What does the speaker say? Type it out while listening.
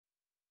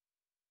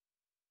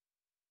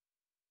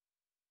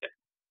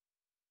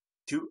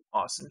to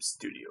Awesome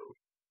Studio.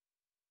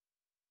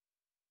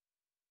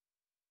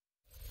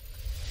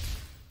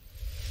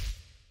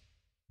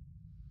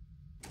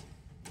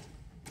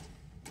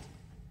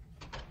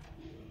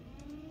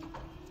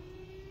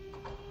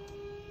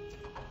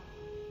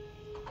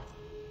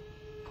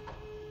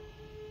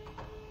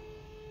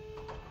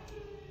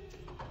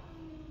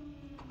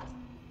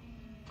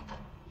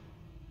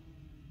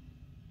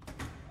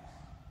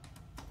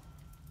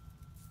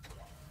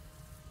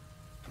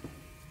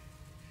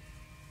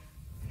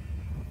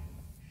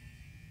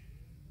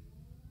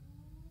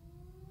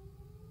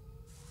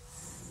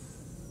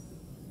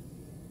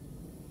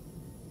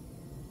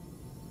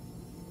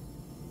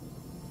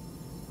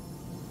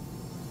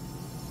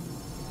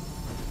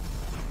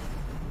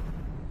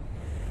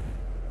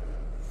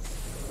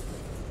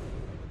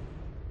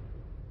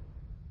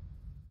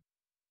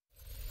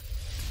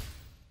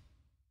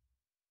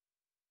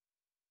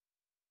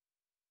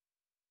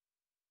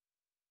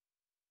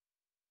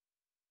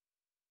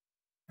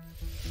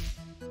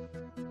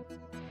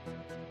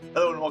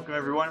 Hello and welcome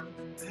everyone.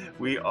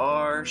 We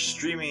are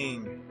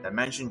streaming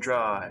Dimension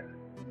Drive,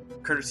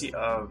 courtesy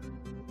of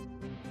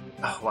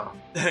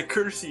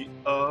courtesy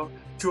of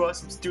Two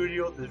Awesome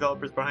Studio, the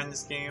developers behind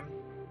this game,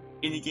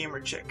 Indie Gamer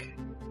Chick,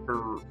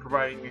 for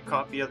providing a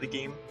copy of the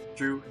game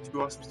through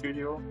Two Awesome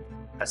Studio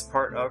as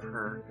part of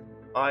her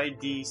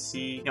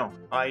IGC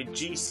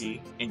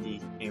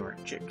Indie Gamer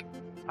Chick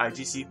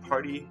IGC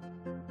party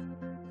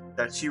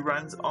that she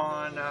runs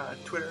on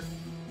Twitter.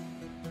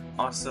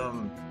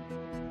 Awesome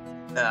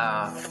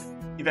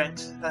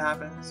event that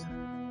happens,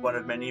 one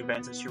of many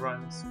events that she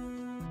runs.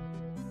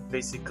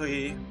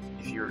 Basically,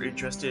 if you're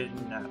interested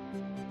in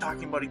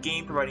talking about a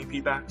game, providing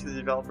feedback to the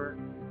developer,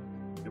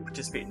 you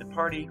participate in the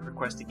party,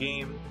 request a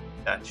game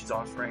that she's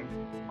offering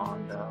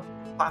on the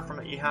platform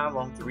that you have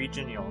along with the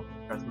region,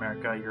 North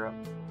America, Europe,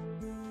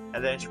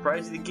 and then she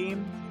provides you the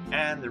game,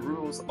 and the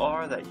rules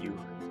are that you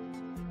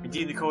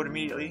redeem the code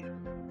immediately,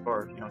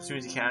 or as soon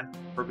as you can,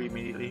 preferably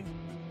immediately,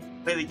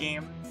 play the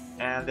game,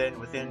 and then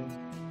within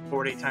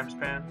 4-day time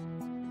span,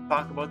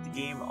 talk about the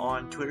game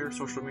on Twitter,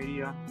 social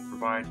media,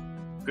 provide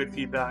good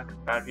feedback,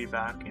 bad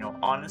feedback,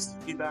 honest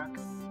feedback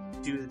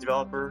to the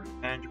developer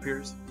and your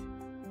peers,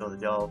 so the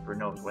developer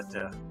knows what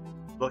to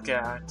look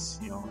at,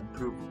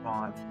 improve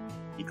upon,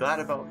 be glad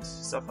about,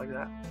 stuff like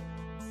that.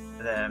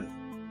 And then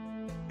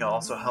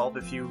also help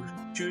if you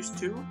choose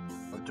to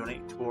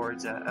donate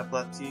towards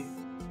epilepsy,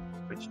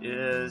 which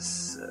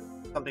is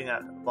something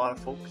that a lot of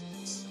folks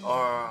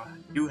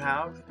do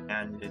have,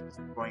 and it's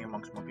growing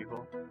amongst more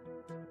people.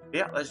 But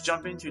yeah, let's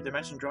jump into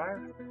Dimension Drive,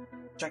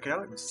 check it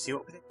out, and see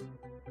what we think.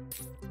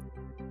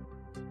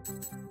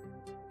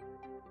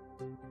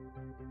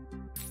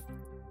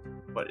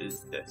 What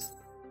is this?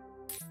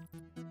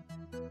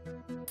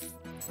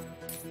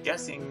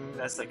 Guessing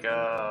that's like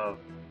a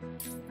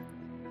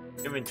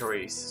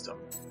inventory system.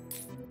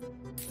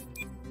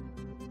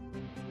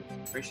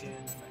 Operation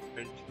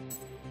language.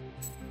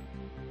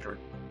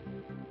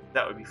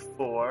 That would be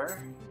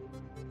 4.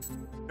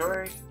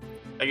 Story.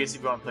 I guess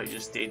if you want to play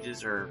just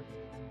stages or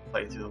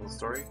play through the whole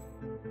story.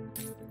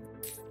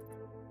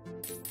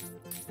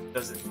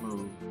 Doesn't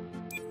move.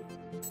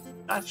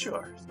 Not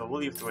sure, so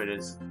we'll leave it the way it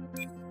is.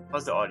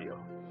 How's the audio?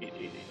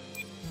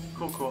 880.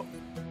 Cool.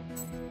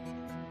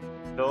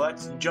 So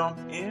let's jump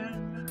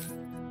in.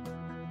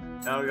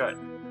 Now we got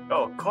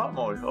co-op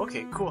mode.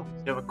 Okay, cool.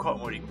 You have a co-op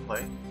mode you can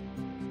play,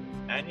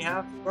 and you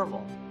have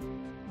normal,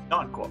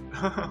 non-co-op.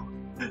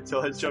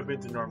 So let's jump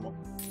into normal.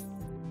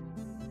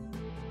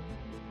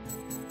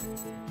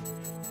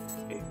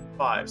 Okay,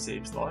 5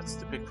 save slots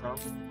to pick from.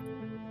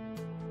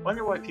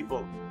 Wonder why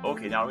people...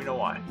 Okay, now we know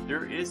why.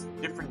 There is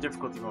different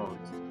difficulty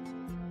modes.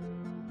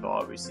 So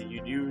obviously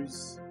you'd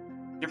use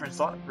different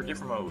slot for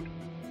different mode.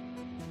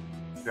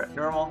 You got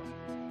normal,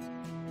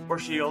 4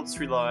 shields,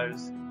 3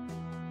 lives,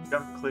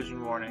 jump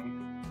collision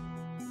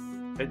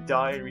warning, and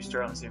die and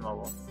restart on the same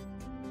level.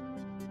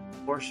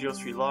 4 shields,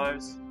 3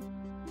 lives,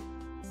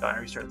 die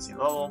and restart at the same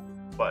level,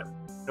 but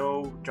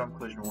no jump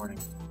collision warning.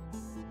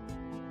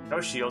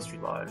 No shields, 3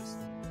 lives.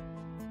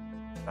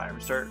 Die and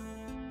restart.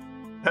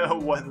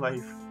 1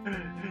 life.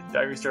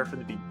 Die and restart from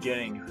the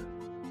beginning.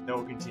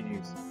 No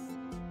continues.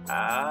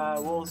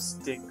 We'll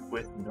stick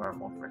with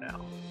normal for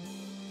now.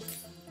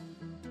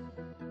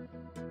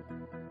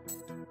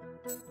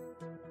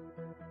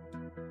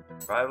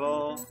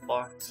 Survival,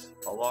 locked,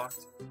 all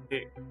locked.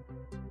 Okay.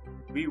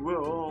 We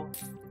will...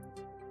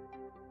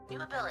 New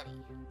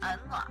ability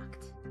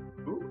unlocked.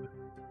 Ooh.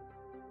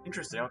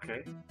 Interesting,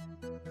 okay.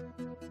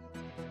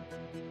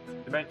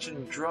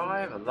 Dimension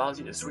Drive allows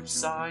you to switch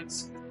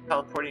sides,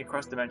 teleporting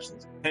across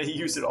dimensions. And you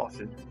use it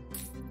often.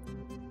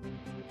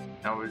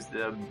 Now is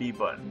the B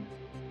button.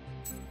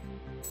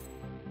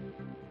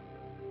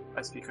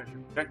 I speak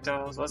on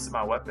projectiles. Well, this is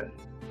my weapon.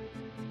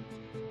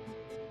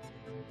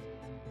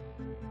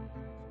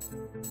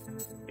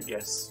 I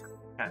guess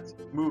can't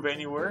move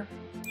anywhere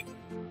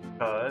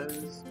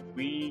because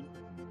we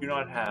do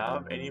not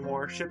have any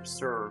more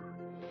ships or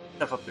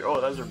stuff up there. Oh,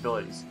 those are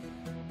abilities.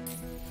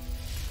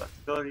 Left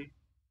ability.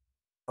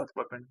 default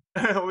weapon.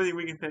 Only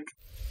we can pick.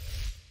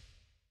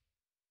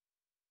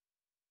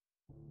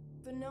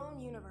 The known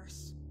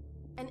universe.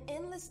 An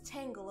endless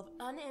tangle of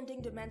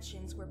unending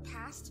dimensions where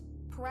past,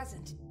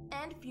 present,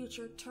 and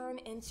future turn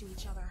into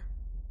each other.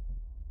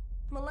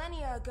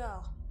 Millennia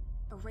ago,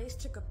 a race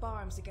took up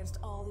arms against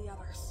all the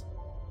others.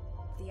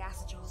 The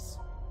Asagils.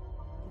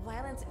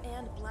 Violent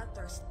and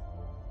bloodthirst,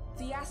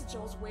 the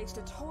Asagils waged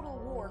a total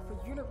war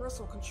for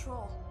universal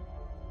control.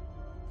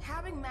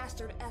 Having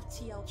mastered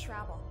FTL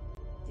travel,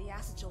 the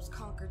Asagils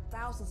conquered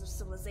thousands of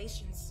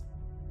civilizations.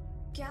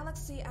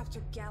 Galaxy after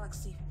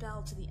galaxy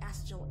fell to the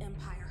Asagil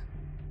Empire,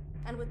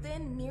 and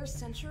within mere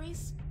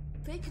centuries,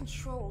 they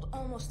controlled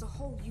almost the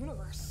whole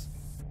universe.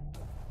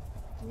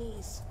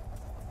 Neez,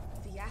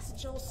 the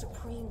Asagil's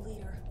supreme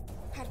leader,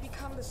 had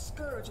become the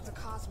scourge of the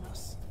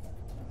cosmos.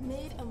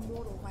 Made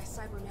immortal by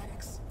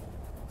cybernetics,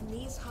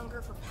 Neez's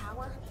hunger for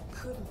power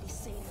couldn't be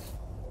sated.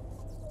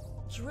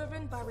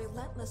 Driven by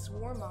relentless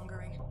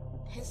warmongering,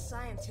 his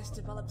scientists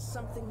developed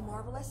something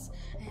marvelous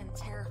and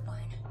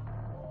terrifying.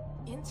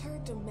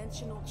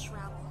 Interdimensional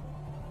travel.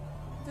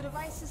 The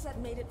devices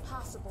that made it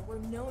possible were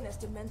known as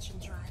dimension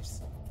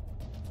drives.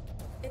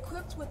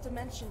 Equipped with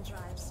dimension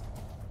drives,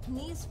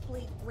 Neez's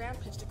fleet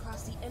rampaged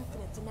across the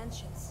infinite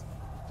dimensions.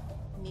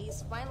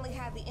 Neez finally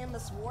had the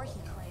endless war he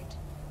craved.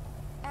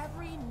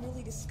 Every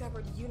newly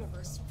discovered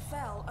universe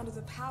fell under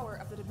the power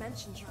of the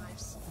dimension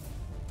drives.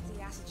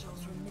 The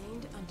Asagils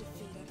remained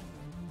undefeated.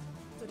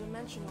 The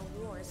dimensional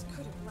wars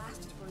could have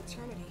lasted for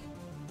eternity.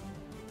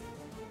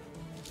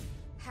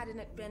 Hadn't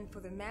it been for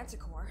the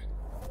Manticore,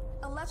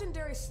 a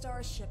legendary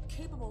starship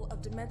capable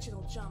of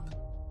dimensional jump.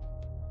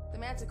 The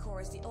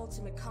Manticore is the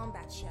ultimate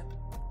combat ship,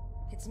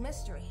 its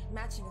mystery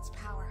matching its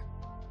power.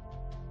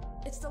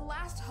 It's the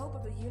last hope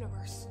of the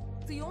universe,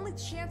 the only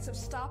chance of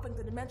stopping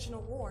the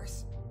dimensional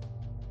wars.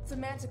 The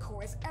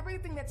Manticore is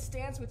everything that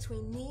stands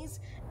between Neez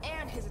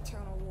and his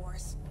eternal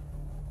wars.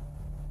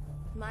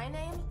 My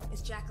name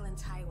is Jacqueline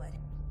Tywood.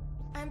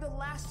 I'm the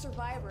last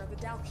survivor of the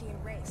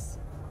Dalkian race,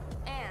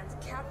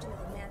 and captain of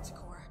the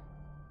Manticore.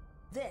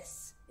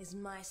 This is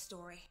my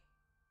story.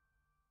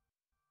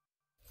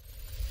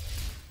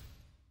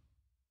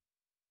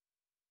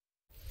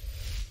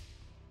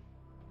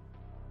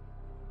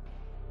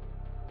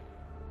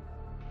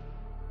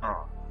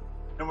 Oh,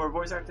 no more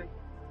voice acting?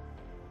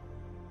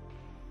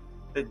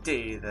 The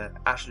day the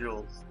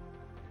Asagils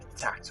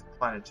attacked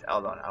planet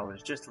Eldon, I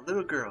was just a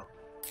little girl.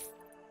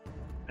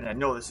 And I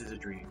know this is a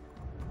dream.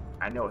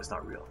 I know it's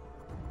not real.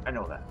 I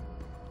know that.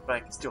 But I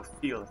can still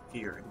feel the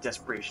fear and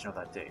desperation of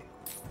that day.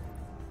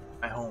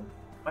 My home,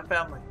 my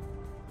family,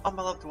 all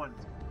my loved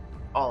ones,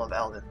 all of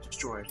Eldon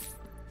destroyed.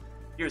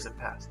 Years have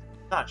passed.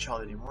 Not a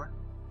child anymore.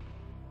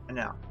 And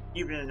now,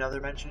 even in another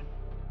dimension,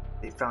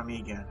 they found me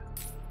again.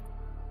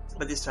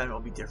 But this time it will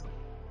be different.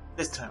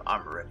 This time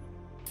I'm ready.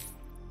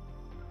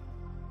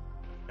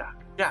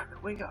 Jack,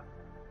 wake up.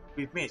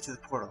 We've made it to the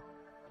portal.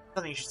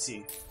 Something you should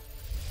see.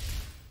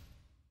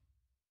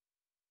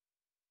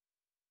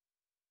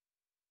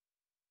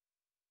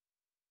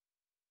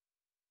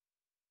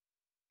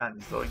 And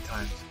these loading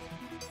times.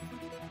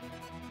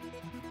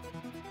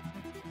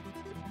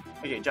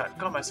 Okay, Jack,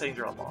 combat settings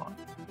are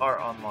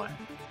online.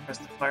 Press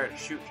the fire to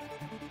shoot.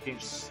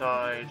 Change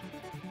side.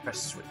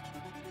 Press switch.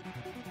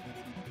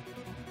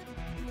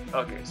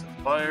 Okay, so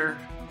fire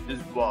is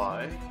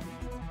Y.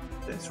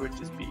 Then switch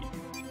is B.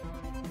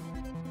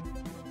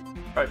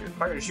 Roger,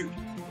 fire to shoot.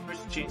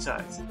 Switch to change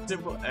sides.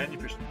 Simple and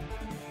efficient.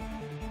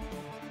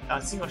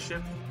 On single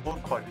shift,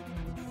 hold quadrant.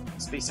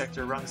 Space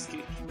sector around the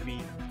skate should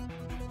be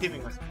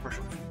teaming with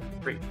commercial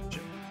freight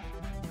ship.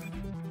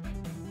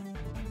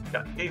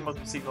 Getting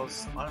multiple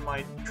signals on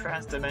my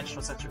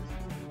trans-dimensional sensors.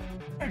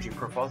 Energy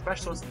profile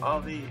specialists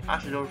of the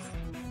Asagil.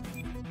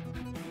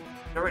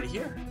 They're already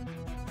here.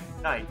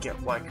 Now you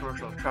get why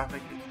commercial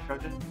traffic is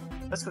disrupted.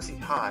 Let's go see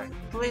Hi,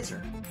 the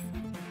laser.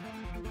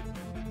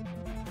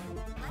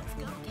 Let's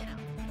go get him.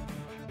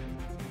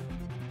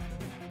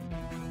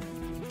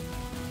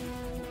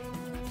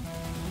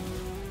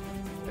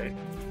 Okay,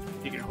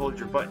 you can hold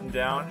your button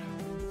down.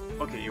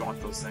 Okay, you want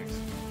those things.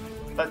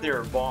 I thought they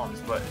were bombs,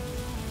 but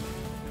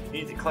you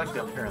need to collect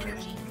them apparently.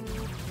 Energy.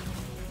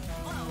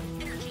 Low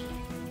energy.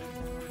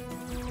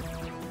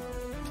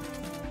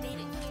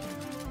 Data queue.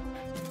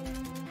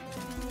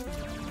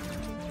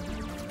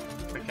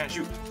 I can't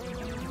shoot.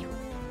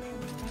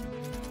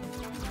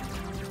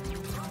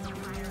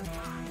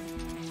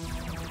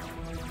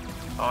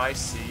 Oh, I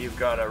see. You've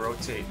got to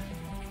rotate.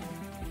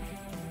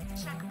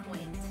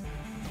 Checkpoint.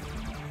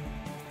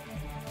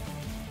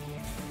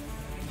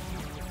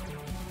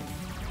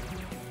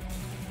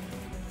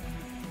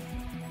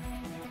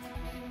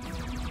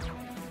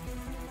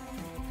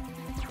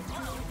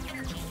 Low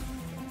energy.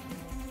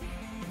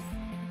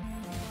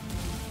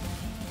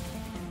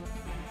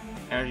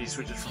 Energy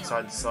switches from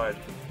side to side.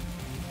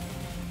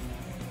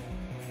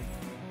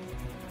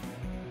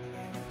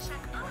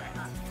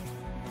 Checkpoint.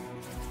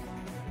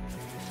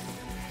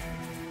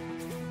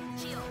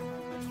 Shield.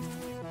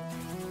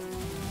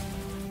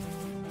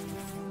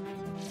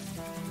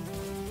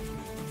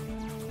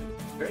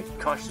 Very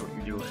cautious what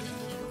you're doing.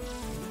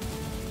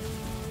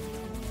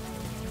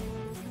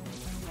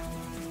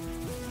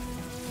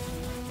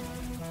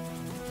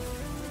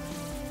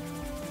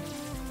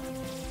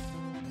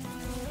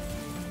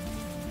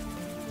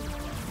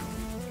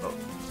 Oh.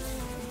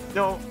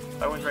 No!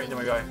 I went right into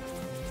my guy.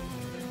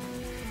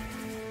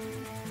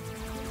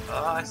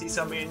 I see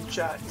somebody in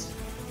chat.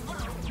 Low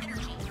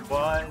energy.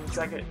 1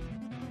 second.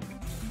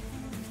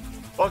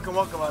 Welcome,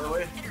 by the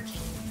way. Energy.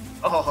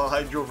 Oh,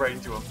 I drove right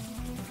into him.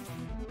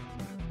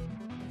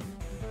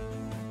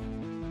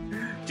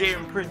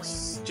 JM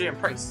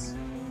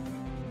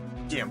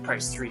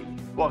Price 3.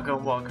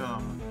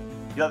 Welcome.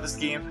 You love this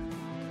game?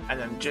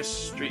 And I'm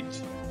just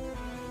straight.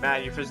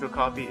 Man, your physical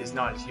copy is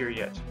not here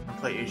yet from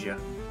PlayAsia.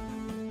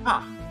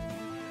 Huh.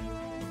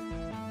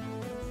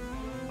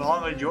 How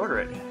long did you order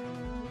it?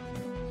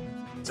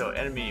 So,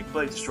 enemy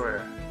Blade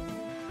Destroyer.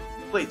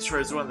 Blade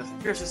Destroyer is one of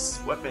the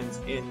fiercest weapons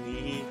in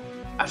the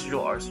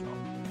Astral Arsenal.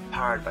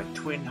 Powered by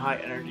twin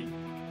high-energy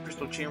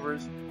crystal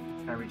chambers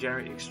and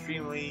regenerate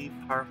extremely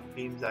powerful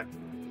beams that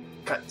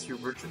cut through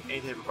virtually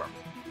any type of armor.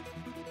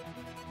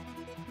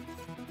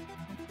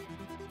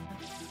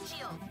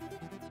 Shield.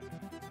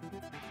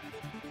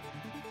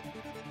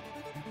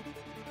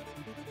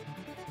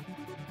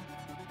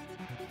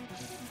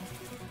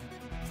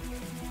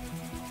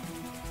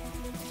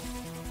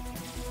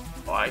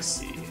 Oh, I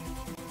see.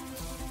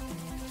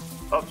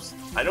 Oops,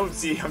 I don't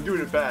see. I'm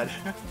doing it bad.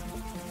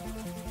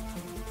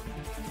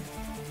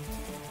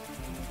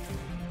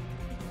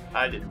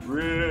 I did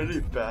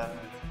really bad.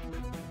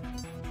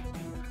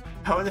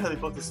 How in the hell they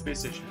built this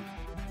space station?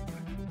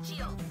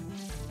 Shield.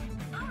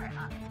 Power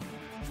up.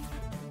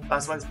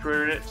 Last month's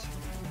pre-ordered it.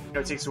 You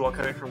know, it takes a while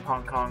coming from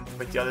Hong Kong,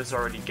 but the others are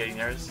already getting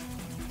theirs.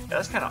 Yeah,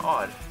 that's kind of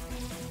odd.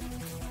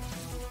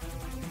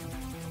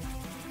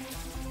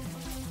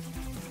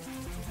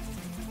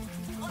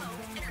 Low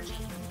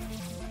energy.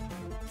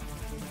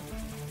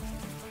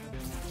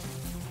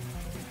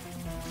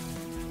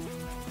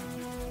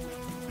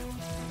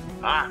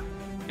 Ah!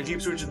 I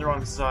keep switching the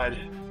wrong side.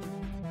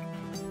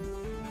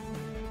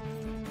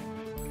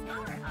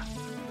 Power up.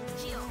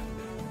 Shield.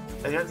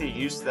 I have to get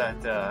used to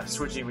that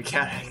switching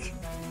mechanic.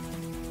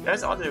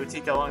 That's odd that it would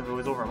take that long if it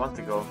was over a month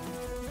ago.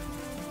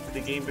 Had the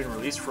game been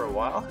released for a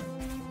while?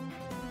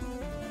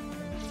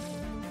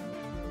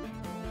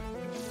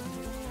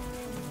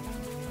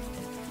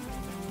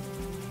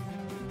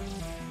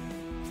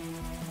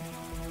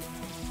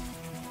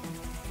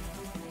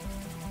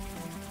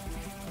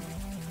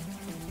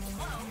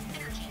 Low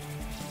energy.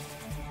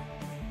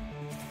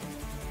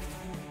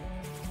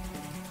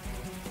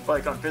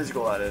 Like on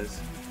physical, that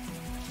is.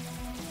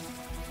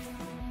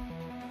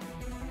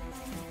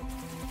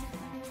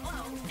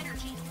 Low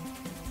energy.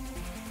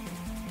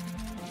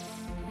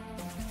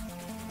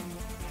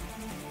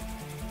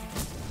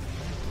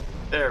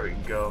 There we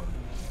go.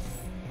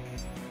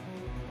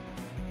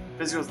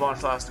 Physicals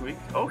launched last week.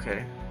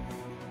 Okay.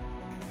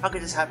 How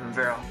could this happen,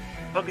 Vero?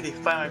 How could they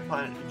find my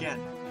planet again?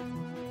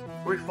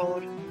 Were we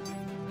followed?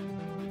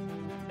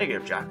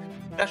 Negative, Jack.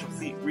 The National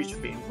Fleet reached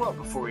Fate well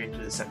before we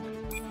entered the sector.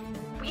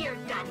 We're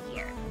done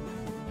here.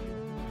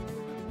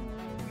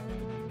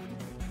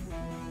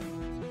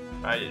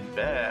 I did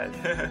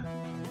bad.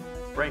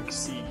 Rank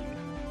C.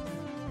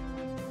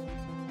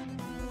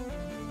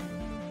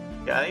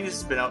 Yeah, I think this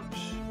has been out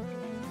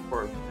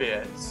for a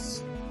bit.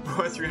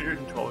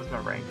 312 is my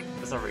rank.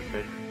 That's not very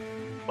good.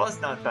 Well,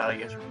 it's not bad, I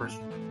guess, for first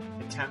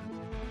attempt.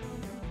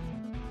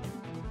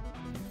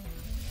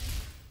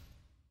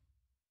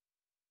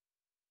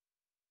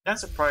 Not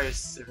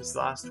surprised if it's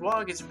last. Well,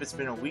 I guess if it's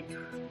been a week.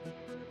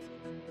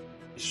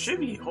 It should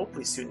be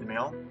hopefully soon in the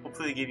mail.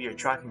 Hopefully they give you a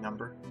tracking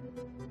number.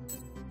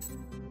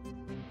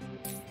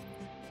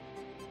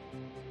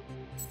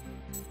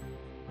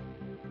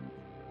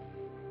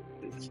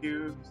 The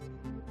cubes.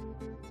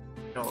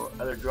 No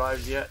other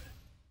drives yet.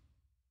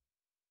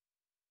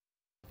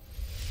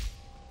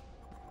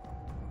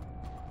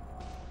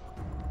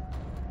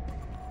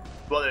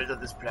 Dwellers of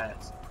this planet.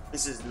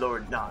 This is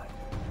Lord 9,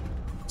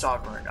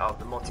 Sovereign of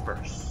the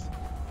Multiverse.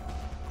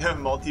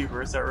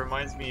 Multiverse, that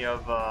reminds me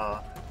of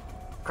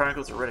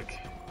Chronicles of Riddick.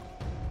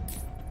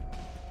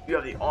 You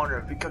have the honor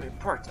of becoming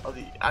part of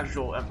the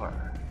Astral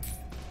Empire.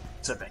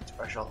 Submit,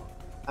 or I shall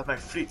have my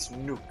fleets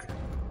nuke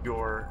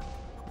your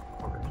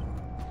orbit.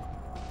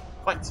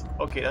 What?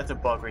 Okay, that's a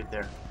bug right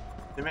there.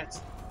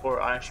 Submit,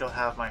 or I shall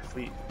have my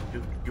fleet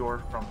nuke your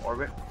from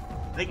orbit.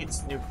 I think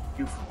it's nuke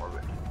you from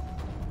orbit.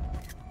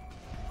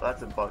 Well,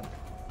 that's a bug.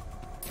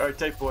 Or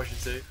typo, I should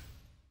say.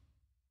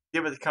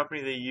 Yeah, but the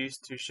company they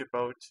used to ship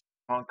out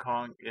Hong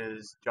Kong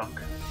is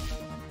junk.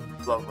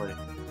 Lovely.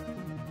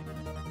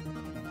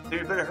 So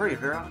you better hurry,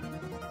 Vera.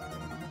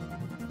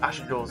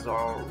 Astrals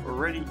are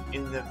already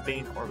in the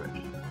Vane orbit.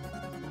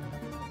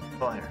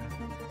 Well, here.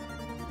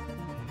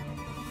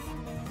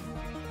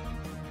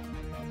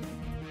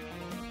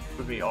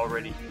 Would be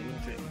already in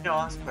Vane. No,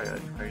 that's quite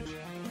right.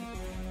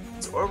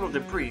 This orbital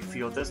debris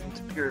field doesn't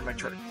appear in my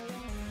chart.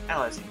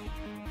 Analyzing.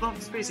 Blow up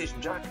the space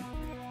station, Jack.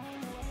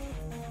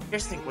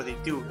 Just think what they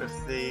do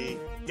if they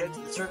get to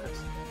the surface.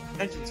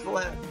 Engines full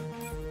ahead.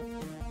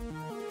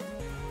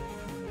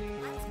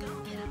 Let's go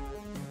get him.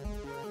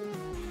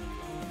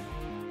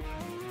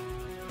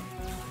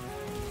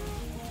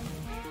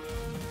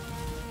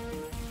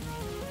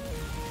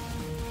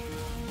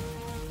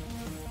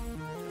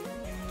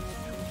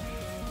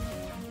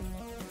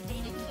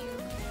 Data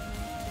cube.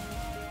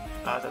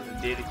 That's the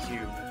data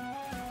cube.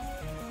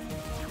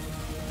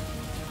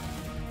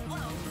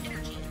 Flow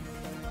energy.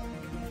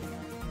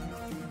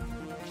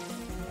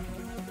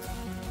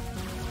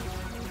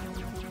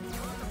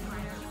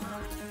 Multiplier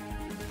locked.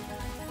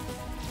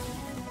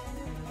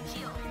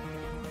 Shield.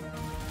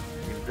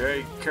 Be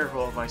very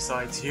careful of my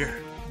sides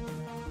here.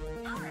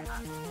 Power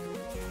up.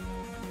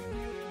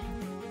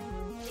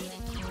 Data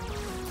cube.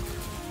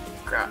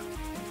 Crap.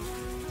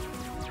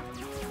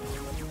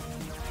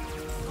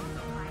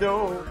 Multiplier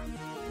No!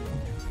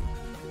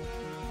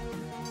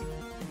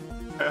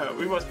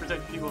 We must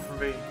protect people from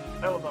being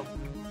held up.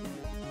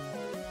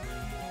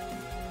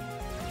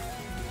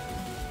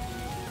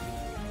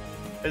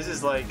 This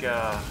is like,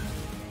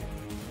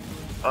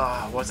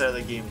 what's that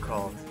other game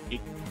called?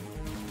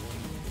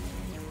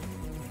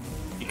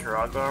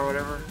 Nicaragua or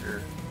whatever?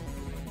 Or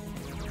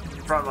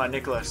from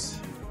Nicholas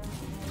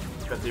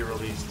that they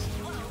released.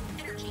 flow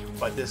energy.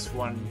 But this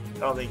one, I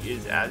don't think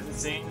is as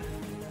insane.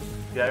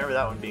 Yeah, I remember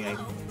that one being like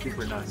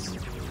super nuts.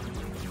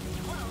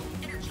 Flow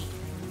energy.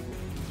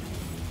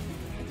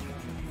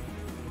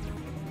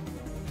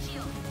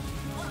 Shield.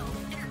 Flow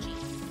energy.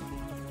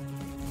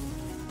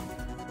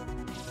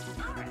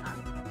 Power up.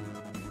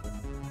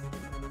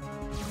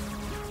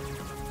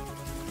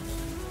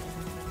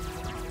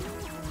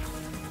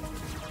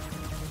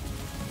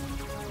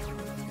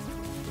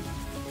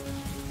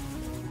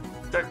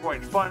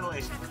 Checkpoint,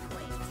 finally! Checkpoint.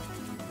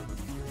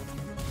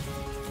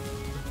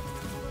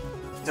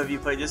 So have you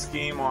played this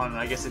game on,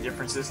 I guess, a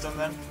different system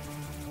then?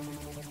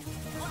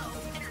 Flow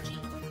energy.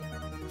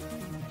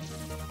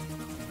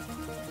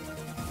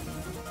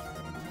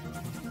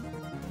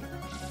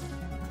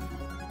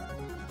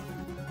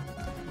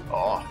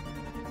 Oh,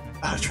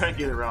 I was trying to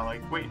get around,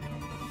 like, wait.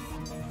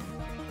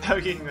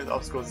 Navigating with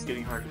obstacles is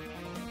getting harder.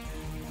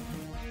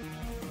 Data cube.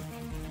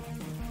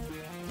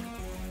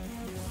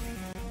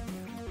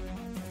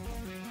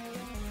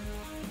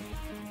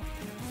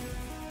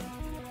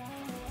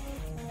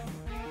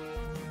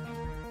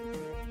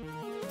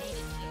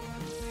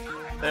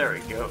 Power up. There we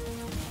go.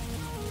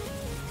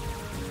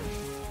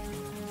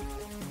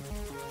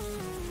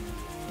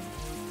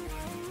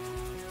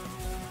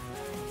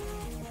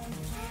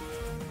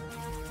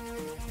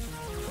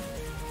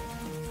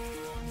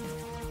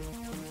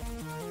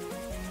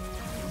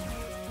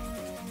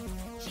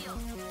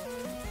 Shield.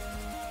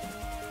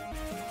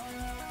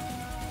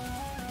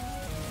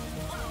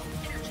 Flow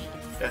energy.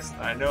 Yes,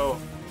 I know.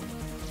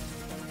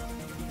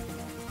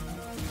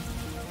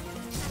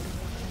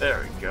 There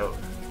we go.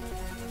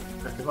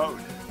 Check him out.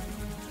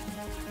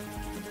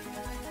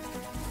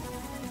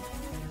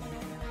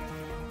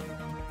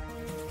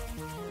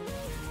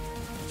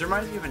 This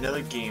reminds me of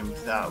another game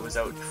that was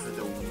out for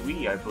the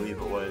Wii, I believe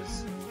it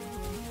was,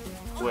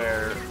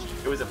 where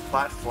it was a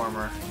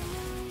platformer,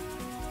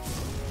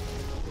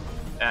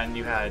 and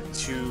you had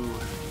two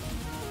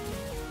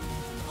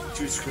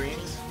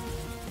screens.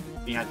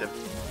 You had to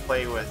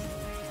play with.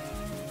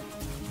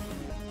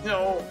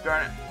 No,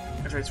 darn it!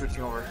 I tried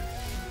switching over.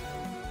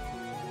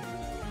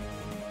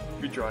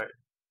 Retry it.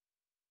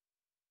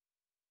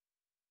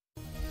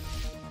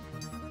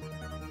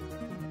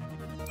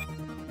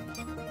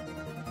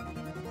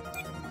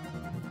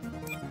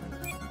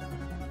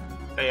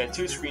 You had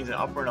two screens, an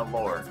upper and a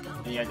lower,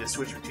 and you had to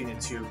switch between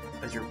the two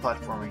as you're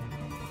platforming.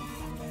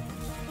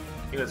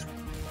 I think it was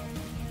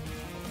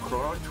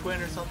Chrono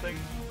Twin or something.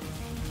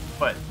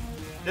 But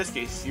in this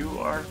case, you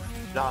are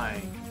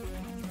dying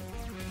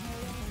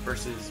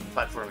versus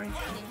platforming.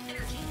 Gaining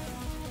energy.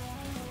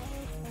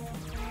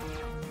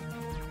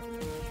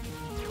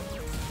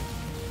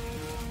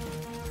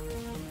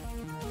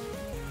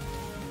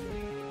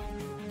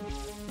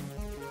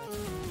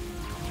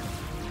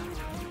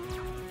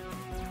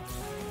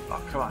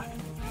 Oh, come on.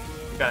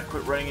 You gotta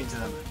quit running into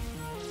them.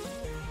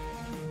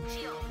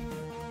 Shield.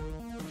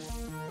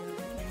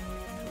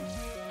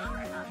 Power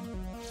up.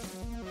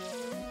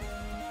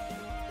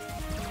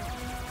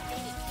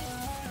 Data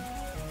cube.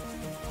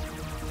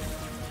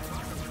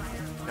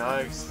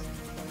 Multiplier. Yikes.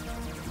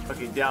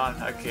 Okay,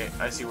 down. Okay,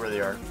 I see where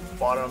they are.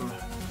 Bottom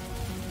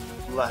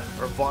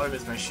left, or bottom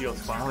is my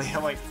shields finally.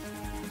 I'm like,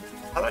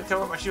 how do I tell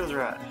where my shields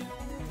are at?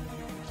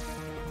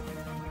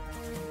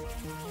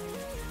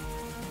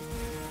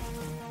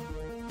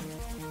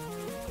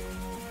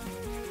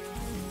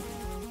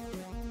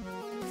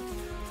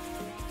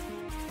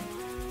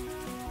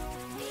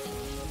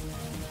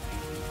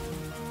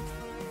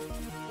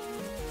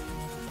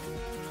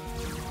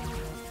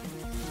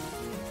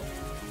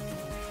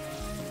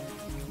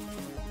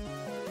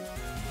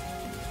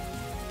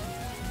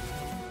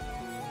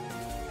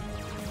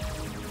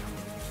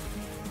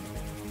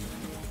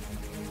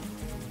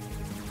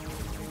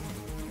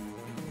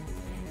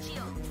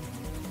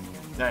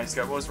 Nice,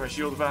 got most of my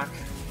shield back.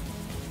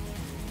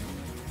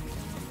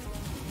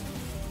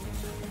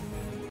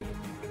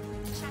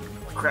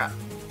 Checkpoint. Crap.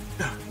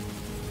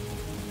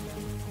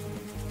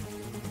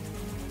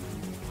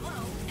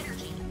 Low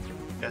energy.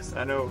 Yes,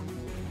 I know.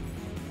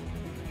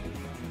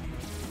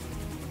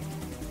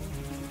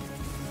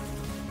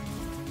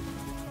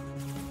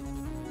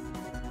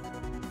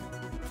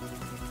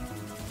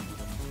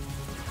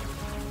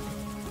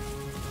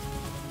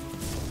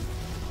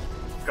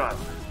 God.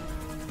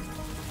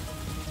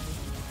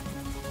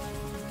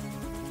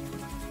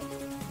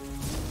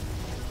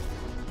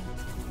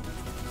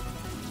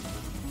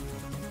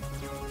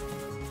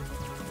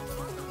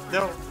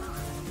 No.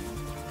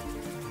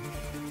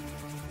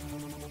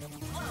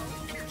 Low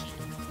energy.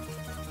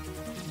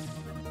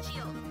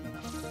 Shield.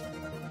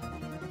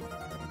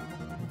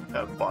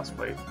 Boss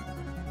fight.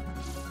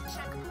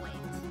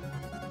 Checkpoint.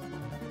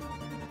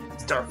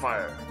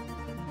 Starfire.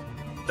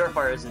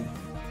 Starfire is an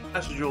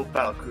astral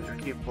battle cruiser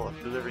capable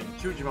of delivering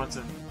huge amounts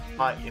of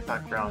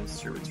high-impact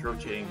rounds through its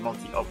rotating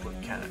multi-output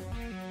cannon.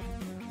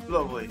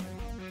 Lovely.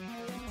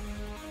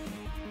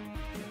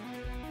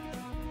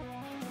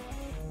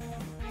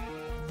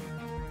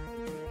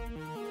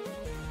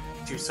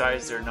 Two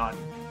sides are not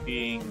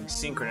being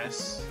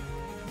synchronous.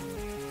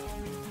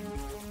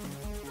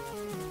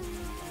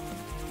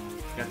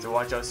 You have to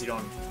watch out so you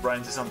don't run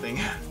into something.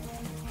 Low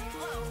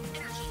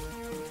energy.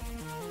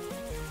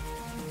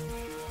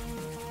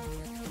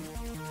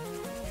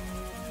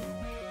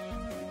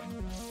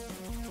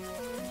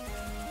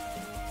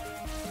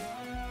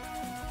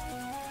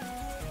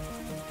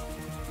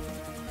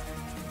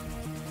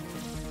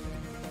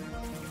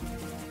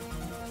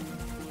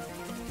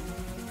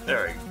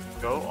 There we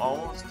go,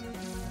 almost.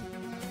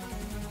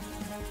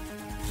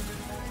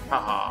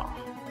 Haha.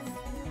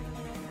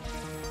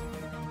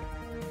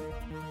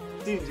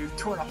 Seems you've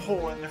torn a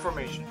hole in the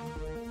formation.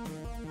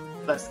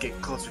 Let's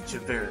get closer to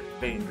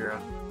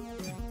Vainvera.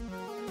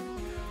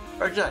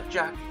 Roger,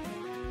 Jack.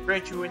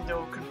 Branch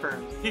window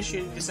confirmed.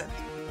 Initiating descent.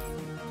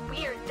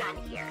 We're done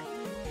here.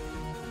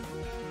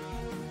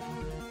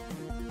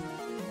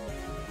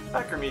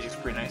 Background music's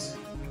pretty nice.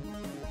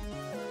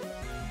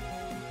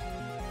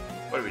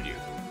 What do we do?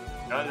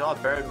 Not a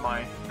lot better than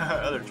my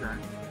other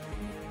turn.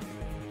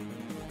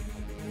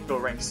 Go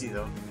rank C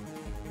though.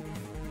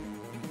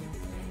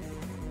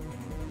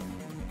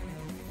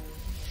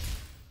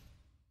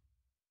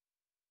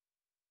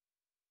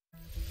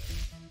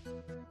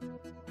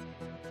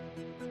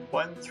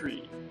 One,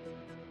 3.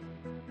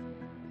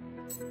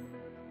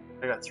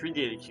 I got 3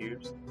 data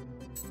cubes.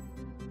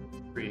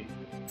 3.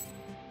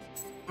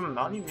 I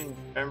don't even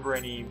remember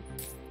any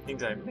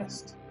things I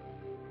missed.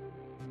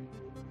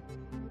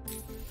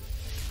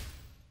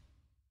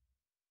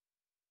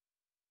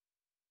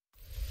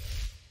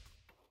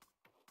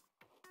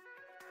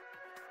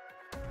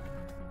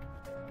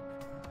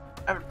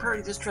 I have a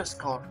priority distress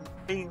call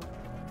from the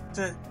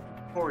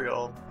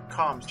Senatorial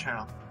comms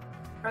channel.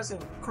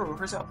 President Kuro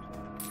herself.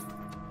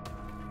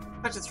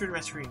 Touch it through to my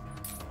screen.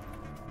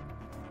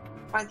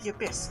 By the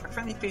abyss, a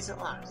friendly face at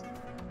last.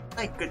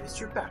 Thank goodness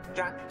you're back,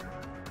 Jack.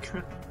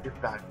 You're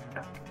back,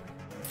 Jack.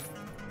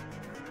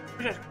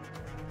 We had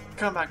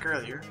come back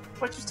earlier.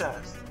 What's your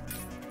status?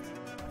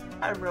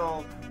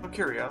 Admiral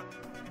Mercurio,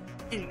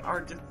 leading our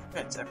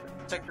defense effort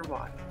in Sector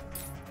Y.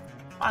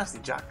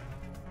 Honestly, Jack,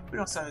 we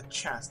don't stand a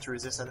chance to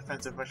resist that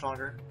offensive much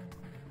longer.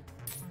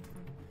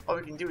 All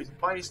we can do is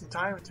buy you some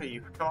time until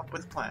you come up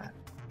with a plan.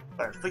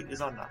 But our fleet is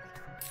not enough.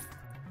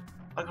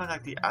 I'll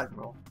contact the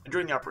Admiral and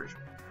join the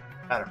operation.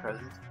 Madam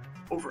President,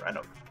 over and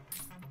out.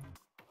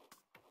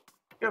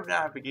 You have a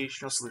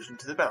navigational solution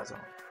to the battle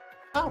zone.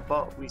 How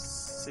about we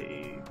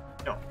save...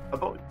 No,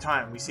 about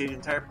time we save the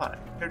entire planet.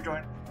 Here,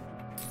 join.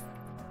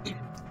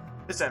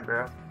 This time,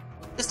 Vera.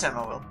 This time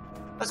I will.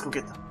 Let's go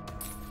get them.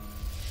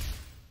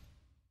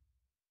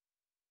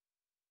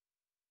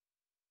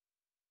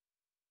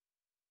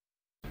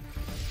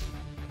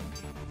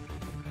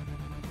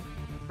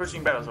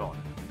 Approaching battle zone.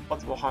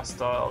 Multiple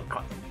hostile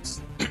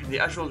contacts. The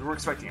Astrals were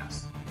expecting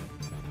us.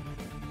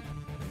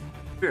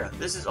 Vera,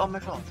 this is all my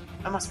fault.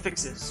 I must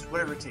fix this,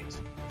 whatever it takes.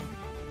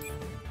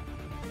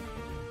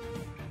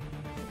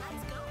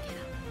 Let's go get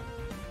him.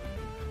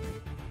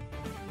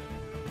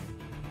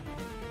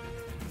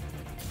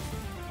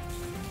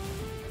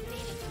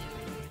 Data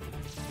cube.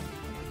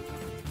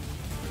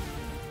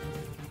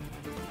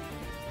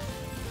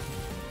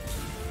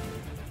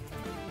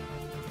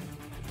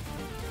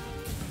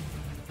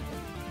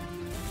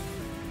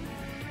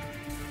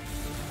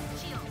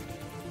 Shield.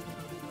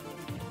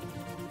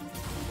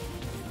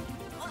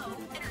 Low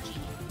energy.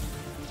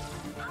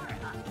 Power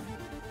up.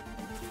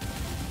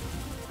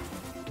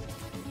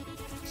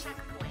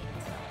 Checkpoint.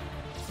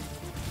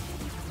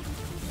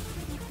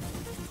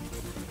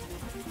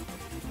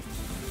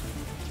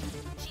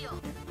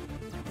 Shield.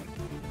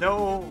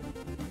 No!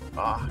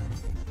 Ah.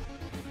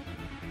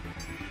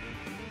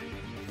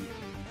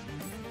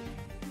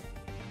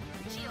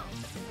 Shield.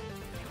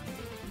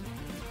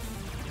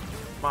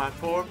 My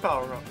poor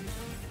power up.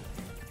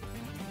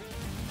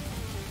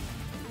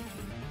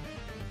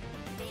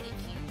 Data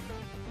cube.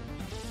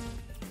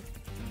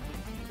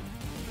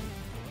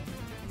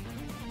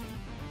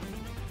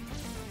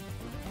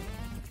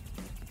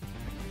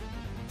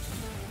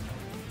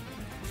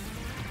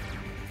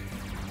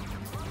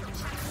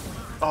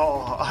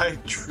 Oh, I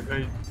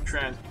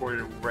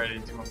transported right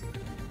into him.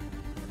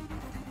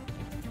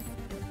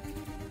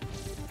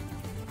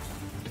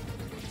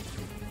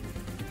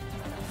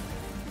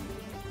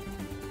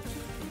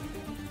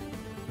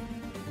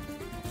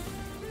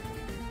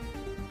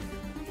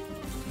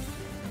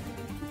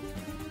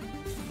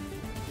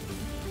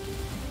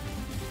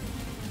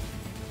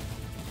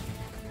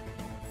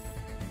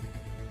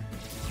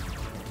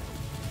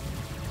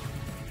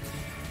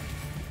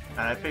 And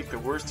I picked the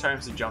worst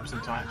times to jump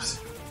sometimes.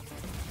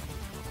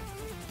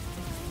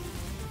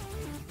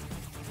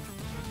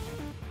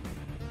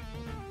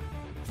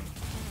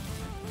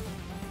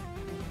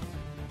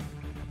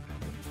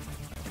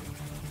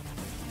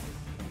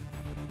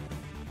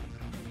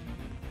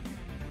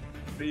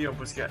 Video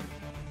Pussycat.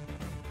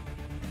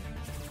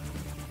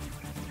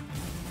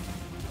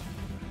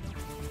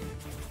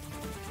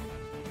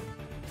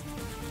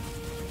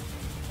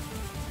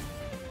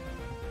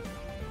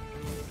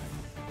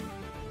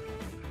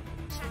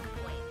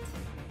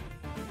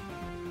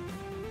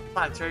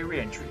 Planetary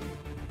re-entry.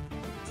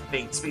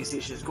 Main space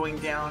station is going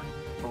down.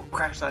 Will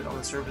crash land on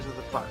the surface of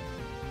the planet.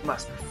 You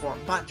must perform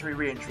planetary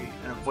re-entry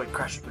and avoid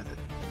crashing with it.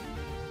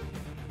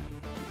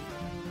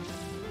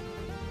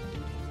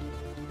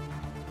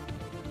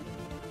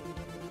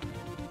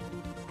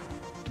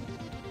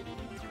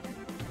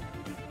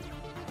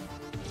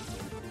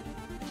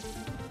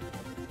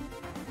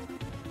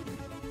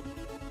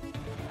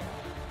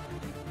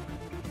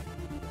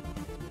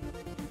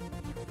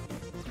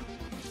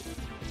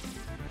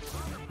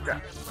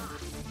 Crap.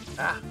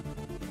 Ah.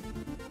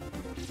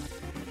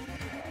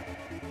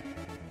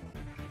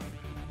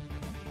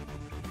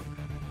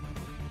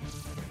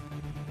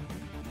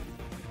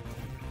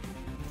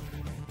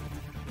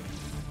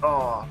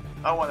 Oh,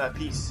 I want that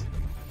piece.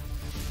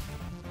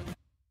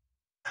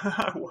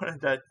 I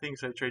wanted that thing,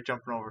 so I tried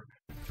jumping over.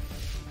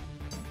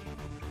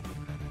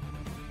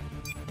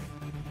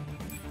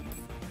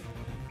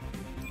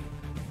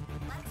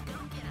 Let's go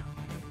get him.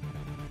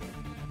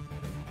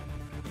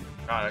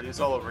 God, it's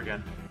all over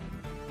again.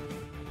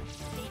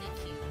 Data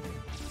cube.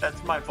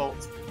 That's my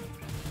fault.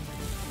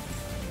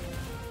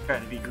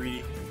 Trying to be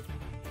greedy.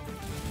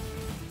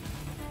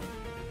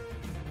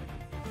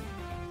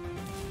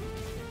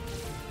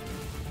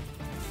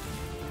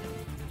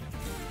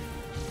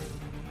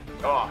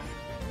 Oh.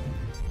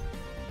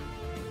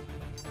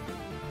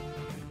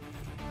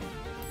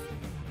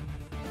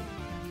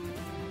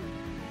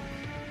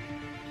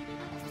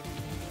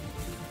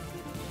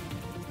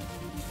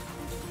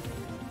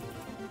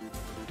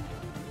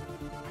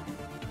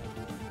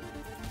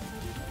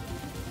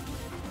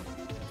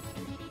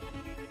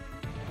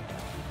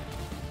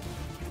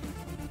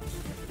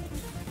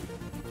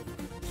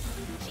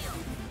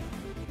 Shield.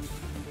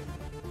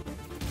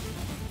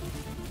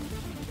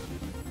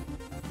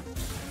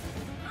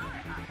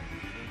 Power up.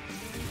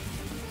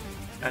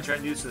 I tried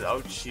to use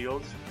without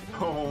shield.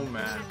 Oh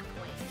man.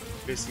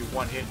 Checkpoint. Basically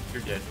one hit,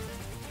 you're dead.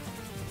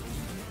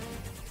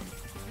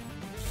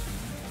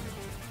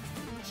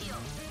 Shield.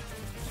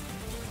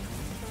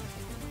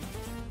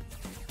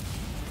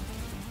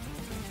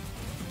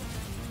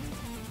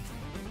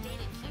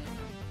 Data cube.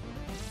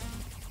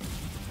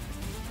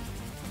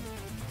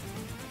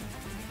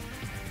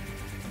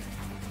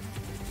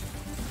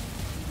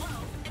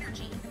 Low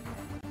energy.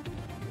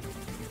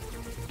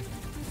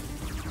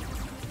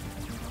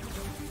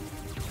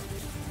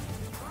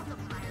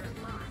 Multiplier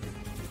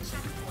lost.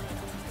 Checkpoint.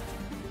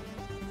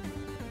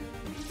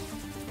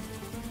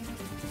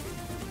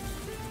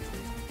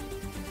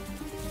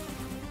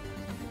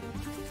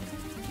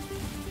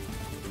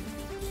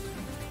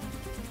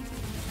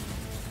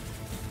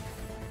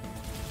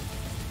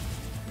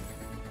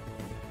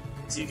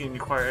 So you can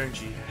acquire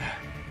energy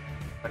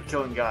by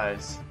killing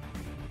guys.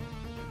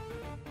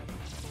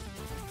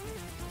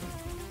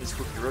 Just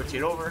quickly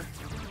rotate over,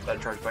 let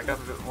it charge back up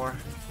a bit more.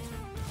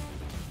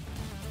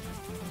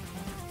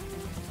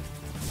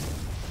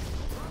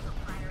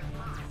 Multiplier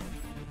lost.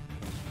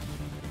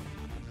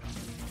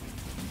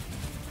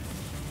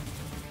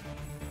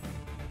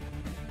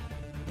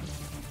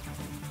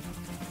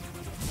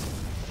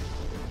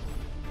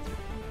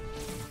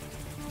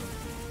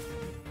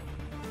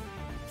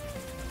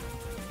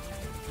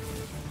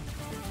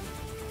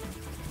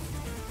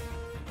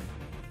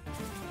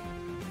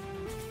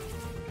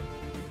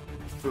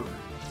 Ooh.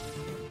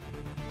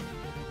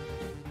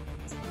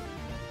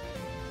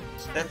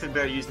 Definitely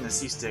better using the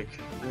C-stick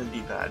than the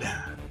D-pad.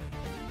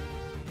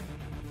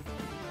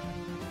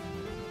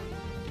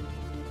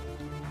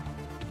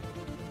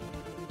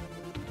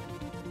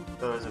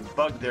 So there's a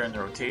bug there in the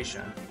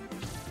rotation.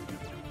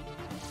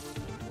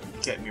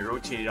 It kept me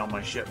rotated on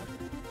my ship.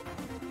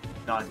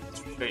 Not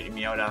straightening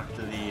me out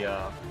after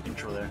the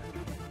intro there.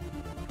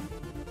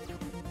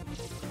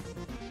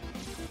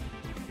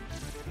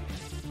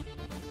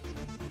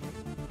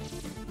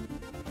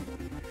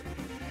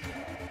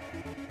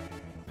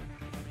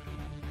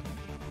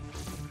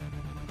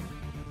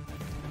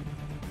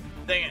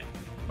 Dang it!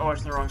 I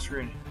watched the wrong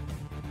screen.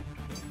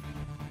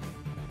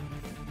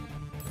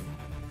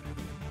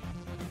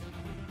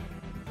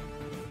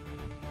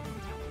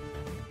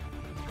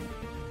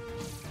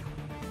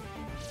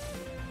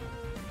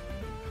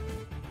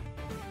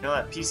 You know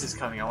that piece is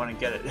coming, I want to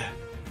get it.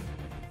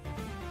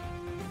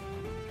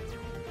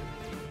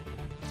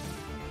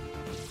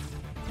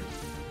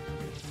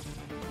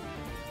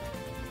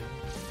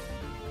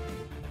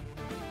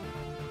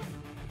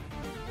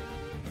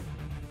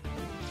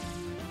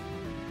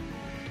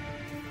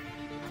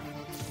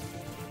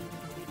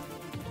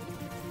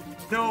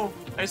 No,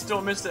 I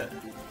still missed it.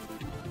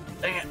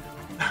 Dang it.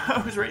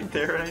 I was right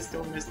there and I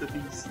still missed the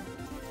piece.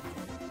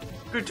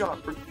 Good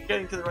job for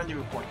getting to the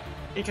rendezvous point.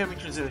 Incoming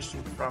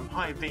transition from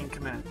High Vane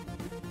Command.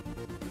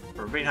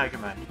 Or Vane High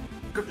Command.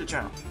 Equip the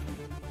channel.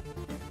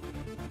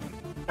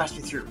 Pass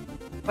me through.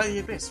 By the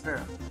abyss,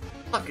 Vera.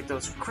 Look at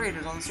those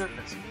craters on the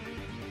surface.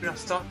 We don't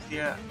stop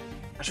the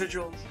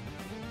schedules.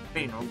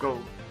 Vane will go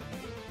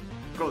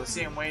the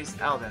same way as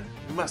Alden.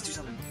 We must do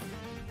something.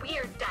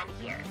 We're done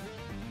here.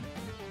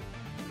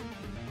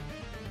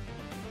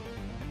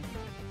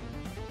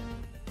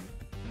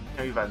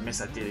 Now you've missed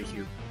that data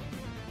cube.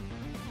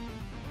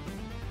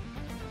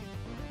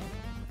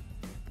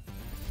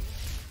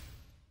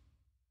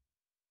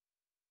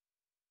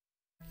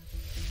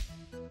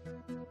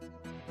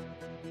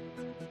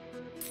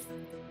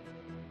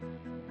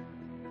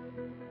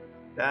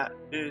 That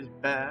is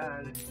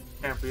bad.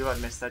 Can't believe I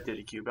missed that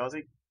data cube. I was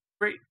like,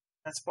 great,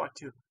 that spot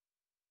too.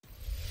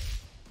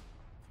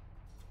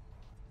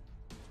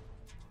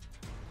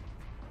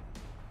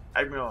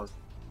 Admiral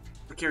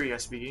Valkyria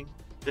speaking.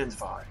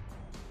 Identify.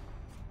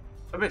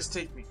 Abyss,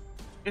 take me.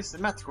 It's the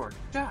Manticore.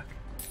 Jack!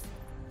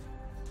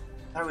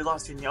 Thought we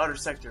lost you in the outer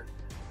sector.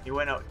 He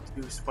went out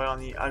to spy on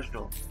the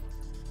Agidol.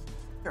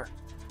 Sure.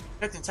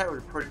 Captain Tyler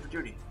reported for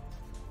duty.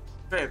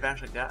 Should I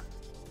advance like that?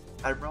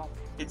 Admiral,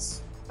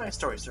 it's my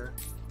story, sir.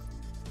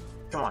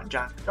 Come on,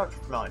 Jack. Dr.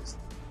 Formalities.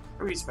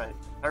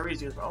 I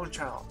raised you as my own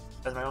child,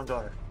 as my own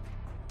daughter.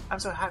 I'm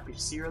so happy to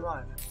see you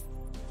alive.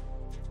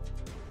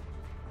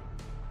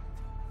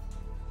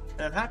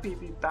 And I'm happy to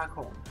be back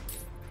home.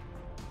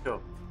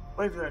 So,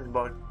 what have you learned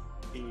about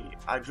the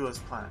Agilis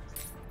planet?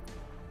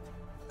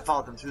 I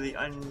followed them through the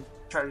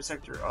uncharted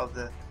sector of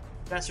the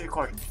Planetary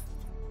Quadrant.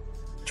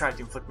 I tried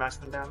to inflict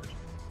maximum damage.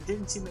 They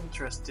didn't seem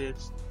interested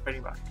in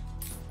fighting back.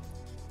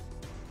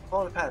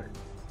 Follow the pattern.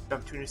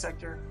 Jump to a new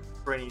sector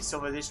for any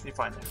civilization they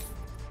find there.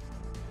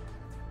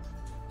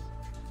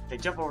 They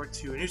jump over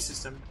to a new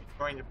system,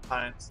 ignoring the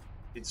planets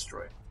they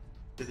destroy.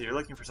 Because they're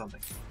looking for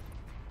something.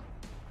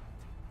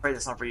 Afraid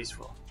that's not very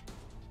useful.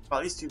 Well,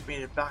 at least you've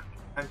made it back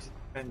time to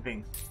defend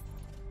Vane.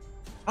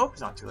 I hope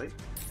it's not too late.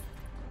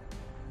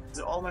 It's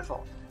all my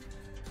fault.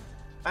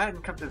 If I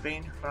hadn't come to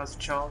Vane when I was a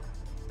child,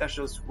 that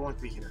shows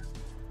won't be here.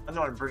 I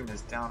don't want to bring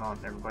this down on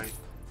everybody.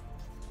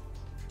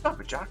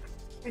 Stop it, Jack.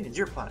 Vane is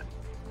your planet.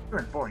 You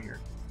weren't born here,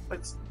 but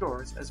it's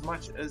yours as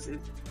much as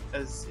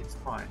it's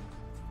mine.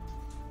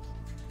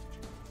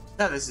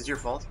 Now this is your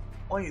fault.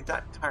 Only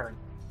that tyrant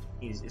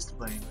is to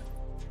blame.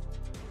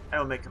 I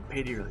will make him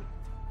pay dearly.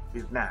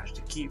 We've managed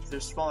to keep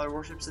their smaller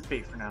warships at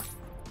bay for now.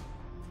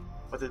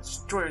 But the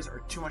destroyers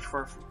are too much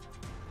for our fleet.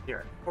 They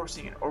are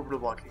enforcing an orbital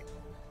blockade.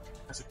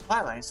 Our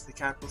supply lines to the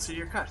capital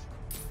city are cut.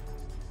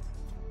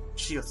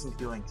 Shields need to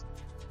be linked.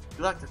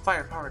 We lack the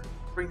firepower to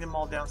bring them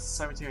all down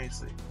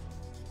simultaneously.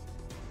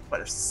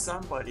 But if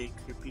somebody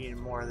could be in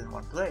more than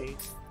one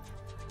place,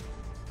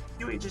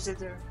 see what you just did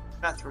there?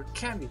 Manticore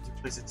can be in two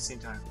places at the same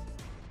time.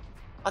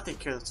 I'll take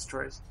care of those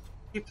destroyers.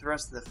 Keep the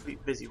rest of the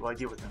fleet busy while I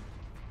deal with them.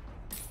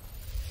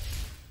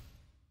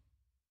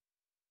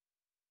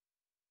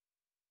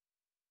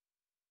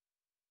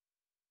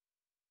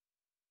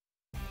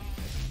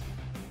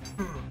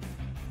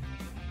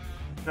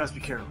 You must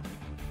be careful.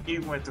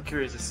 Even with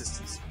Valkyria's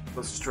assistance,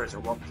 those destroyers are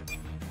well protected.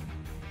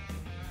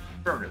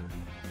 Affirmative.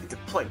 They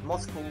deployed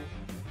multiple...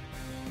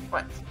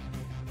 What?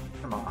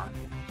 Come on.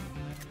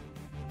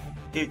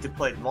 They've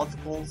deployed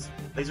multiple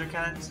laser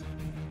cannons.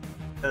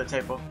 Another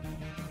typo.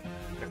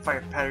 Their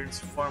fire patterns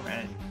form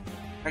and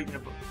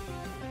pregnable.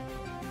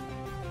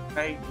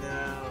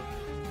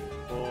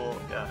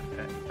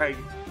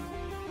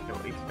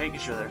 Making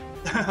sure there.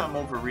 I'm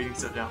over reading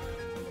stuff now.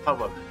 How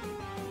about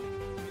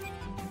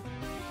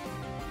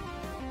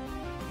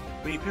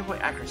we need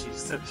pinpoint accuracy to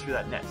slip through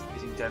that net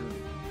using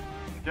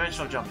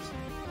dimensional jumps.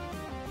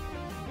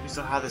 We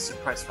still have the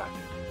surprise factor.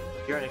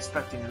 You aren't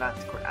expecting the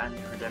Manticore and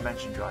her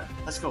dimension drive.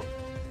 Let's go.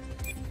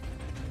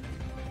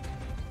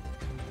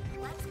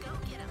 Let's go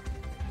get him.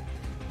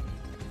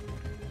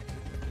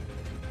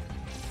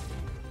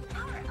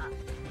 Power up.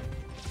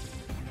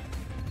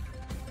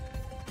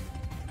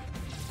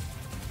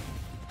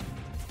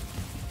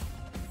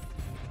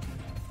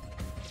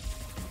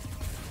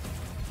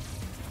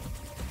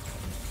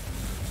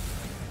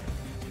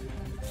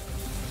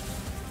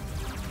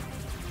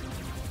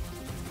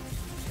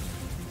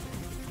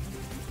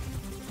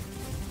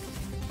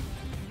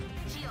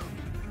 Shield.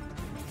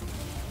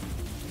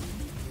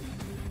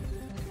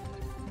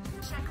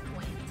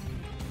 Checkpoint.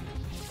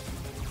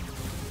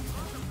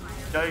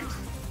 Multiplier. Yikes.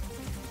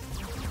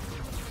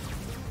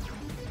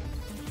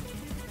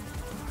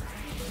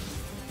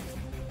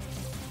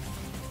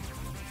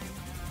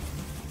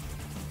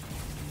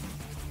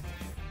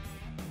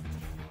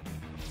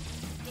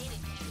 Data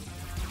cube.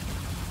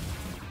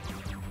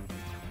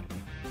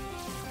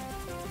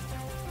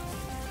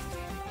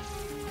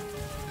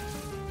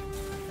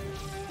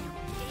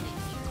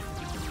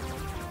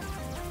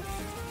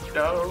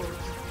 No.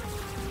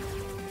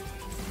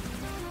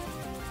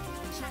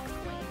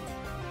 Checkpoint.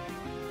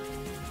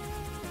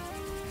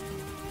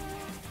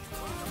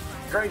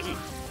 Crikey.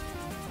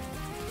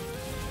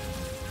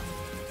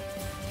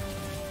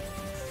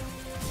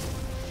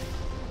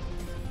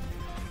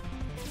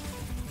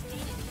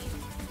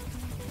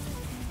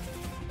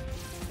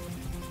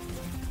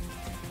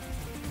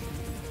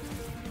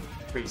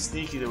 Pretty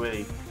sneaky the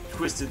way they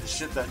twisted the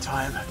ship that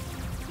time.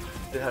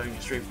 They're having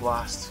a straight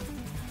blast.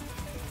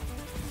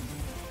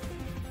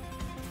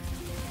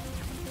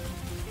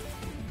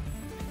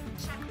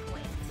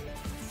 Checkpoint.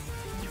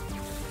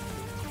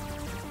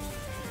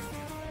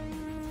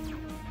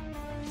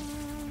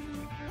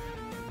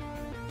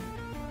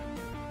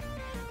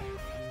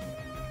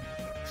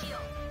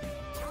 Shield.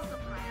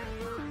 Multiplier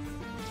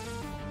lost.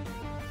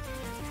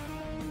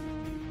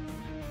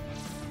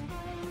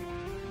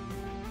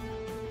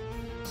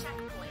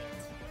 Checkpoint.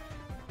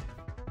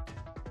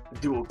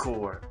 Dual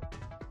core.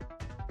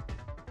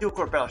 Dual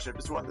core battleship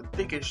is one of the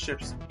biggest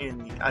ships in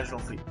the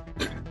Agilal fleet.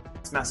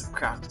 Its massive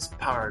craft is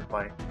powered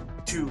by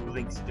 2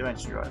 linked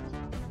dimension drives.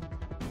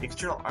 The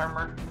external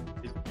armor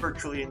is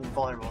virtually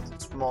invulnerable to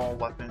small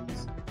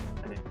weapons,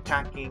 and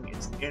attacking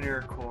its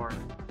inner core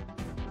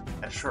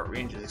at short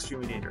range is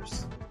extremely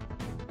dangerous.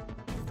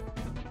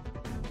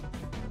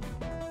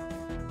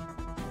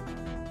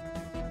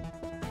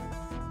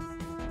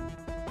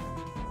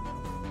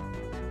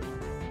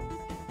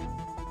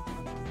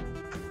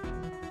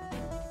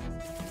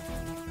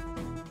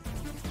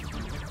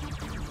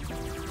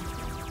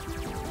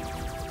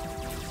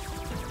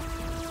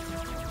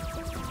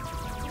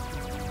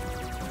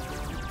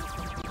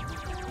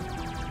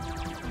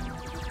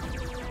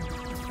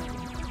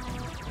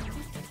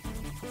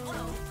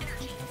 Low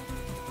energy.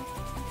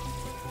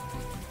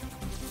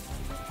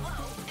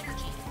 Low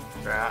energy.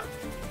 Yeah.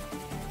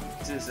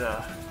 This is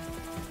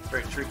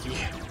very tricky. Low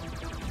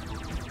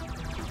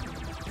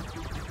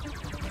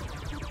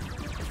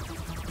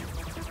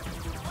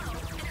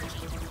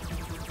energy.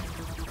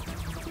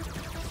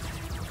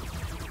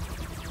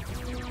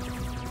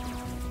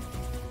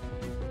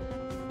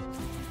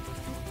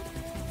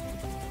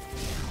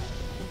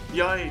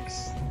 Yikes!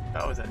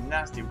 That was a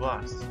nasty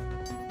blast.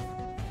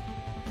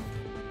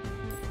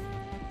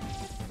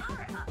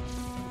 Power up.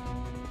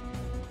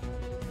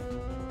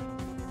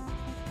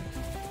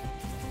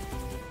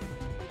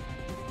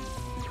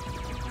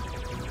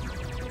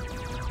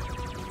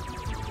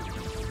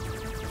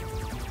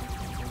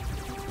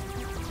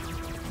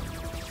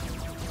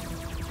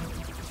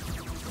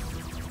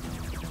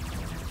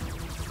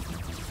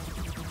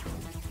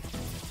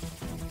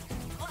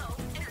 Low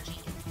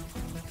energy.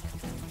 Low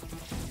energy.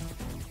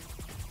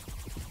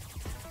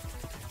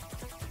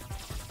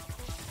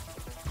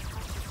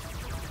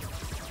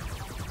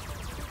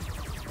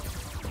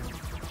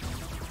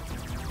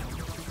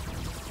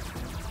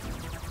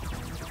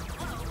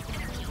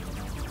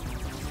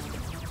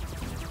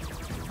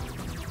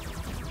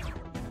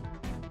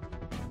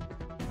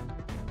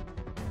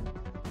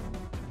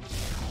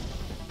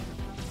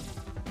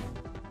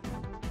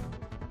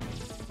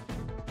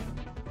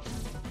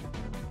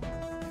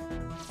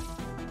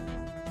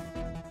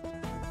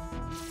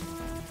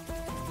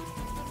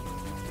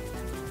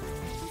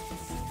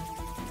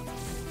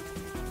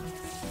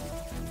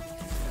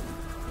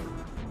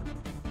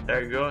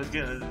 There you go, it's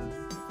getting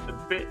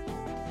a bit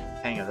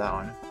hang of that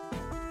one.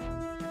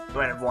 You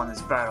might have won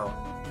this battle,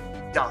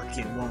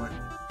 delicate woman.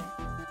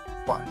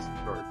 But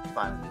your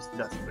planet is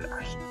nothing but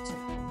ashes.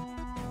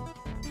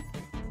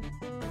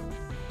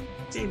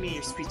 Say me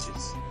your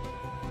speeches.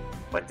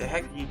 What the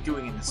heck are you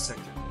doing in this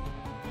sector?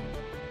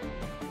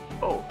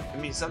 Oh, it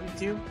means something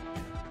to you?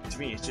 To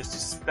me, it's just a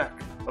speck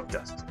of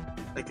dust,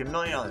 like a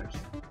million others.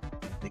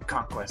 The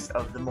conquest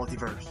of the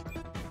multiverse.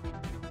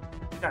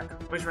 Jack,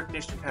 which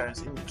recognition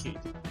patterns indicate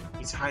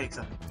he's hiding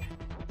something?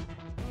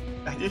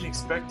 I didn't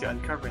expect to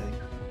uncover anything,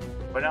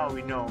 but now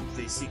we know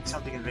they seek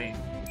something in vain.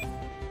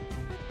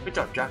 Good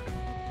job, Jack.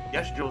 The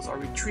Astrals are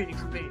retreating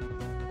from Maine.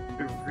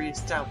 We've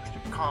re-established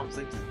a comms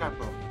link to the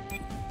capital.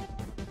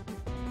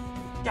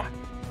 Jack,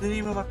 the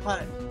name of my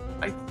planet.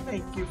 I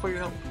thank you for your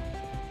help.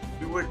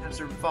 We wouldn't have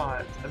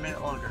survived a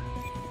minute longer.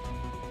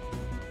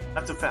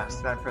 Not so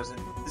fast, Madam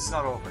President. This is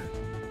not over.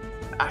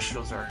 The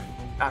Astrals are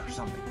after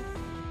something,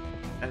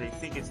 and they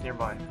think it's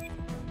nearby.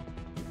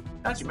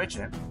 Now that you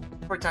mention it,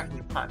 before attacking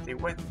the planet, they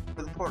went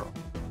for the portal.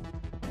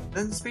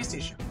 Then the space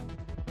station.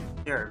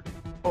 They are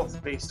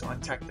both based on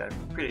tech that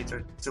predates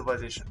our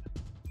civilization.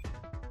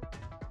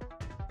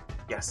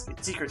 Yes,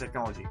 it's secret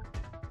technology.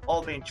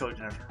 All Bane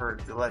children have heard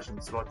the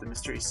legends about the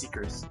mysterious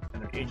seekers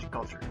and their ancient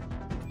culture.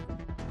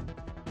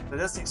 That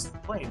doesn't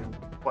explain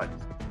what.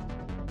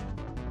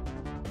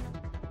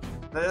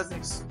 That doesn't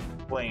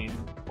explain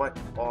what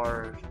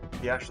are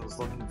the Astrals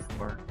looking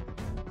for,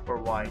 or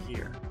why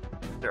here.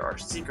 There are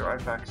secret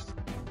artifacts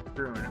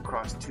strewn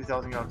across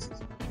 2,000 galaxies.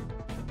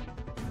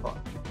 Huh.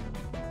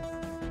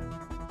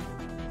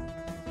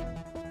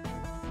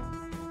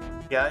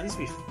 Yeah, it needs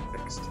to be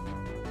fixed.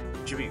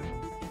 Should be,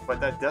 but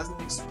that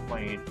doesn't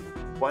explain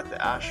what the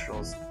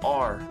Astrals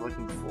are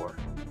looking for,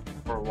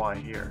 or why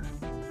here.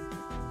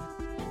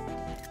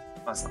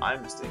 Unless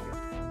I'm mistaken.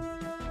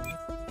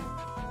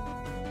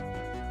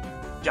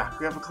 Jack,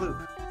 we have a clue.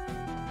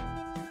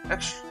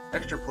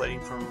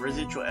 Extrapolating from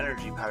residual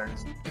energy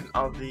patterns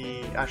of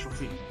the astral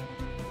fleet,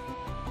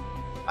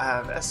 I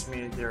have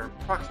estimated their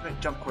approximate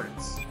jump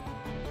coordinates.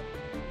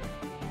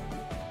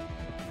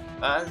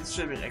 This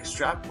should have been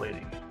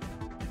extrapolating.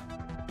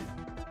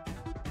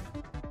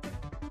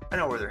 I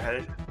know where they're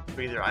headed, but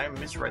either I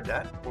misread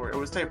that or it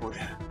was typoed.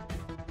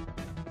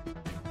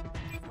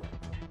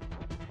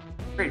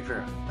 Great,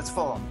 Vera. Let's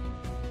follow him.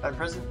 Madam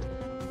President?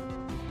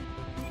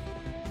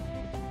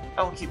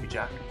 I won't keep you,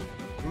 Jack.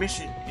 Your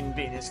mission in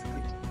Vane is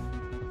complete.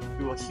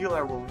 We will heal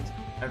our wounds,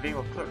 and Vane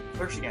will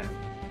flourish again.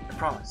 I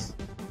promise.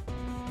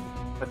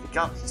 But the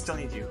galaxy still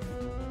needs you.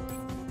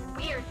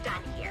 We're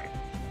done here.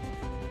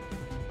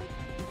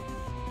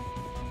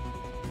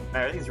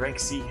 Everything's rank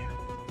C.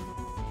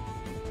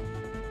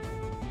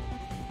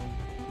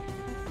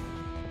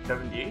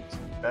 78?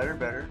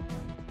 Better.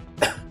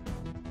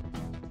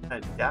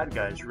 That dad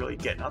guy is really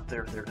getting up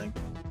there with everything.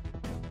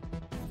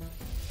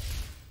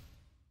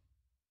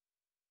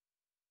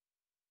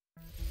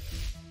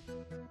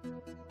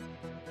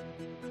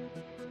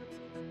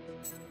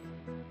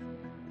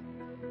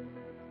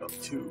 Level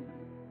 2.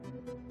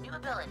 New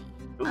ability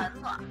Ooh.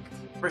 unlocked.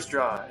 First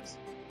drives.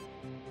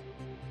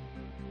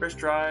 First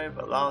drive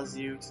allows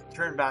you to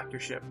turn back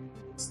your ship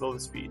and slow the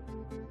speed.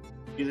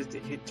 Use it to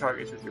hit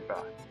targets with your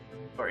back.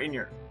 Or in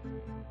your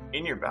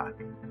back.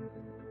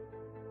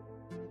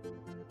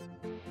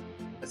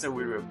 That's a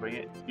weird way of putting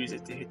it. Use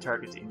it to hit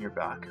targets in your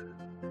back.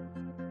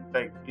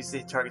 Like, use it to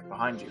hit targets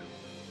behind you.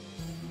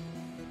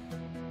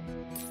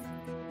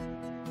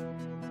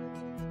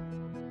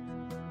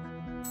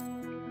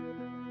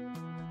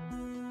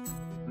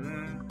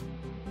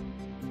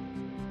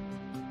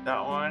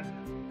 That one.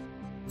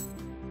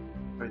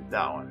 Or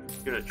that one.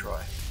 Give it a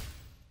try.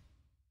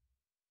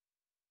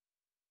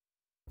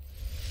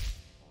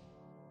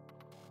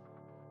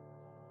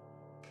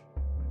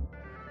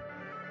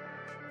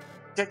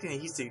 Detecting the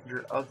heat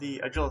signature of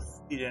the Agile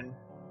fleet in,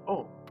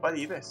 by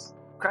the Abyss.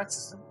 Crack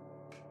system.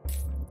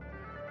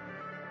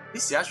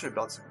 These asteroid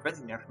belts are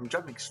preventing them from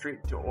jumping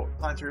straight to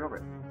planetary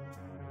orbit.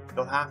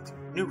 They'll have to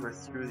maneuver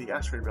through the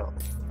asteroid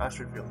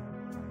field.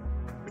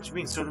 Which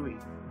means so do we.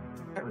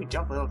 Can't we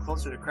jump a little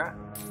closer to Krat?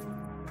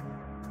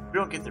 If we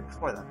don't get there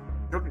before them,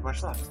 there won't be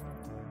much left.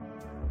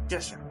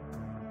 Gesture.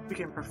 We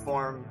can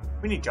perform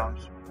mini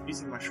jumps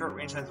using my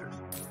short-range sensors.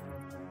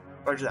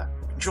 Roger that.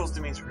 Controls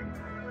the main screen.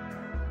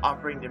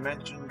 Operating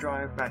dimension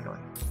drive manually.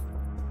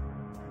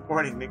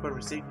 Warning, make one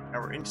mistake and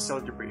we're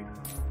interstellar debris.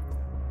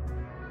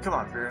 Come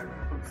on, Vera,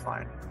 we'll be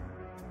fine.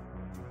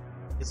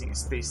 Missing a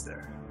space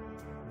there.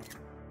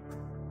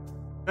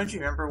 Don't you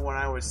remember when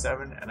I was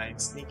 7 and I'd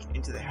sneak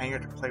into the hangar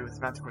to play with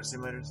Manticore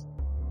simulators?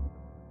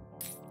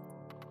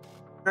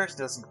 Comparison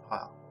doesn't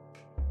compile.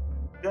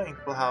 Failing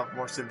will have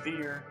more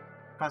severe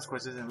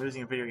consequences than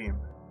losing a video game.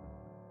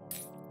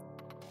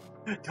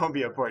 Don't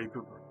be a party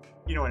pooper.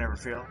 You know I never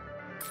fail.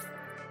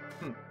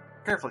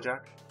 Careful,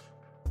 Jack.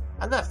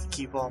 I'd love to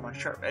keep all my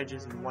sharp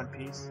edges in one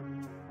piece.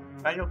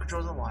 Manual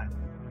controls the line.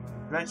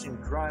 Dimension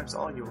drives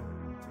all yours.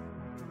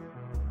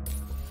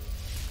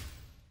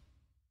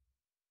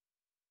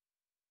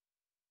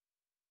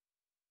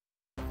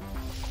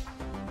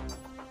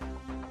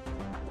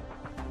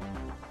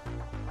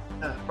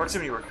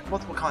 Proximity work.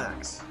 Multiple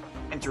contacts.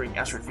 Entering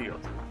asteroid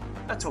field.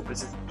 Let's hope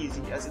it's as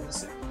easy as in the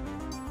sim.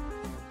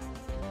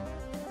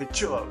 But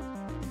chill out.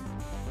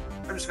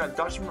 I just got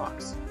dodging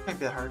rocks. Can't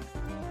be that hard.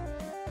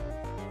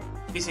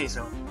 If you say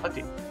so.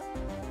 Update.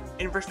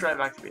 Inverse drive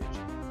activated.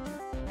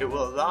 It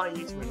will allow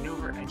you to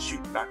maneuver and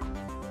shoot backwards,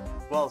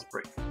 as well as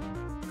brake.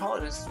 Call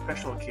it a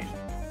special occasion.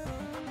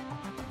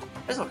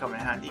 This will come in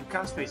handy in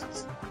crowded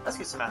spaces. Let's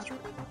get some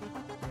asteroids.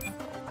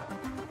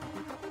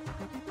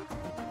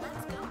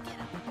 Let's go get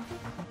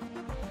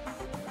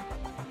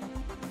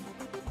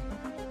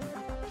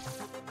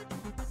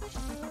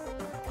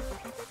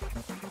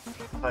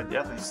him.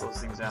 Definitely slows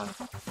things down.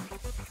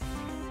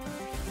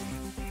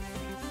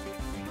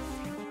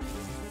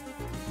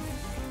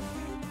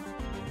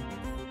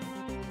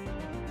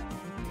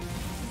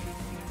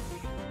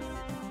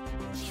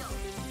 Shield.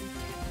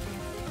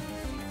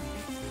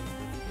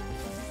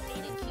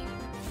 Data queue.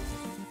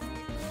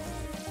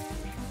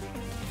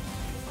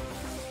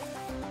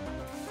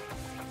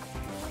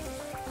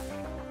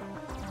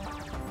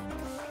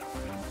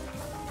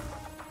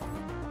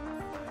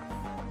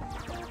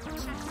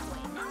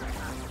 Checkpoint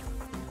unlocked.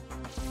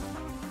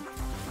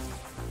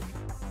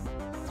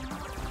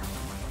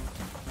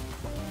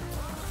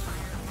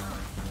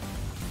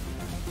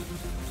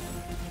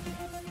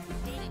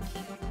 Data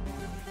queue.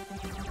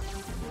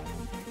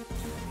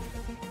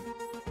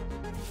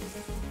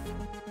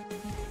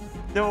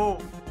 No!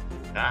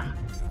 Ah,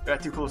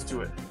 got too close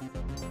to it.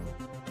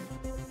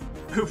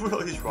 Who put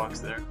all these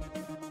rocks there?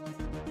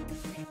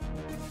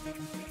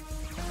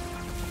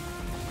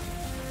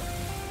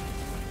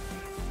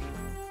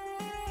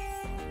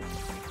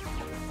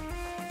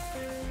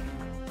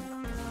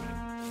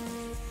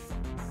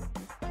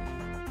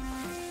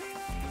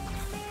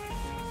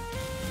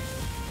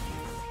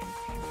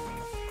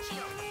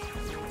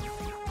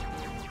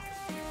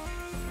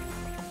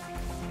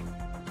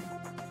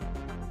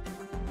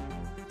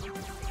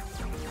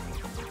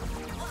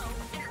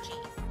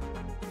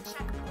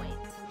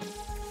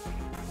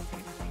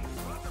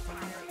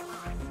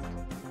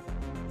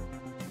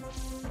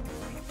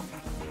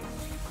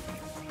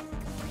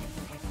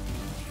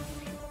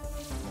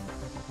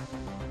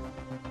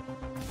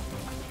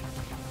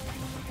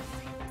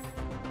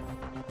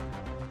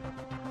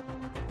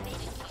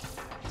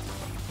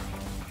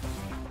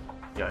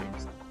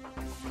 Yikes.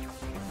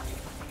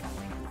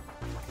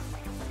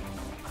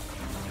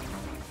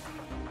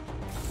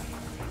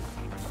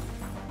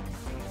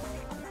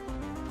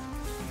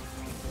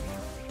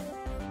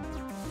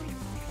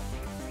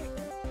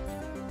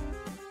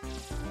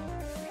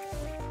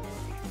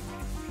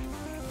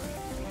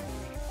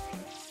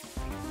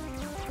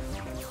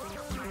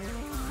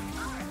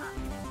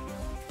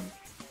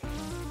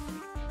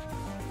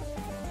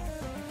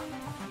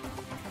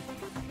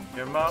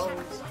 Your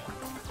mouth.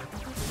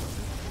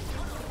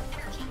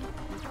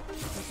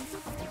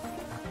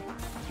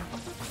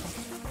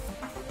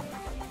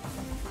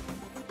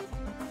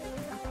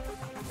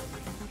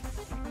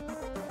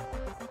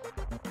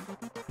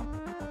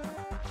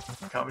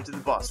 Coming to the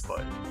boss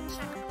fight.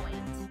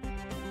 Checkpoint.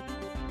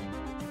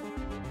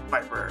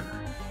 Viper.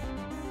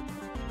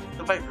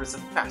 The Viper is a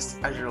fast,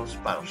 agile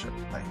battleship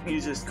that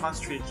uses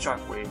concentrated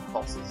shockwave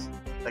pulses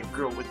that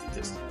grow with the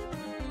distance.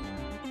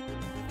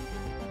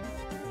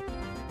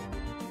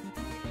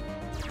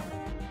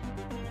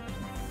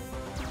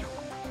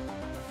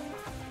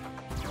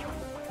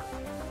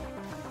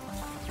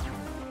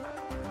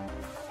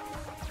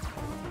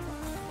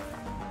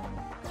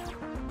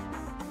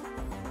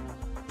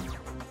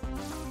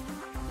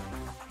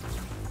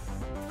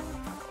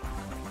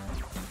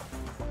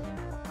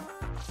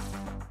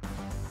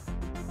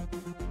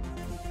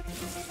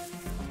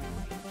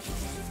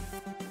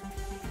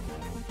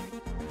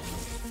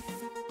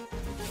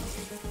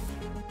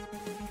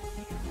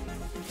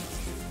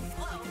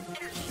 Low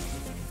energy.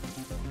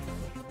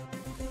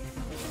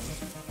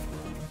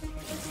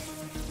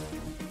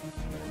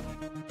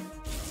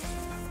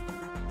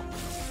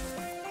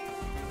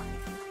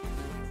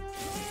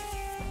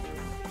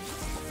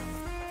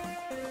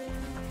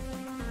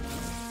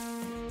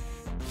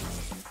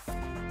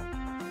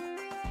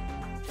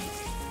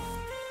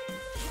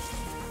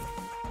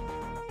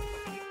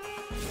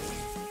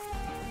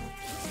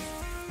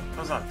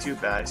 That's not too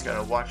bad. Just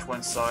gotta watch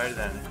one side,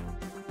 then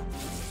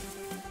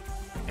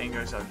angle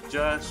yourself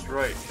just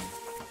right.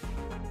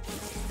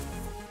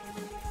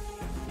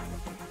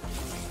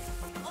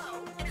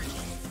 Low energy.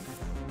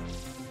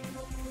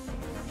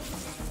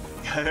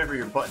 Gotta remember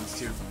your buttons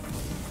too.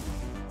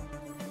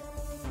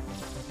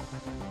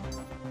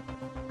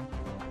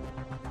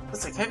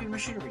 Looks like heavy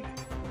machinery.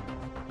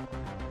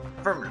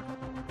 Affirmative.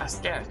 I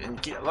scan it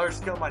and get a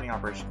large-scale mining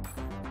operation.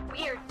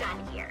 We're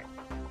done here.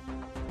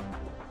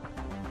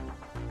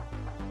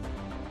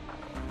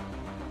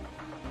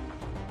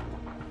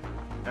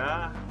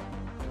 I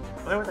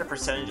wonder what the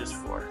percentage is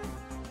for.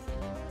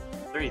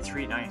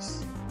 33,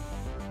 nice.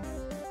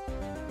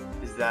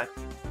 Is that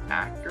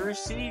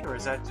accuracy, or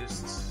is that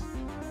just...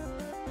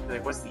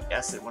 like, what's the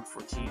S at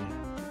 114?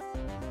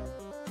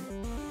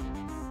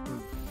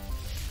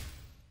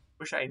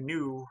 Wish I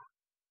knew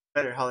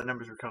better how the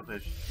numbers were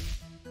calculated.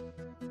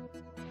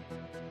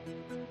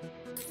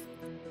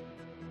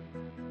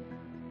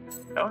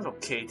 That one's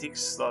okay, it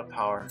takes a lot of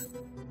power.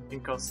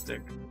 Think I'll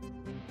stick.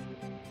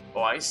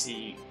 Oh, I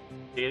see.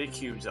 Data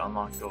cubes to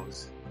unlock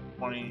those.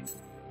 20,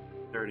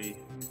 30.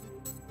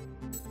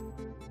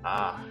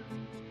 Ah.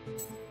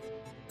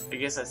 I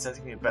guess that's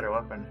technically a better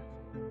weapon.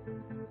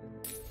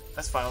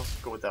 That's fine, let's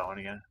go with that one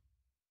again.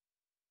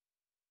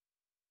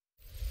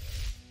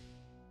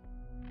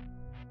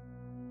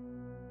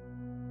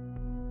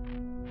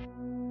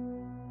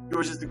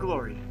 Yours is the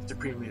glory,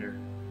 Supreme Leader.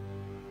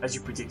 As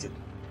you predicted,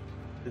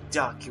 the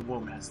Dacian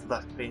woman has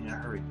left Bane in a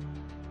hurry.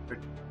 They're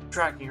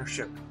tracking her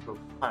ship to a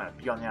planet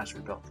beyond the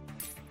asteroid belt.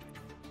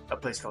 A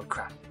place called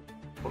Crap.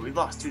 But we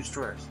lost 2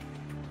 destroyers.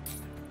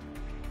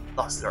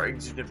 Losses are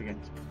insignificant.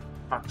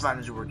 Our plan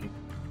is working.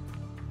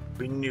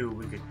 We knew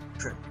we could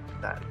trick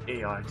that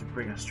AI to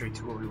bring us straight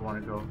to where we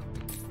want to go.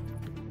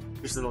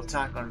 Just a little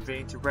attack on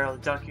Vane to rattle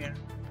the Dacian.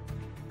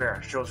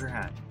 Vera shows her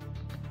hand.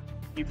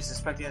 Keep us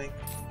suspecting anything.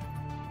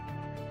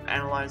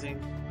 Analyzing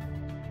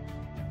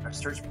our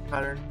search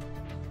pattern.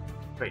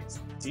 Wait,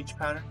 siege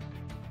pattern?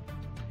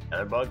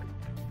 Another bug?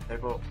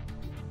 Typo.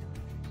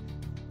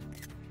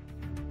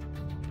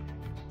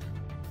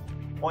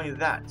 Only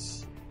that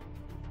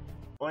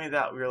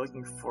we are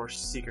looking for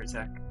seeker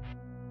tech.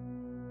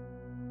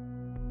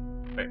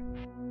 Wait.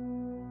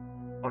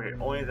 Okay,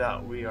 only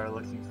that we are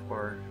looking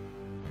for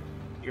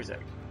seeker tech.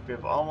 We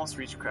have almost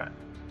reached Krat.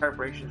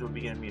 Preparations will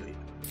begin immediately.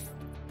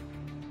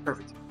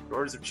 Perfect. The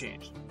orders have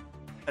changed.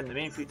 Send the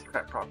main fleet to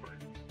Krat proper.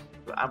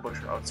 We'll ambush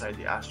her outside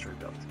the asteroid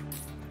belt.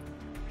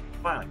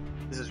 Finally,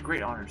 this is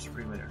great honor,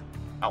 Supreme Leader.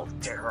 I will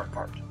tear her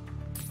apart.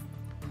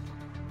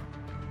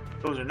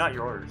 Those are not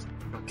your orders.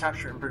 You'll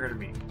capture and bring her to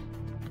me,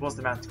 as well as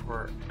the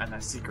Manticore and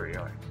that secret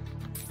AI.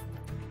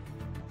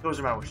 Those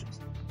are my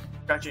wishes.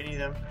 Catch any of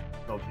them,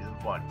 they'll be the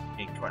one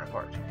being torn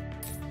apart.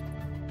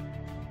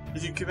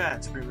 As you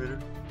command, Supreme Leader.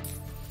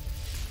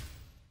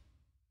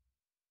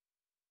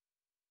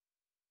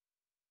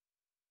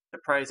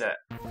 Surprised that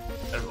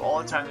out of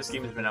all the time this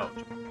game has been out,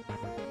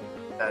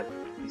 that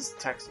these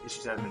text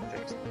issues haven't been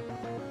fixed.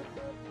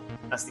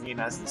 Unless the game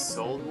hasn't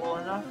sold well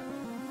enough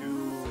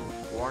to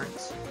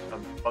warrant a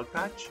bug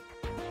patch.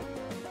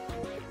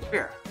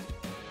 Here,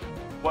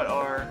 what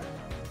are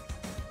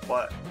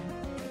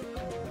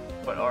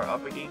what are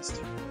up against,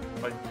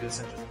 but this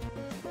interesting.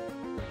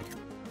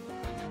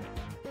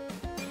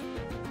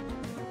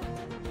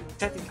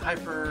 Detecting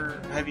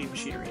hyper heavy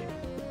machinery.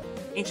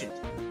 Ancient,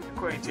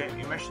 according to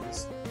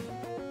emissions,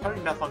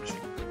 probably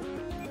malfunctioning.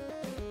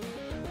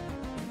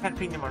 Can't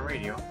ping them on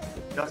radio.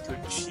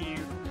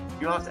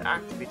 You'll have to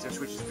activate their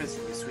switches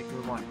physically so we can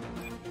move on.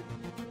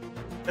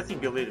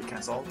 Nothing you'll later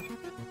can solve.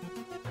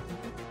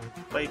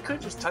 But you could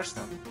just touch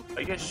them.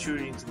 I guess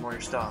shooting's more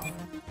your style.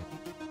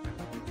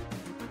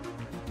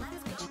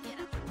 Let's go get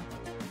him.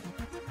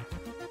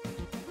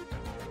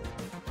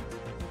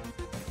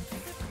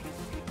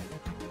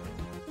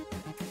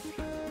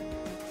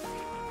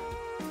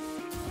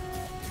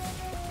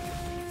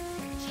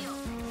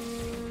 Shield.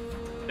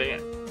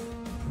 Damn.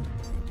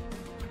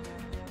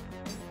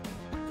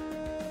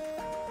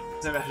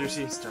 Doesn't matter if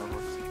she's Star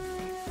Wars.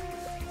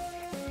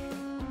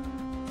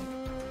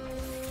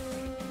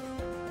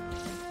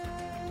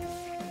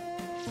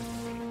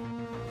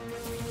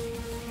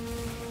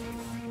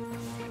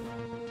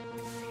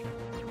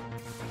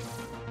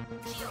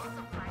 Shield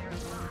supplier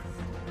lost.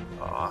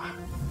 Ah,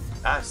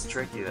 that's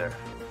tricky there.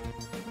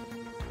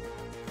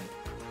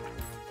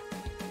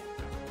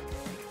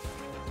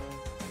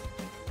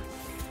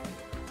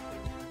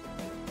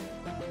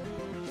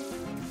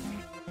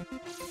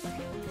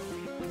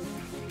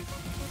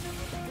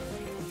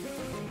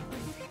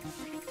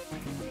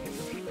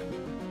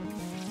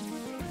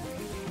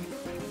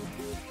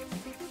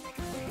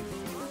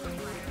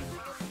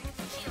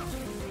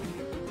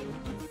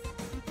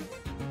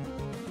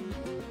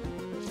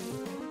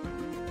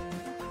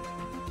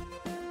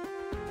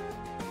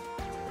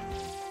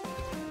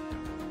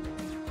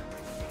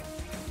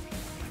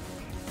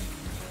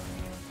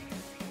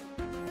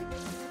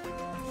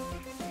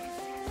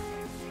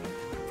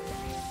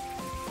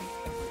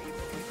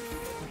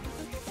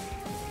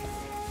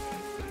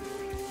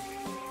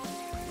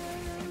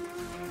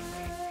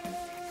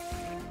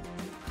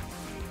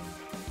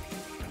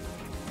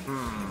 Low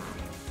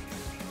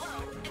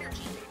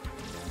energy.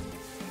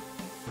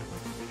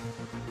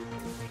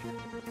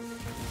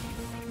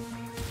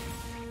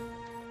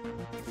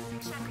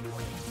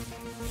 Checkpoint.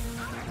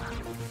 Power up.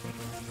 Low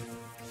energy.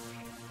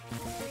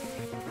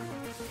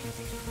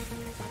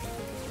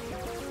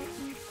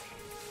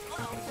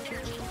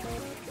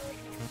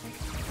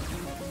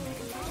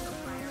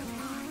 Supplier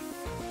lost.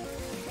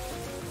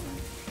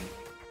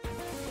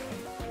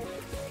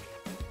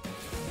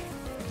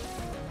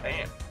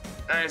 Damn.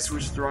 I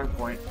switched the wrong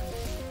point.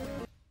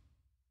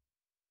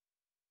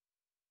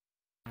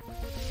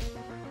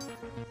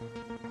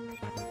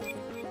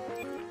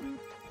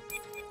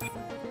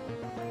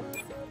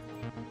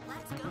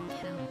 Let's go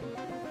get him.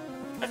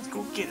 Let's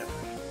go get him.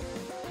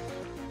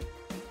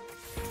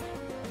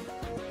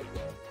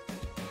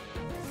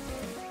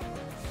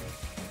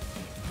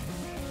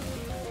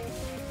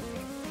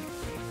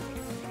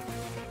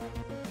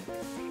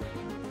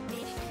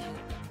 Data cube.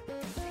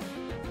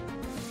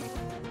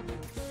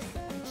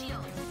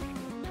 Shield.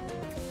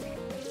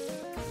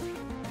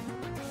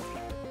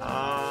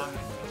 Low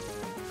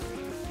energy.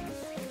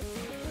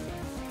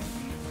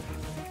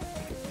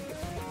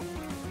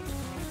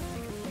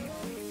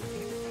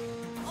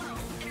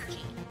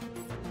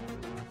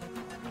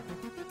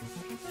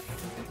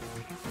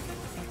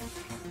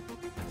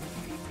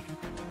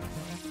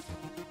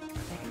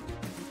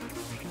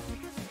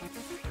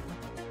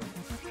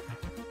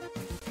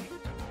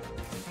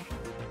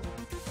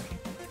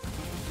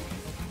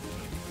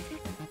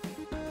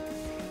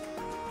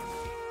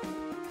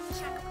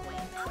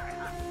 Checkpoint. Power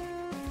up.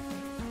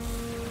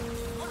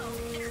 Low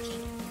energy.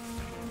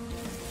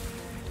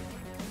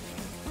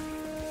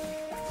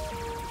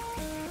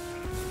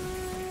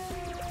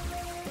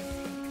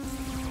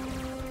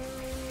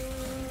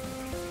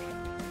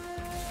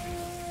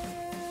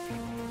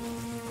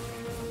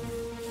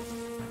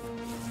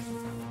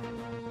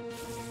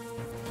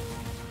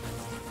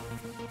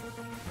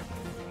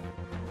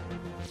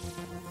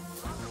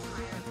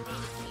 Multiplier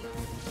data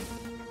cube.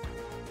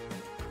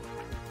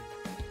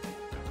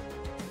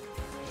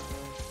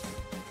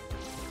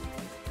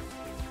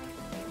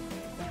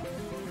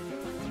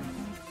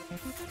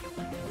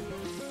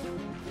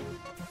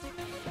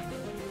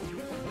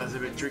 That's a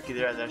bit tricky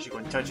there. I was actually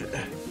going to touch it.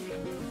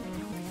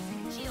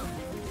 Shield.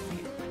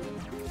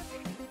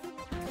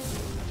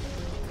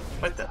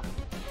 What the?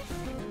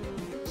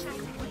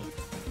 Checkpoint.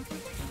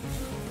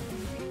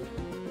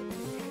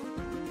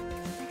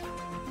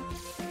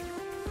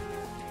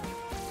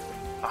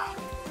 Ah,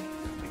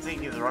 I'm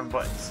thinking of the wrong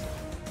buttons.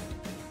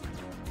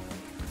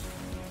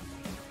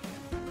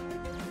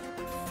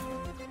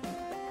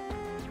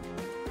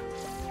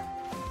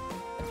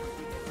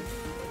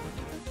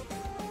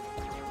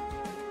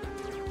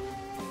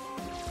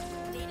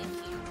 Data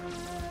cube.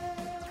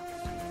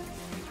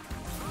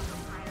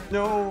 Multiplier.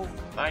 No,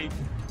 I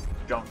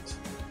jumped.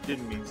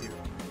 Didn't mean to.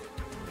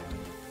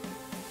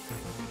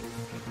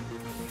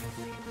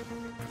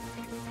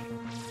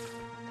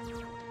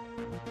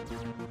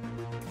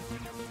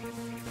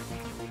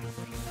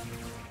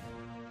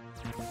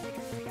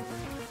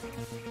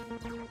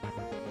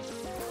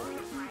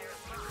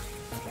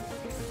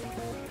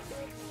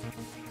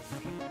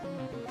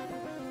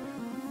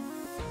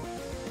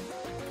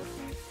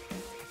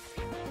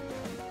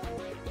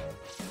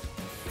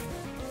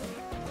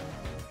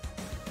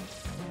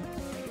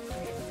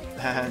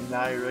 And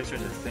now you're really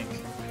trying to think.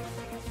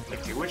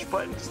 Okay, which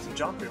button is to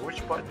jump and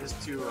which button is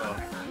to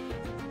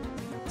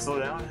slow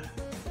down?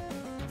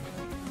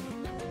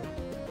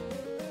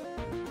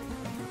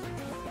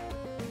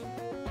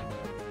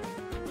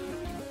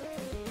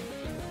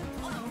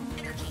 Low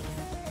energy.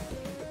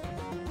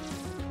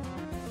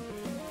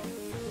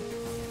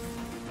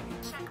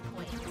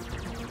 Checkpoint.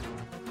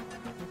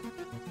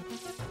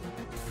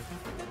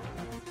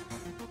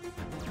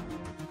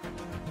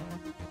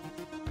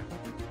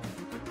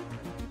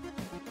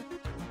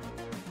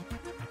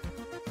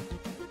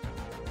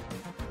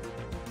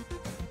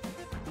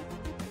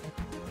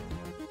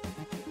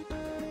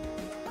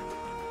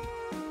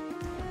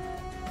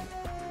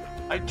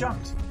 I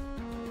jumped.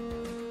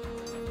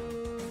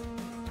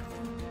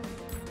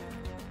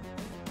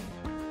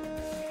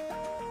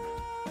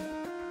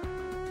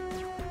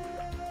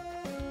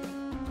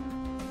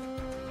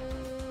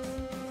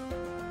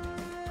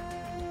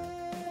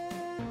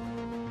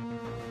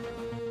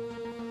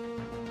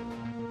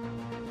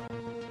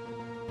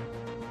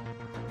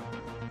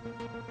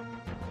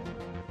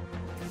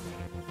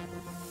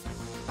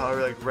 Oh,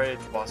 we're like ready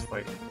to boss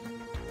fight.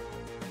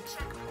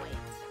 Checkpoint.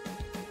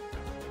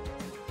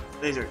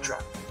 Laser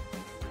truck.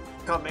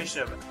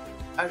 Combination of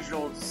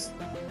Agile's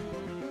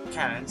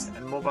cannons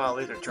and mobile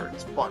laser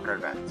turrets block our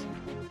advance.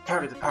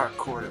 Target the power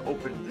core to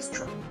open this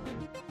truck.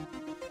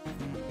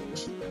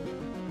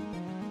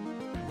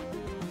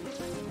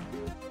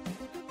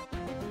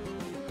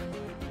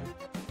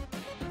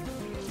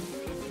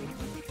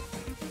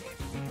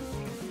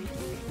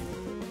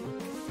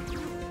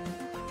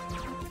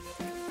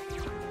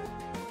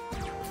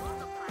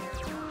 Multiplier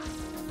on.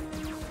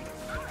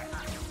 Power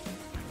up.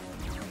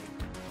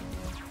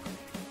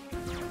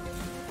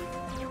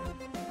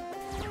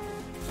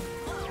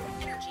 Low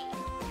energy.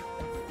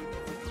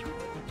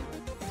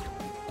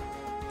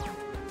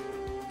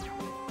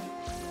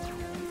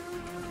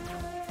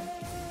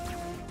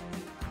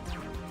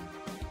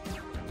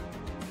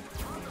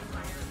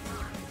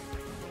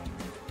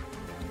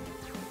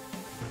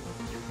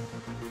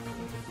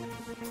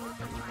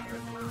 Multiplier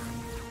on. Multiplier on.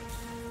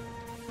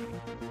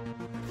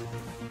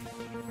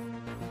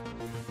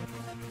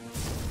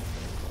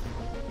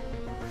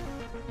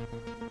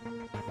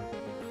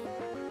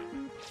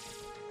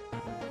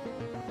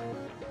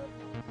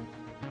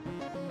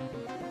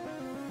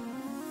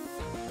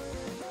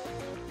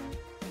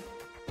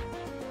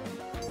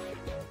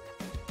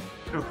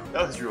 Ooh,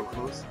 that was real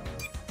close.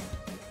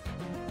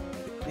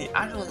 The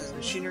Agile's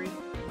machinery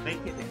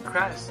making it the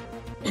crash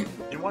in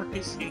one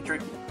piece getting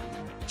tricky.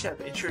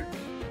 Chef ensured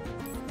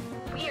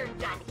We're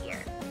done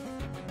here.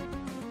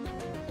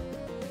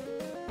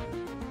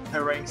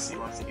 her rank C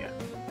once again.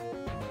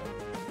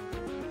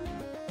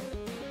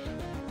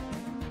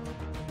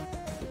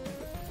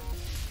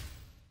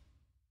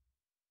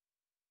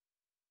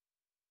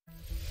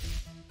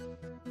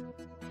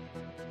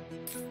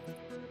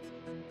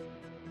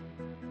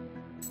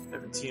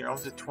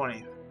 Almost at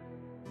 20.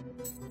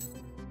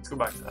 Let's go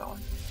back to that one.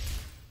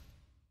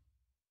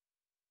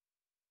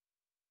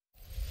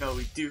 No,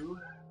 we do.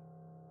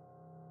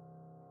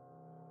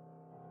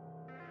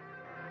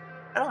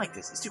 I don't like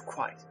this. It's too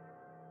quiet.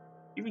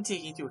 Even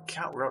taking into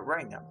account we're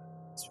outriding them,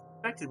 it's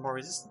expected more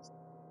resistance.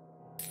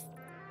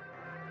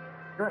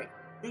 You're right.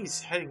 He's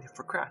heading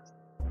for Krat,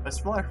 but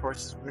smaller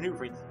forces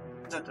maneuvering to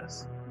intercept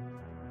us.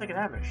 It's like an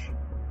ambush.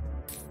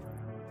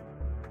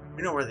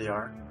 We know where they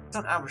are. It's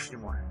not an ambush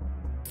anymore.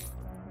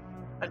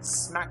 I'd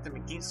smack them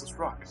against those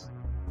rocks,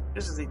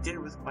 just as they did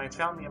with my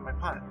family and my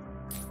planet.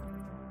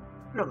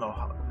 We don't know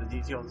how the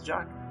details,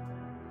 Jack.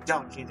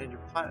 Doubt can't end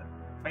your planet.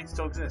 Might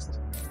still exist.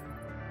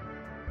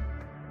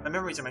 My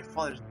memories of my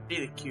father's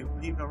data cube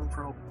leave no room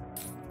for hope.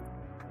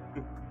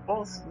 We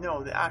both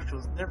know the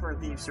Astrals never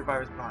leave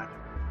survivors behind.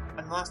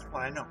 I'm the last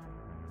one I know.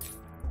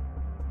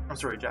 I'm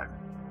sorry, Jack.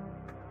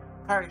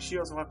 Firing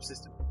shields and weapon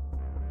system.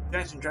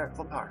 Advancing drive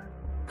full power.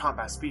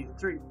 Combat speed in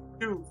 3,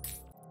 2.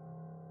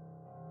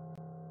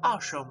 I'll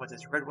show him what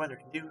this red weather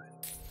can do.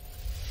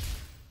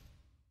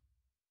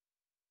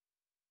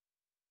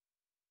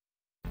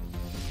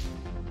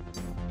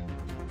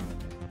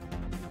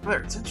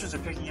 Alert, sensors are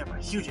picking up a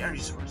huge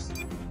energy source.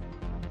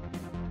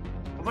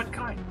 Of what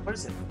kind? What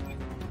is it?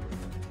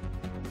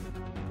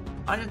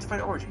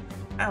 Unidentified origin.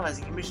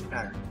 Analyzing emission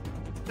pattern.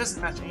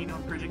 Doesn't match any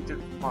known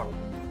predictive model.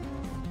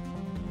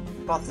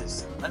 About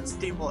this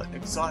unstable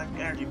exotic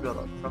energy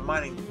buildup from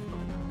mining.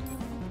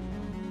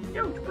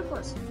 Yo, quick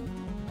list.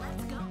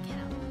 Let's go get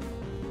him.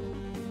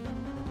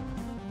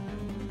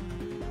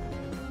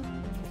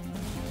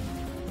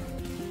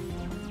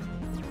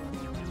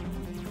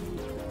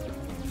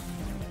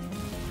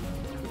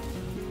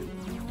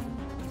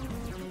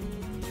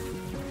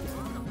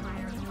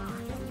 Multiplier on.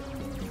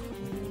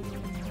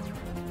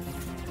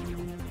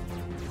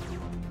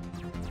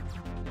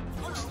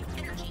 Low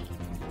energy.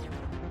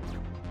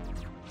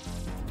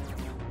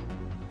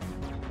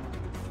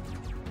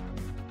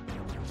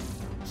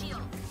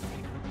 Shield.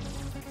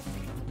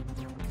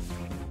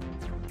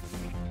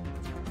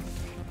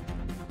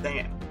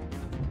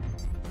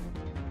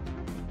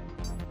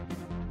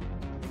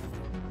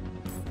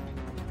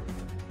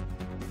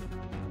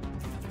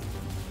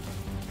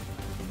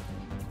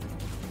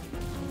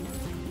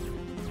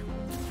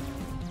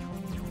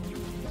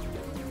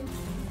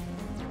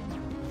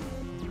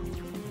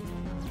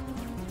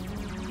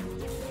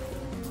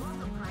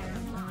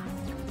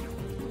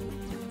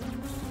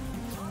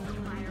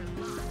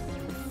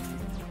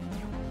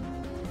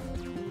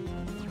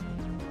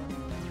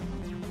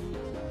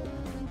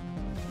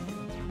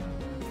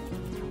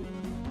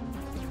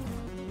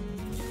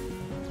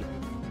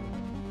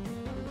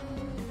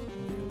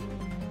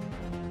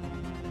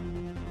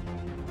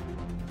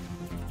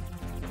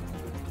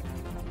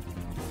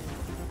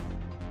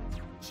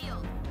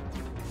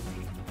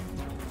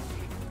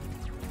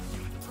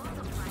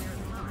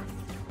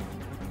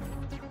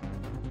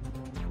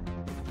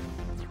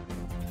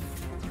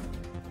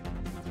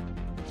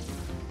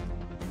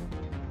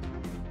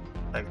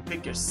 Like,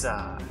 pick your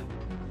side.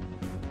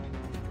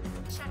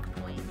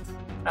 Checkpoint.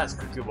 That's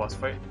a good boss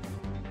fight.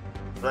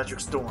 Electric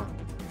Storm.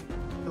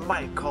 The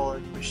mighty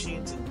calling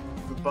machines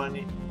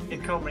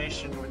in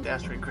combination with the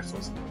asteroid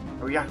crystals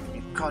are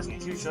reacting and causing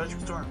a huge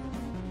electric storm.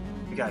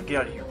 We gotta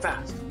get out of here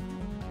fast.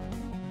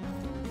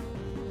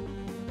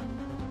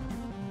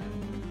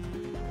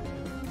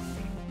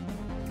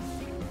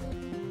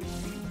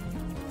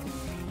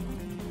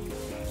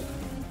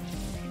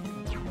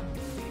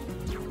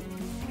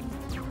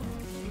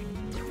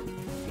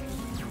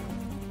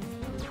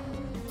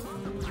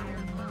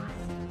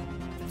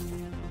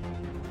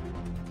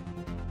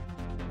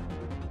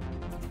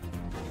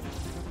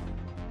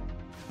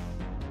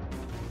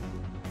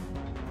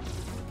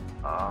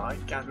 I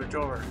can't switch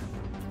over.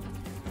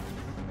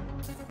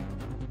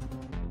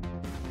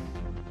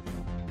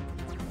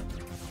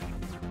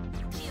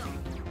 Shield.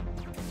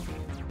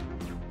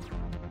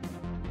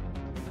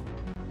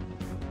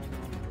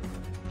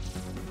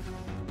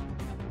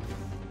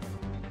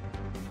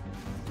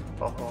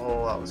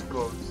 Oh, that was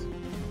close.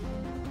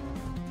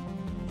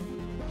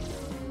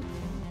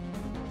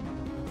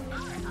 Power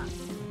up.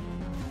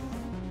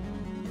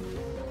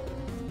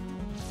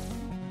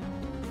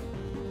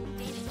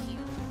 Data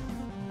cube.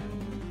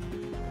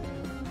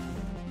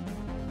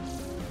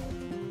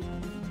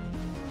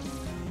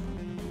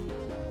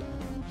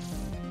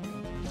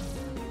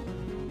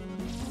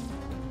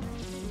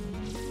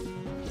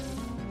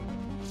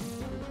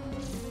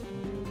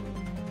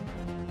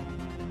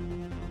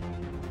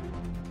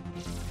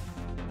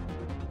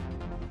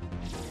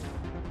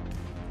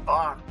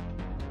 Ah,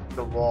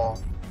 the wall.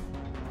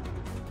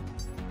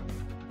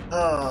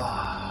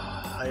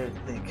 Ah, I didn't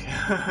think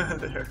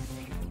there.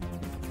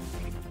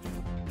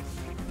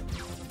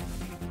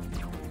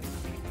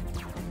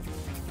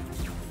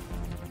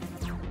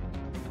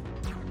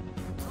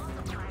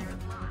 Multiplier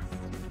lost.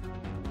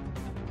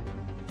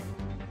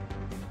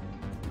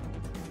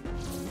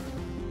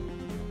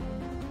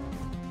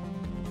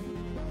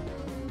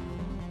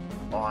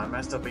 Oh, I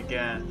messed up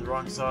again. The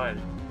wrong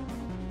side.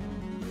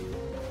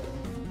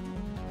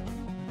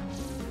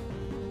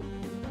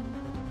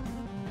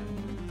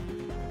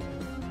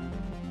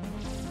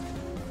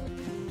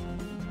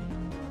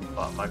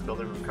 Oh, my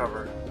builder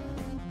recovered.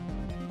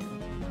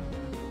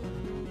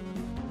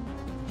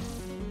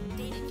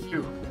 Data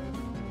cube.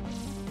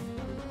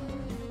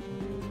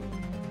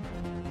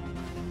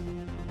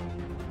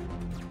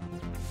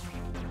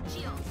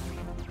 Phew. Shield.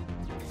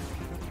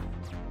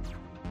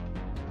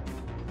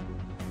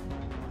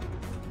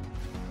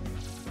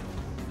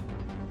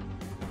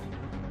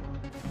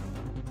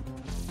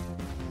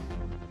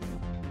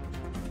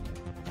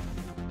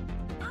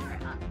 Power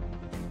up.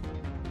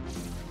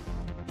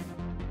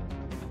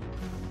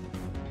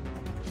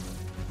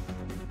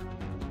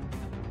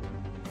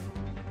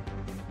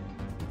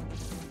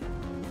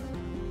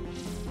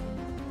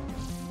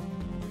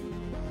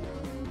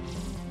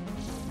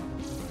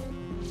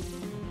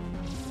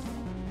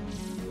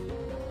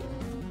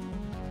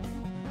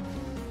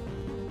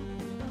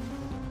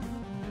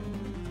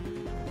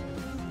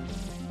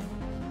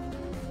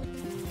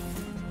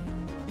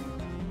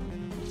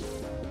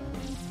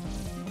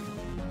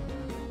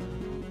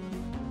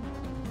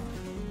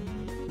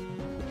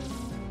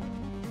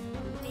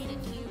 Data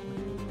cube.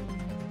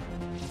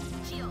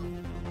 Shield.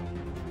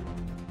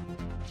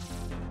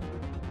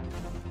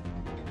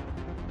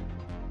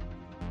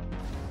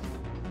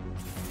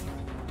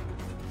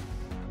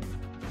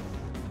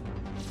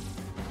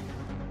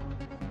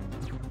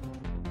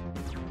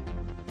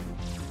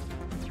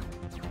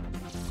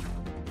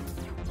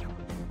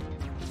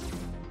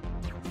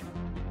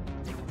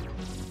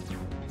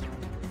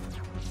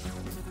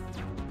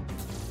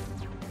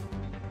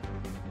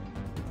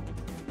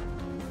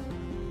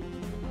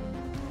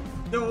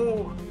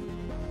 No!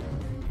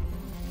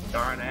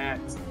 Darn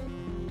it.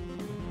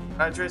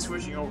 I tried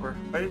switching over.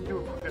 I didn't do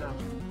it quick enough.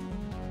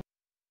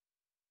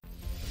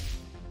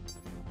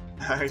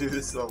 I do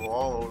this level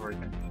all over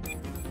again.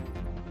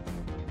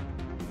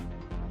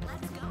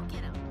 Let's go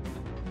get him.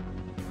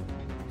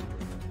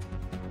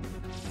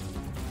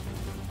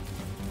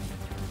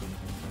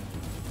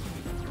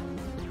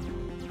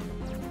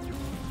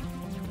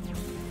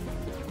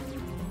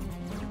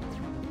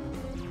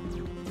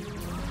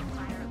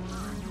 Multiplier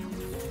lost.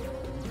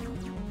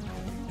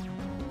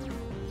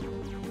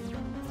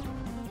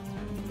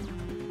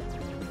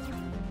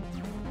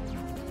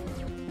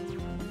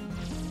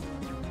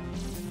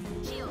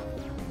 Shield.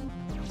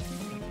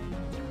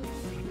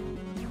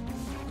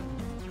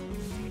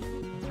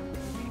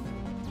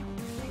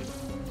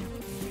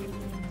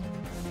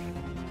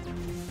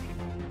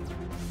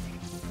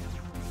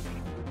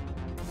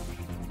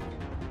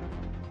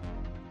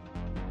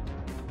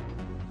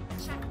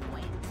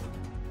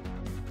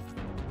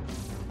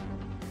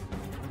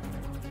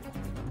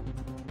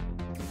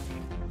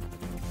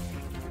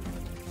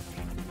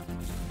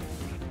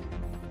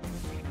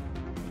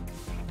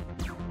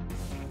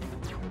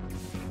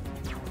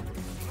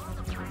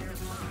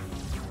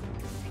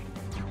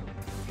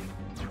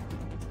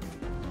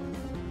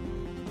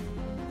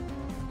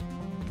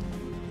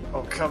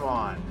 Oh, come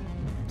on.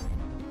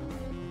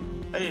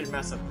 I didn't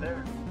mess up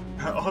there.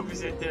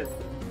 Obviously I did.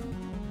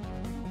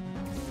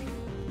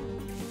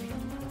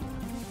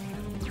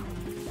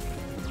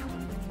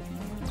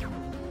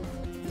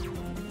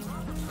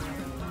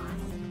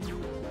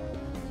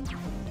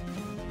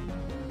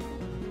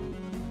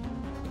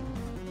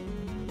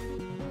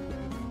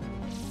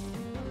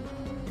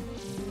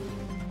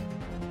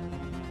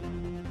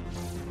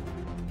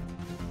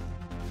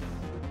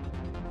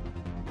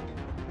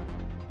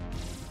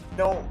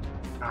 No!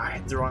 I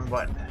hit the wrong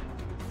button.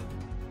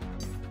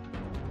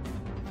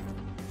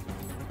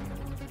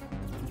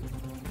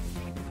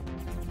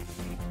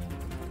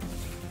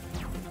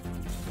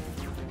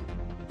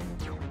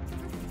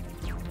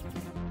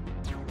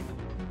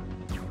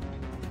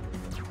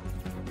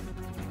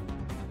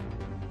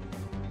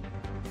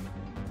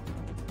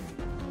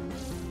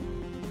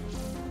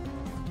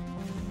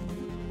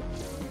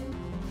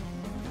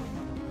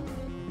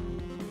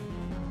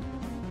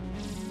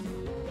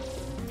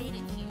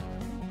 Data cube.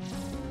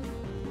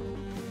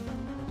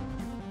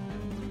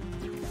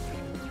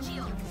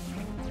 Shield.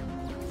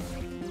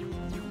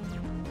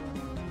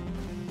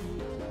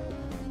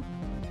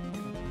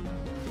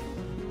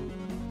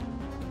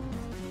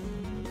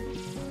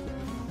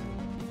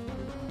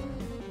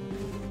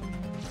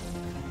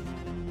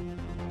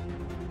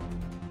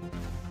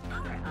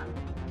 Power up.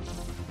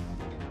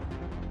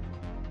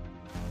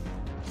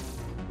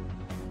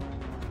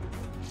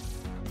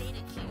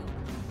 Data cube.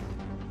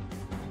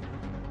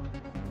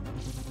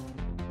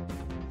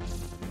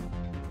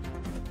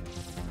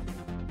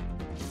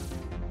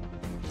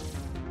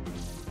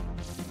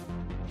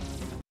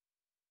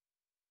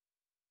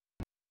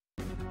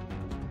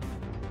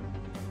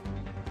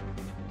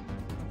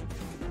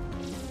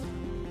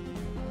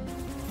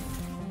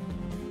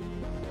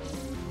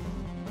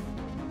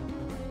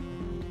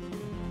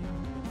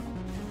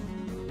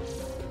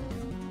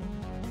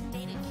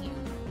 Data cube.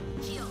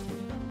 Shield.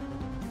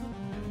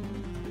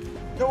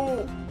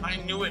 No! I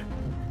knew it!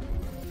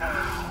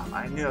 Ah,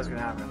 I knew that was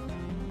gonna happen.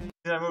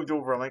 Then I moved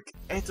over, I'm like,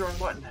 I hit the wrong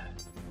button.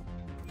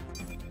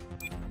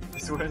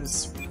 This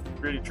one's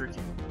really tricky.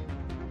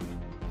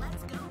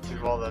 Let's go To get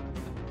do all the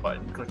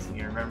button clicking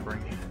and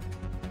remembering.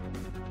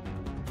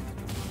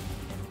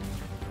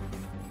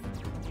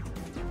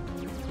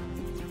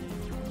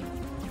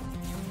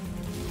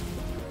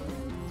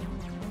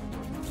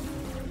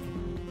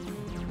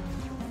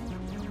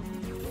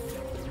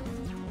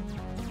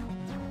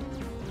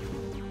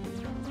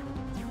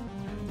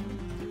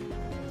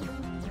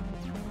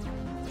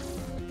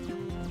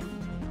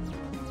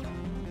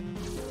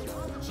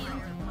 Shield.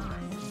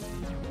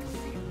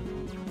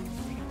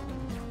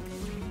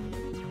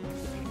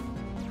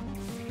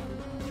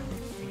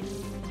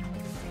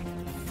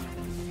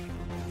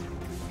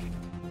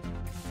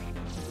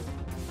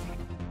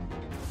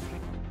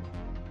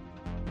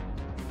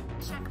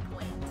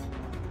 Checkpoint.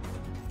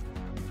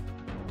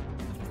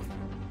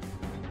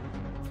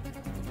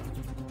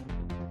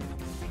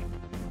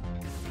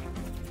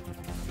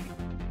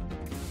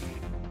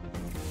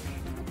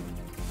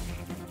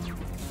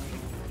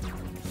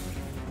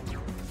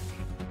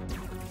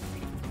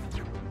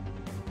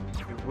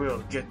 We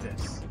will get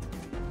this.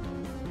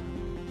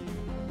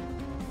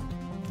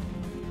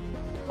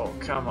 Oh,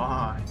 come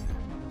on.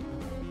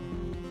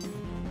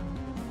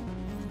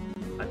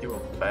 I'm doing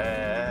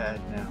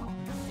bad now.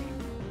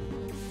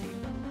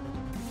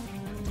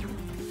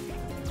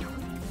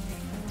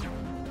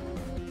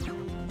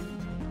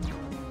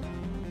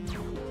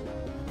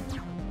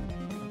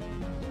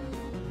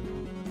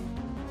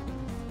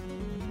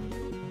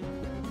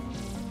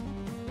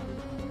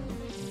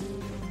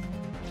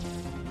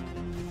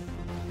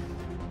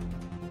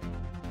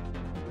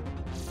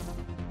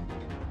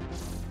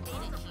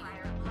 Data cube.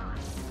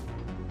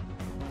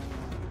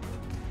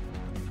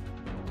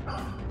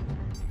 Lost.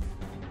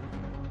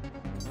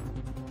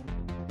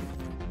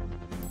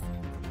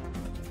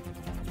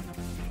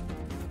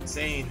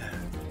 Insane.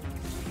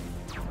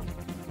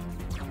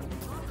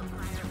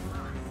 Multiplier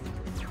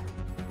lost.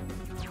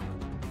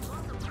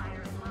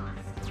 Multiplier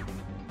lost.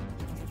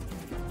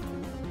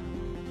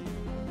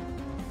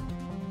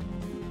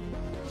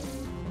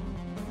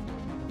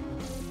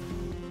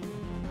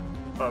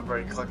 Oh, I've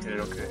already collected it,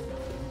 okay.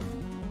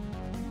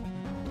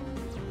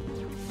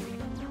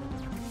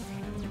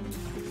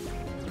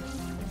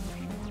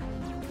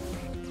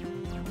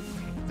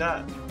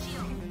 That.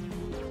 Shield.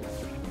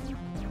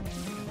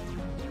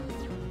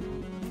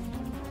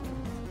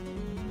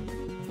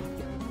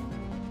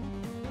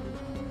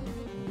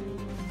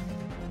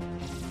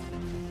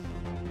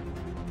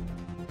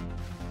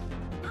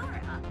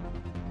 Power up.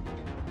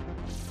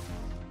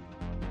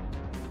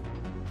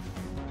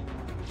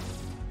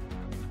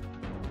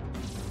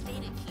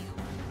 Data cube.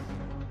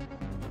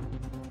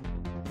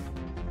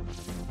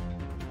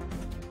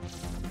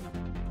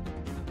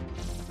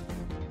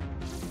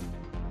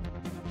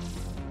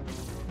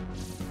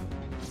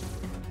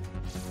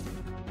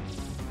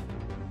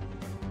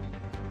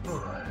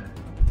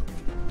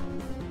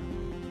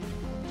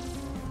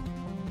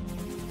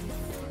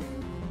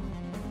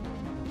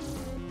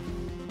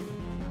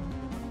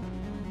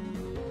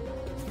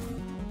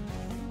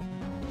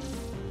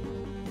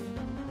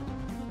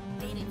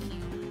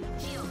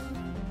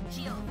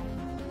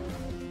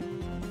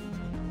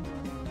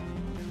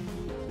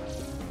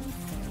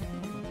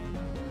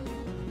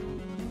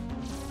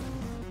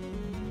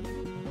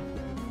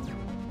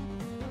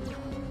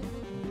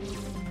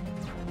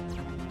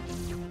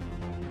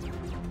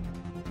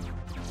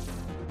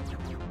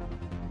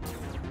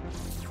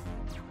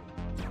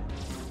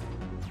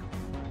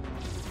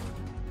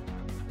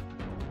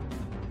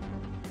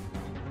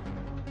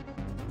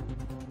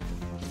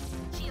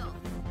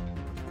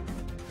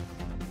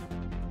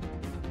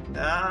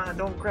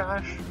 Don't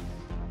crash.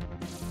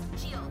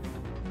 Shield.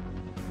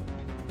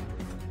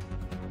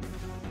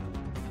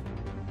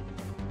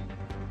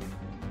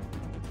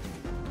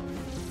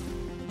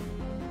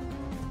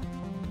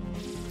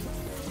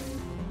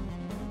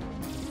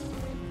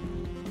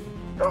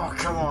 Oh,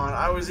 come on.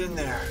 I was in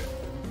there.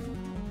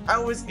 I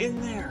was in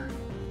there.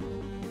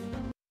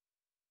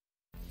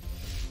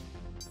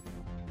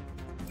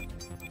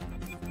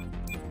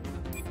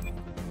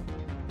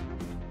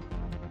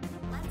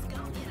 Let's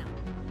go get him.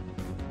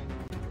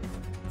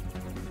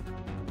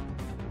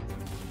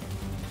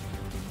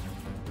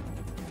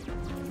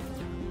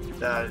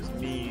 That is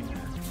mean.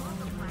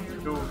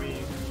 Multiplier So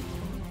mean.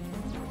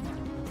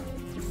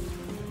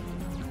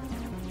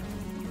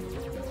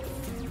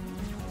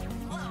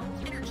 low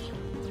energy.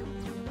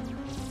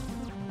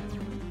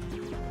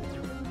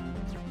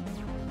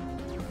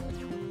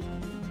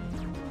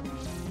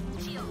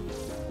 Shield.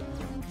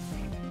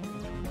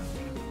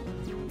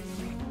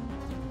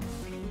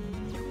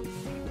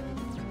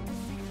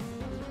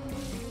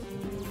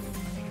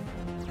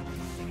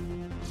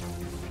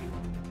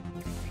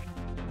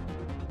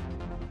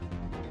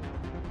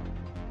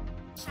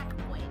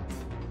 Checkpoint.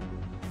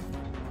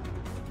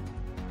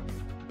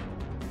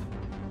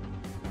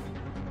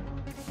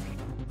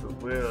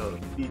 We will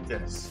beat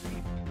this.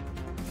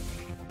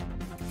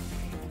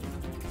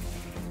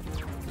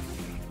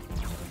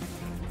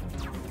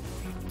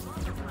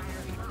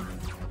 Multiplier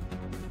lost.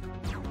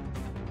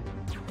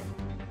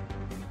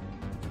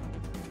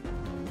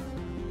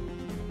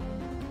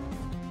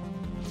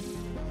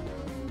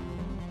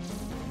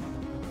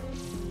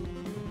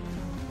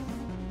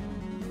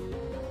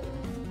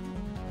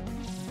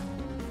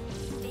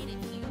 Data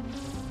cube.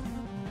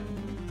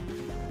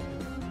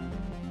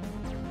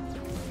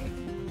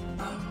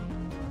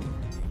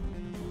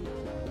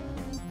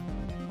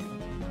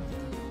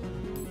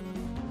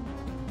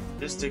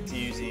 Just stick to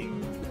using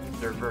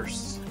the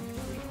reverse.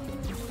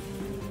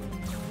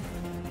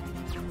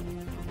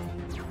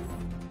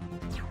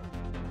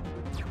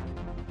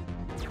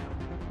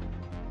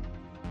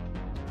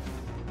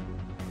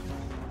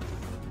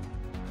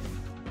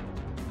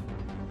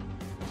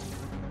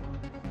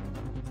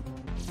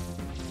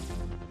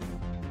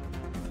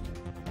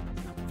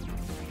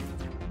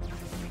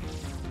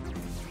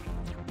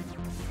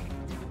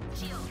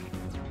 Shield.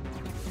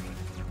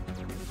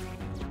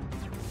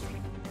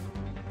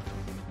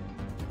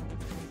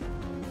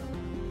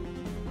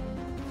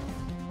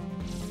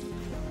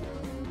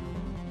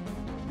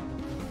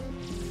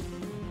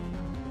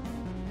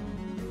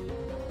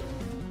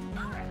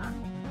 Power up.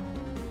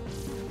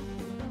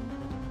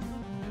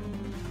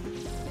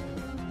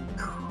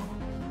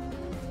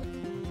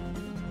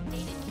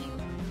 Data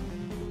cube.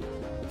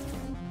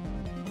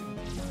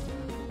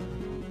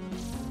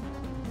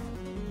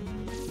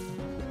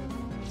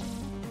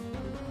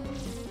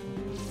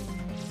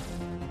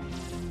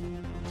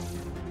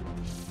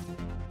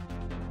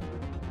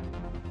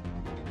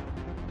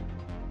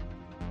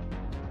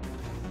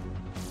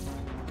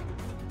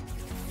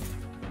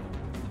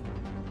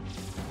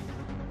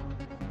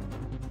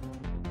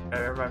 I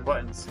remember my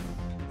buttons.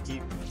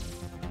 Keep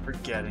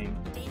forgetting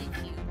Data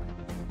cube.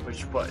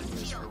 which button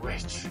is for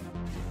which.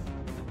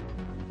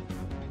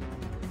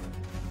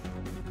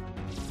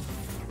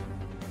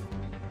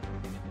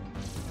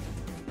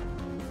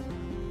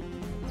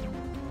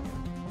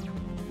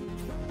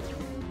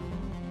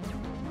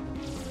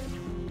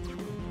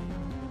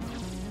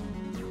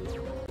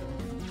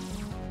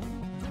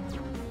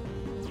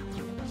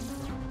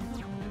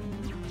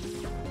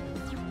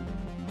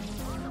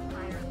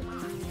 Multiplier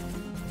lost.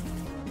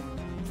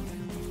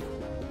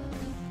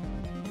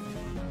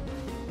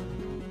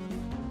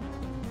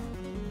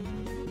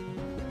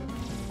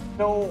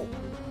 No.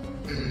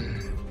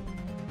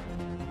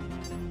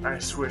 I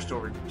switched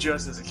over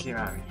just as it came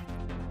at me.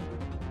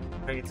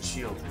 I get the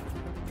shield.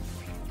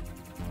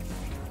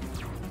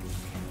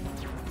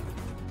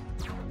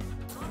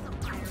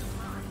 Multiplier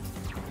lost.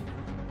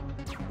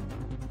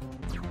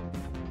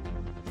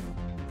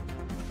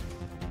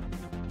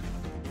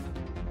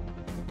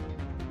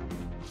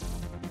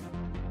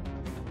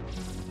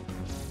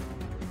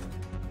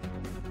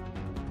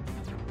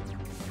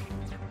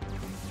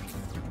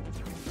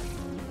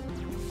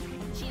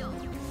 Shield.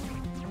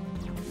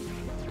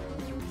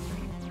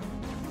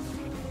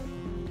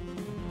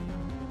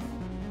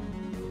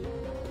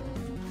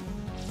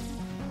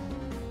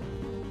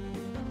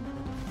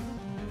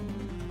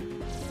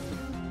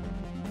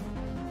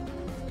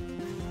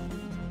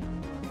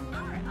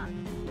 Power up.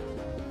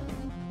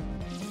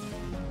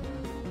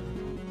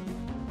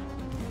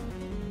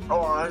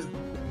 Oh,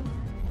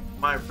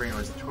 my brain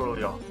was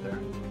totally off there.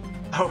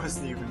 I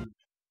wasn't even.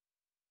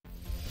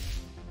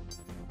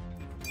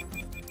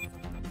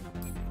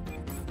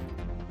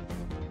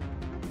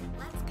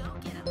 Let's go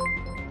get him.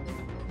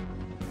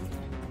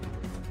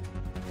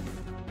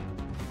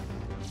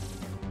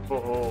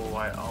 Oh,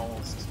 I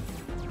almost.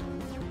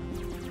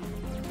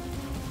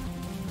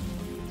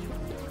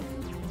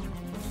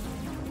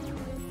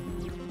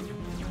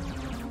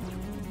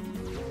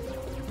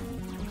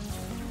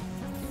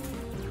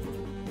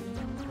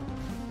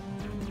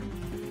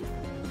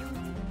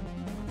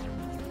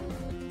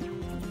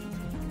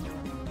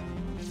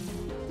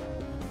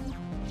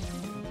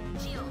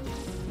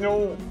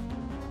 No!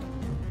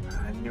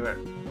 I knew it.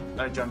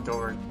 I jumped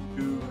over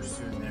too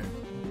soon there.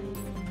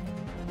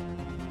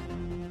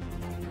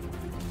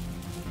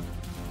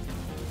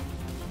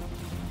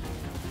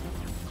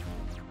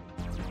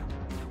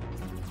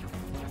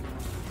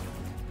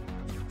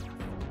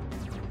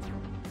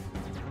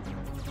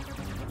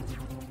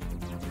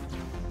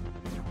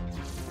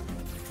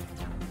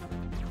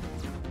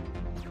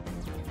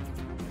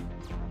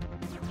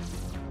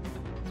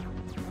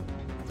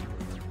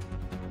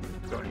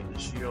 Don't need the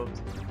shield.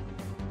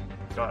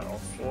 Got all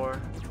four.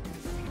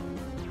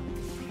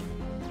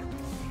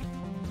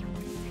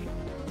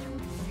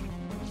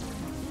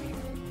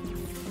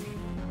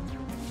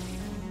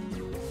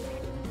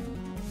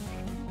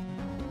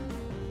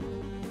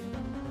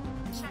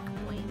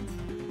 Checkpoint.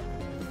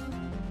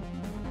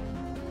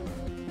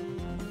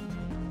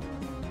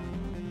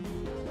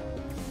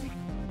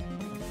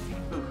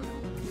 Ooh.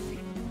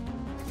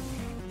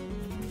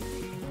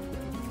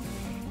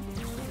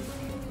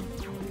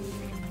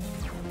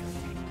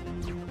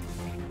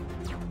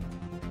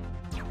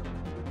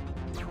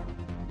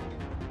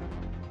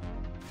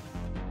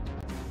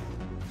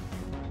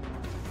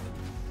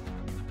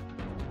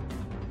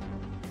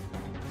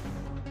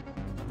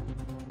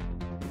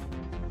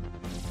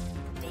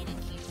 Data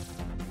cube.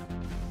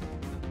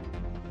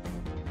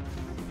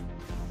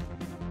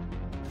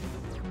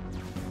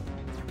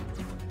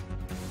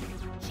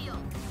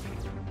 Shield.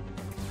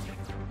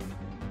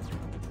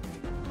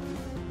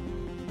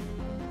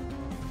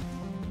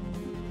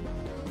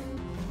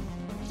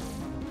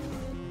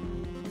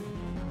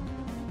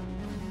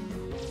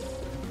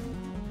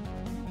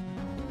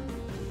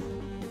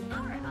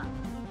 Power up.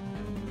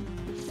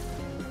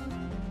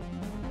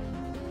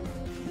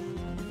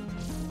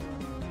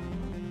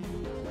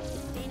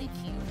 Data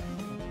cube.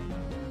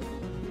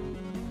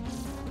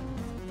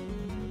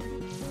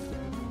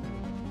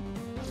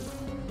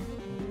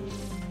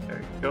 There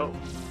you go.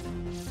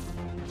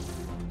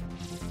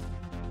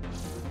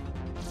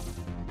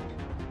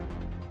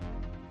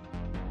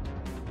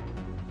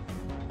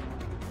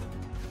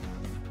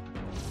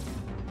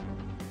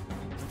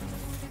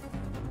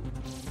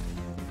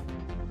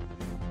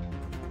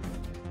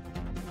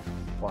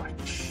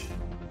 Watch.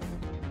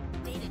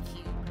 Data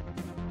cube.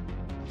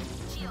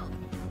 Shield.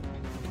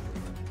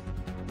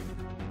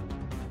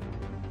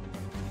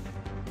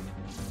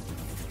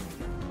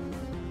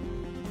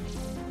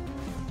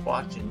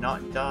 Watch and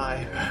not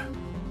die.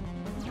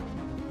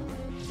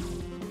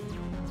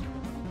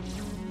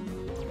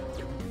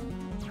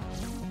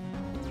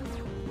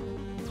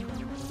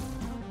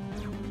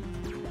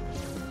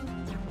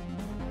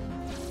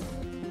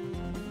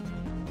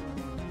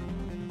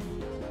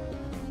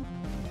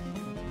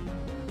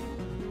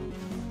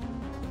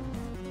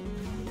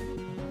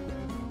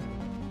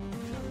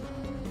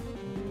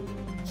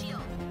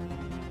 Shield.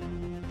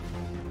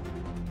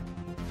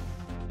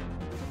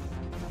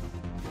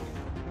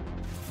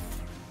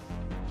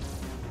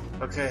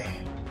 Okay.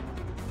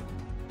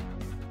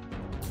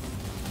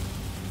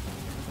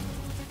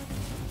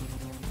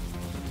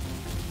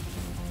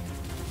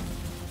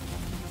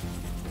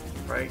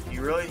 Right,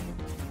 you really?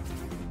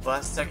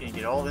 Last second you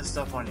get all this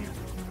stuff on you.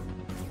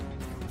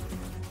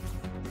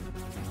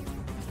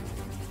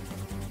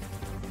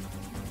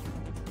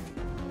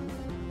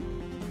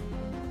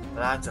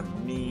 That's a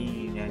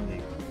mean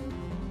ending.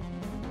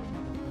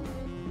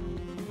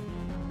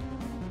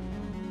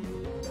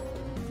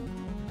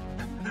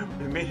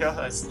 We made it out of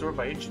that store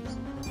by inches.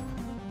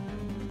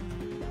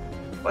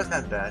 Wasn't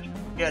that bad.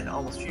 We had an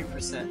almost few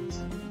percent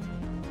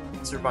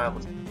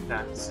survival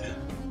chance.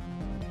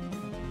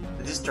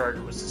 The discharge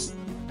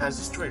has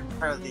destroyed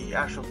part of the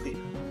actual fleet.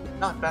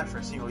 Not bad for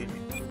a single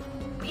evening.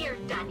 We're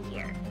done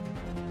here.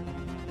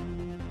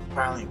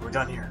 Finally, we're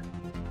done here.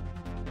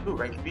 Ooh,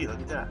 rank B, look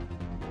at that.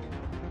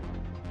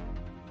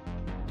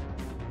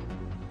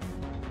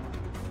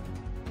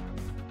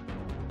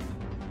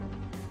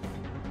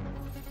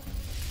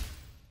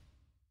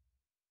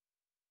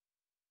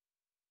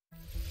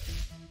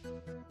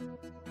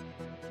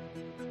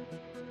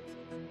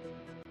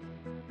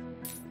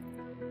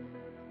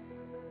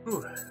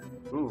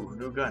 Ooh,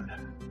 new gun.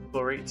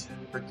 Flow rate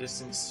per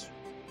distance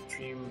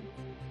stream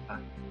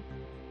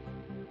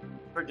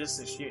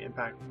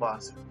impact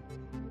blast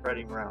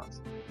spreading rounds.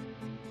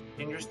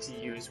 Dangerous to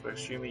use but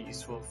extremely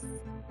useful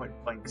point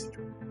blank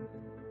situation.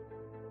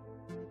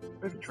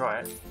 We can try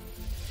it.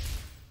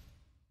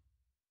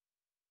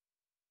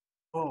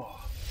 Oh.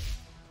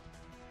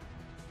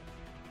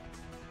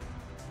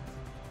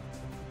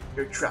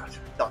 You're trapped,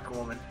 Dr.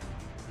 Woman.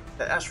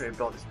 That asteroid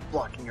belt is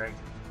blocking your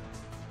exit.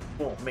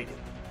 Won't make it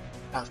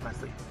past my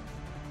fleet.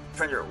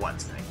 Surrender at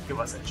once and give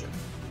us that ship.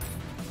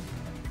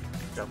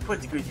 So put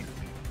it to good use.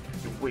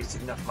 You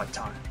wasted enough of my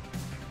time.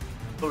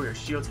 Lower your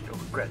shields and you'll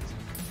regret it.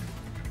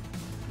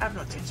 I have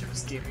no intention of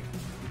escaping,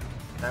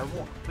 and I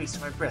won't waste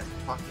my breath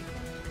talking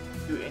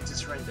you into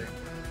surrendering.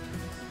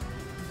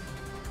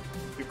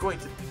 You're going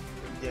to be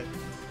dead.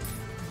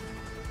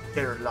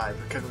 Dead or alive,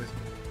 or coming with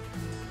me.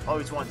 I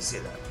always wanted to say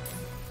that.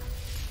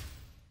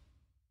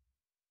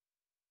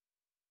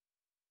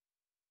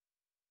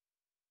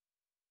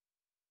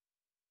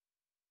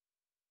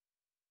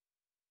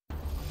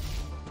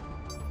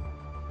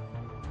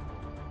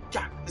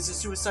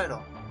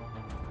 suicidal.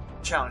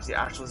 Challenge the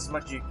Astrals as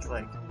much as you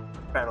like.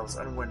 Battle's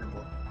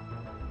unwinnable.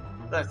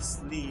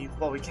 Let's leave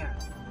while we can.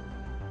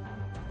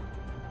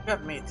 We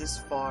have made this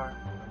far.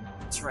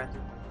 Surrender.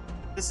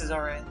 This is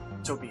our end.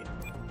 So be it.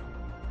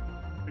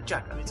 But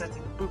Jack, I'm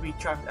detecting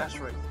booby-trapped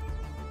asteroids.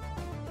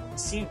 They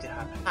seem to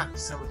have hacked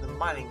some of the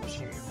mining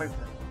machinery to fight with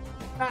them.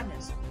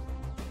 Madness!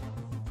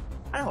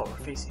 I know what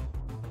we're facing.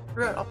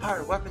 We're out, I'll power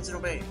the weapons and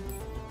obey.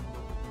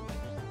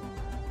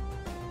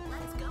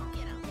 Let's go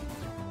get him.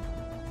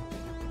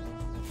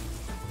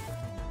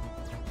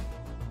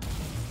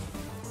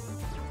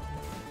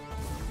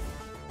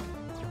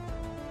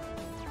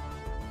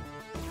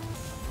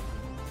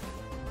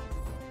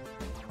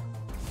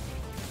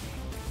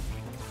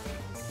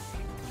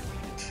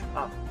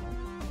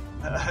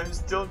 I'm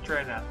still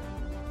trying to.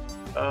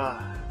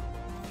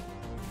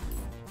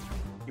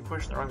 You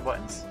push the wrong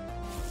buttons.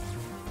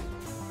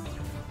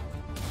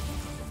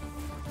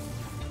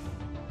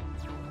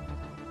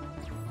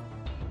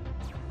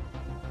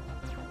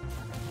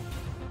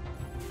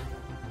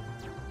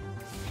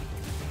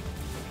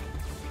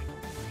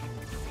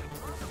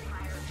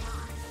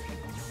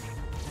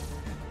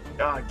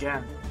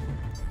 Again.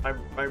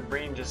 My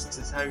brain just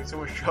is having so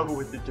much trouble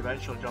with the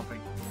dimensional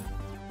jumping.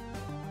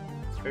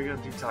 Maybe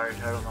I'm too tired,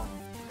 I don't know.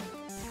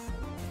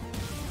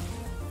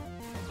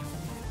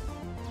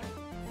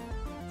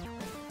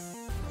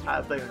 I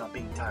blame it on not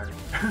being tired.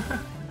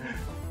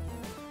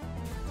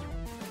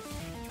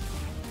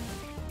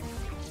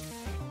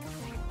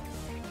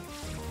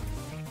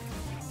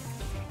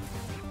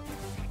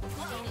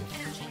 Loading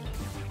energy.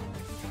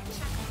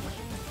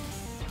 Checkpoint.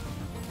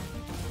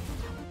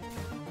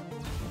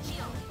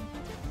 Shield.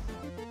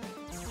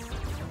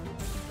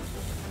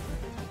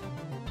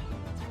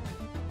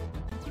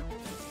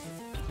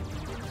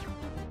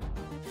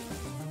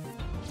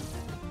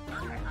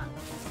 Power up.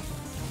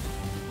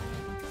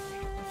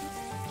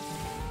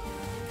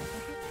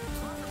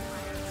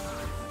 Multiplier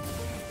on.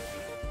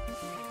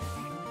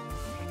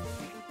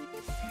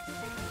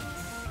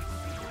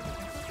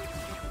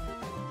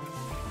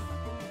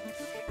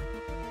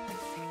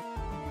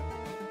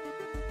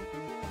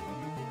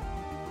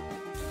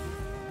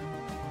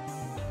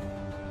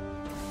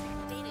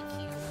 Data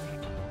cube.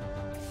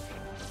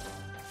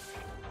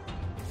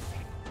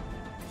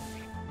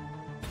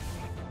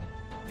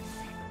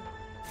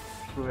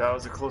 Ooh, that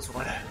was a close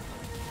one.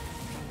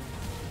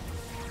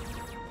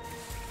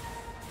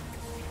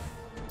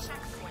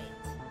 Checkpoint.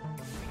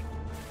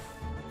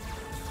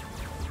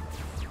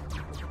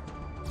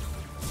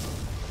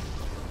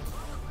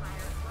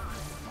 Multiplier on.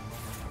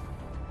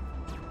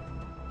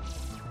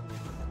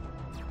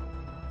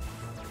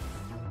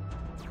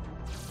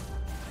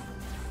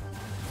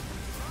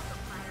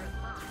 Multiplier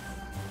on.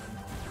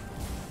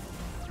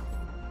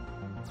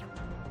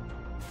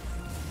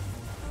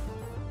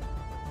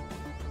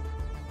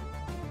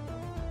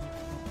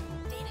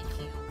 Data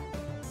cube.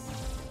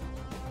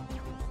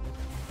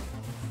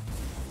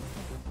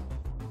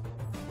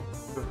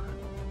 Ooh.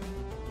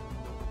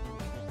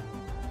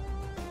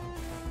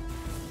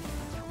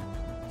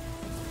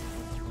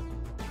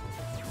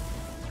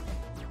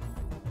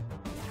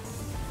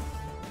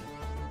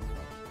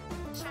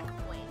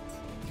 Checkpoint.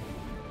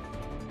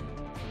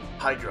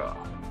 Hydra.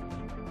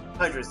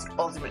 Hydra is the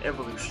ultimate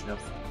evolution of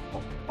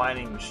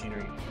mining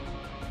machinery.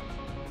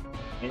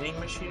 Mining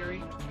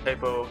machinery?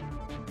 Typo.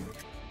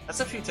 That's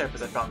a few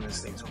typos I found in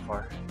this thing so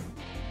far.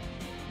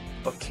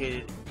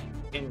 Located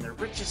in the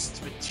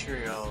richest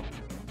material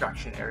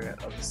extraction area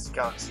of this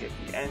galaxy at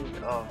the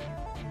end of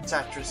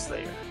Satras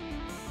layer.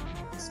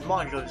 This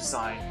modular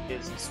design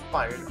is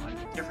inspired on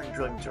different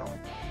drilling drones.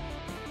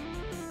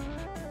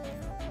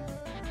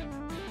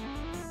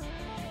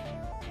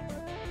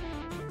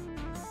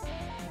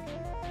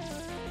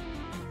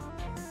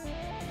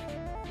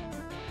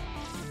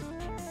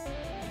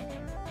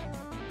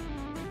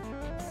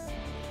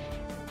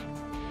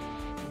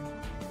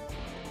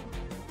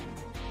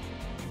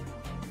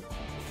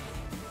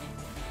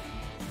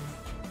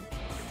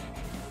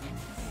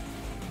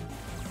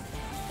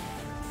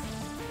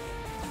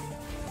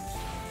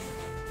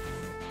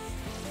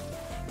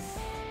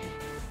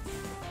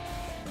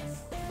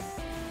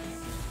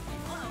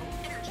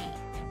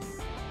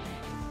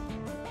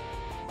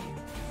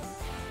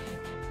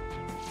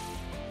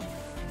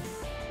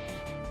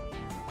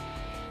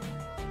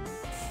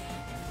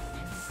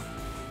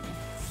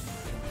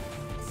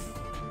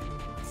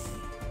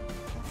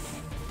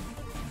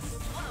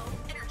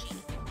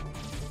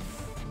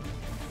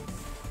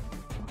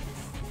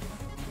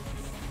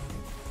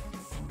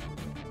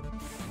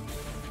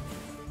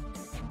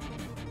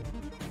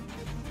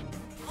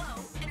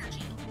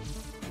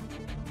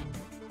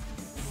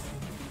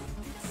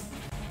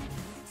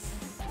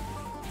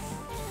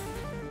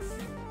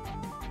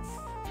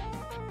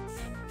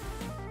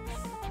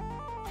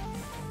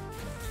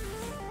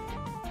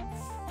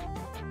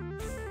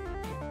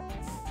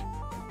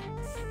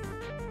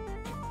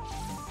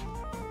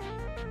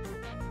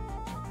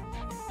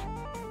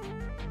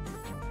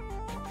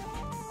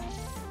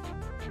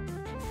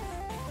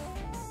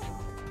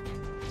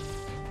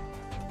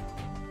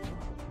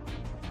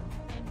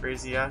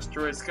 Crazy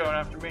asteroids going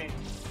after me.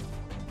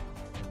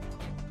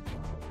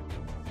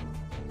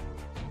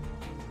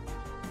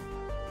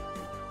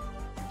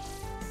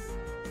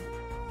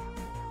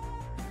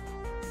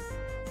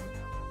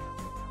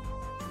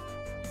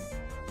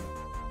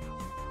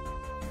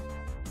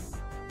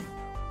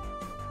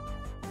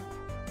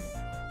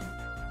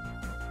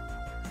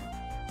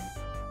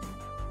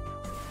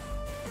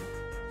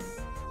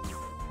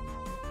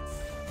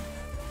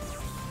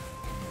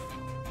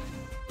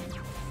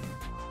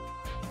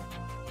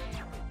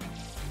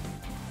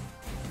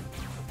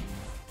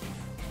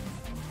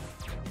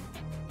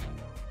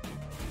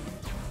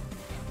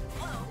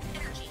 Low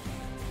energy.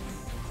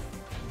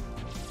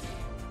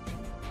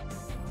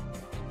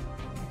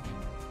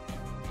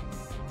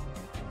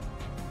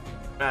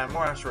 Man,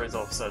 more asteroids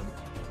all of a sudden.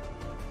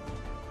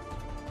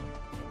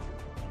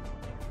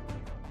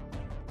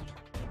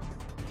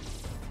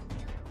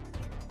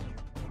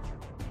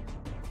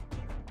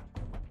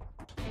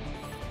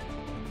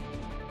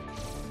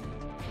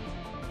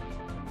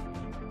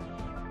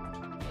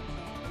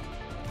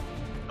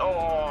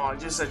 Oh,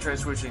 just I tried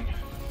switching.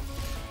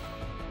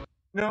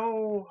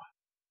 No.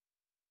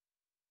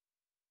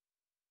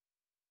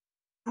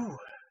 Ooh.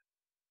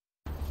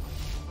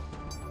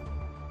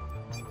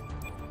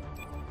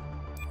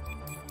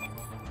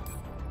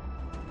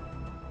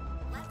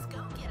 Let's go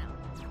get him.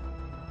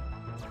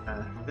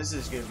 This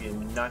is going to be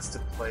nuts to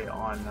play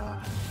on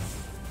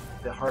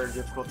the harder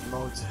difficulty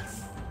modes.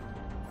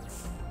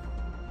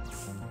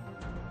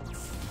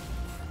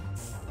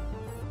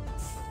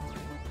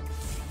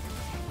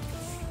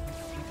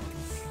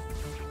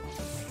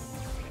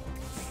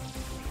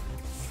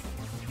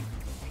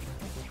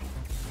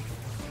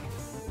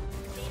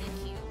 Data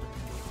cube.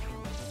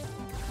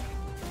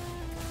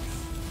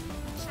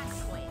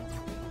 Checkpoint.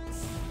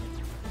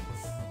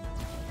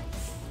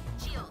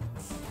 Shield.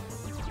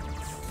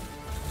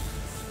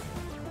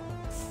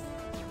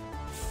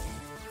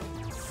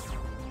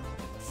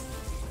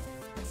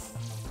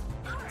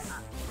 Power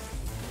up.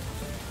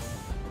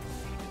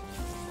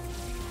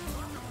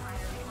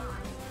 Multiplier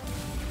on.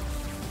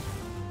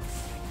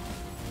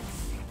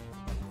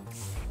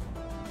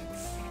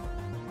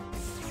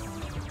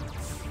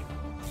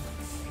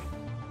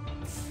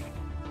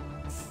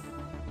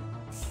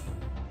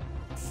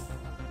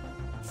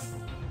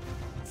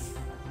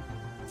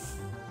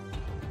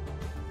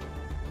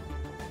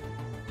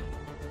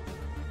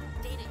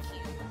 Data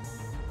cube.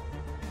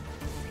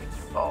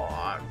 Oh,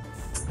 I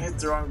hit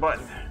the wrong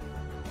button.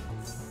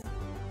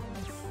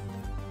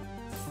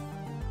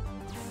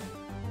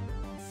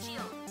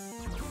 Shield.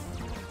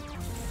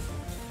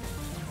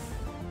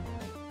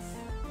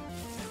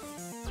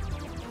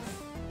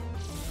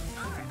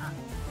 Power up.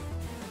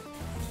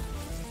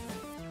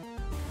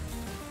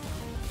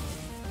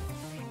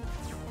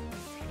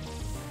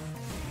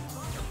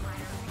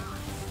 Multiplier on.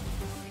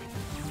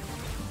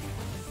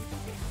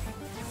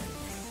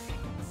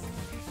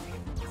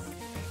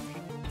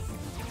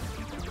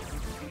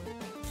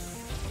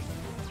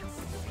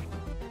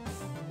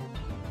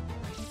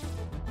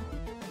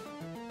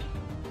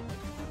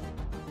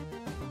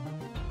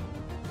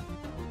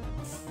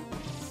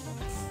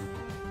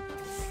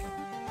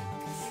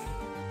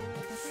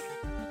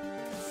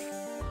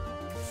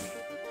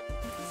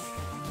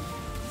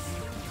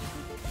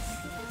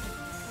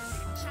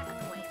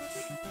 Checkpoint.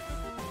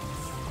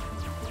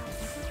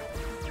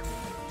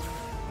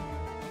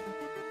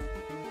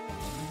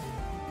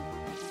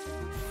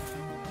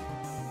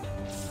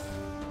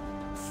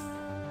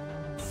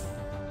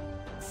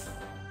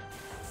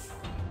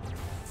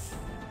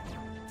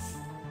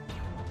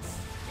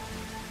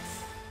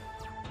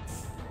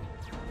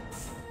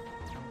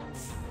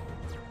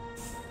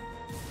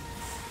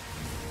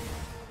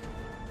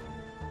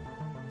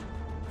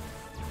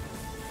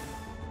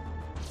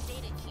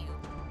 Data cube.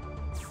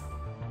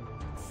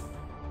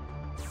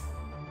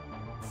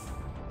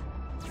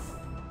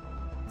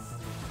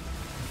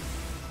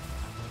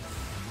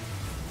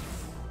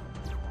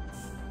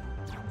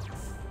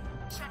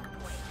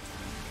 Checkpoint.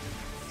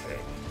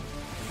 Okay.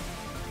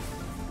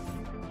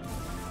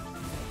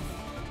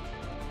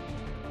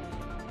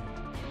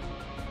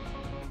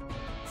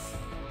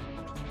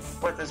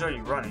 What? That's already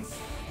running.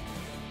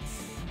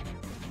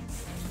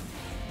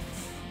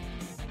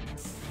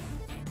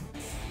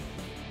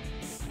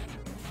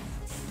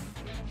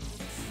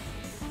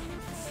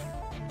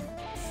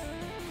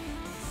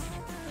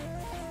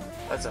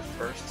 That's a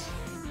first.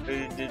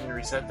 They didn't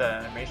reset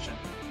that animation.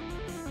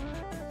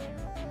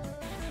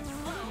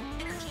 Low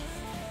energy.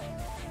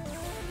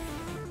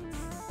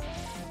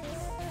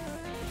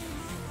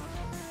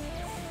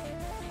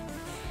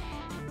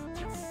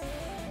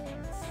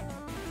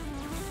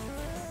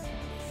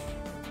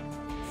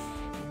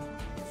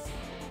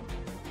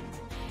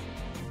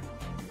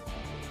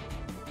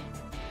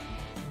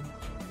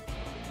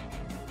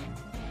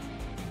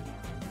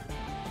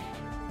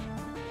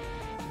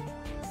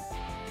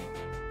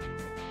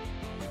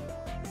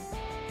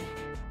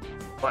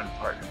 Fun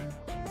part.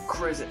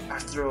 Crazy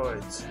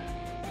asteroids.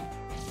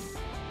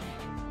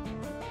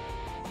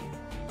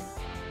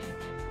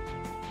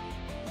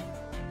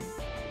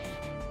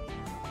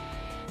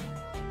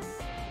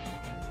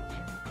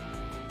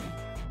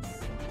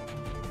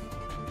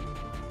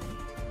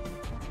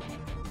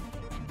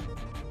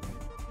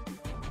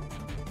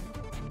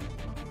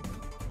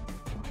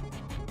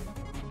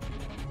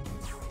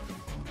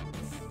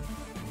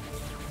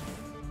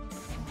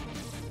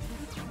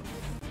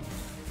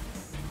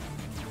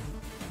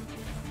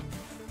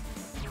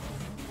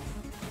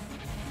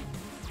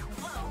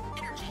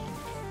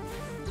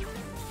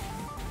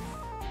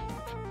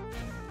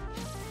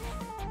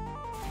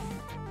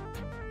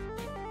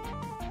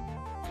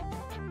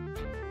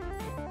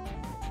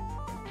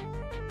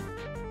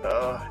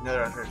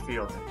 Another unfair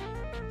field.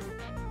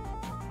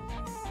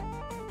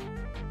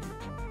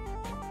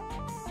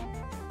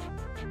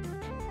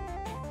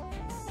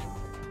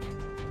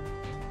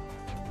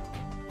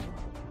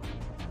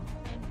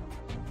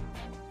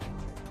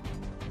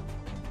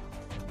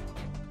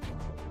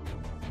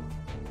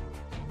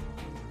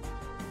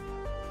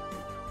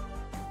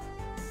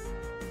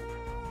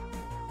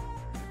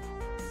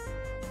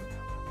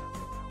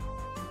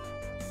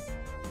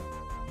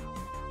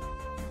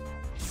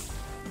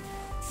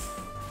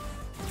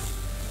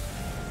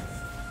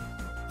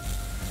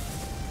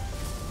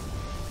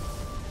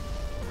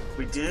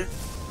 We did it,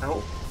 I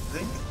hope, I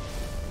think.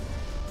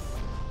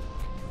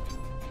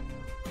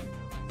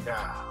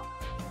 Yeah.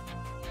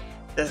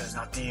 This is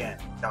not the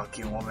end,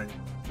 Donkey Woman.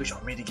 We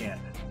shall meet again.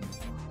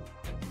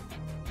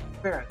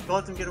 Barret, don't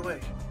let them get away.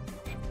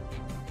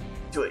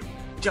 Do it.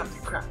 Jump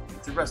and crack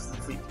with the rest of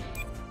the fleet.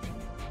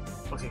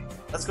 Okay,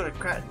 let's go to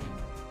Krat.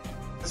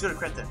 Let's go to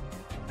Krat then.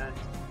 And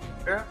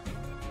Barret?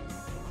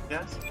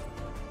 Yes?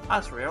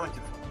 I'm sorry, I went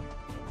too far.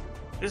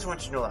 I just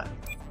want you to know that.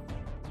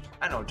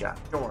 I know, Jack.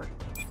 Don't worry.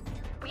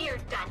 We're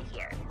done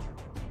here.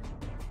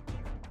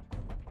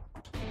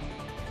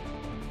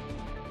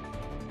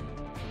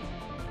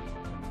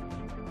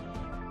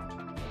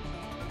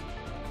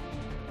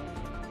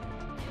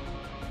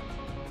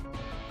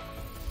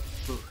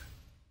 Ooh.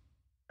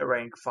 I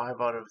rank 5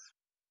 out of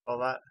all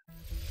that.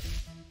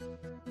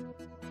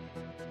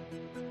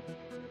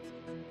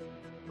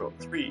 Roll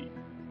 3.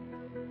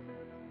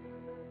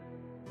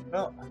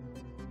 Well,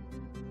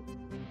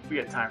 we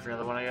got time for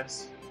another one, I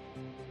guess.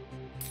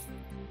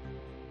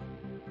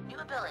 New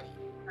ability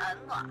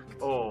unlocked.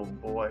 Oh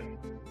boy.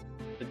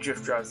 The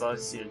drift drives allows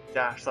us to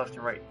dash left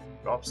and right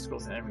for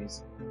obstacles and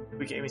enemies.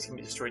 Weak enemies can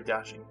be destroyed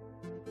dashing.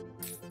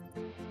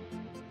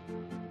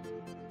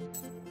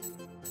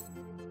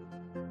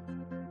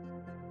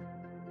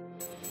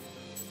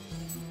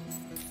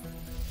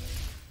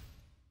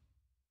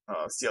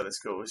 Let's see how this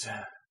goes.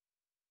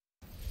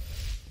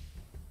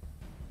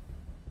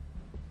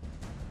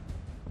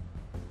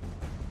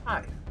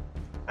 Hi.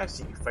 I've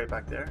seen you fight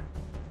back there.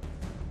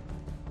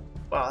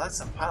 Wow, that's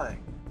some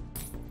piloting.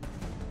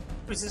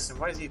 Who is this and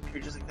why does he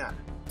appear just like that?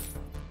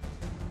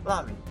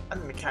 Allow me, I'm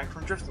the mechanic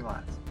from Drifting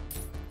Lands.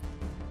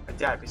 My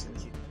dad basically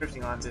thinks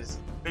Drifting Lands is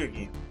a video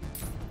game.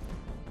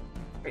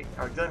 Great,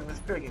 now we're dealing with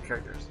video game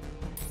characters.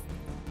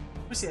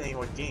 Who's saying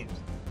anything about games?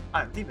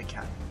 I'm the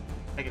mechanic.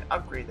 I can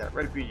upgrade that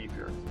red beauty of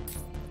yours.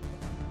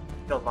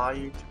 It'll allow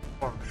you to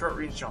perform short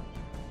range jumps.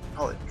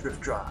 Call it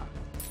Drift Drive.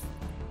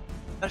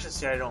 Let's just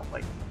say I don't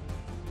like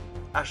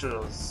Acid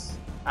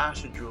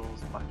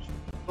Jewels much.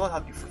 So I'll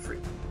help you for free.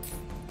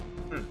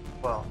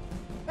 Well,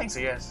 thanks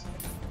I guess.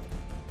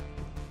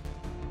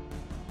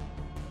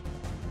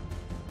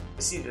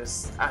 I see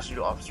this Acid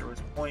Jewel officer was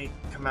only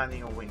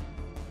commanding a wing.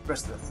 The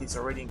rest of the fleet's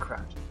already in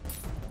crash.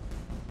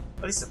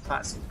 At least the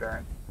planet seems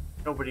barren.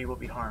 Nobody will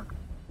be harmed.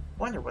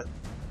 I wonder what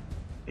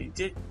they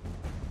did.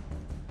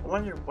 I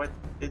wonder what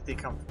did they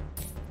come from.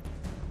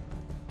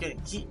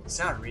 Getting heat and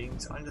sound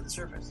readings under the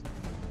surface.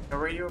 No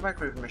radio or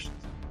microwave emissions.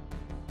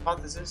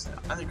 Hypothesis and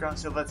underground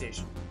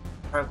civilization.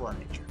 Tribal in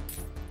nature.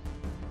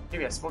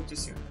 Maybe I spoke too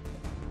soon.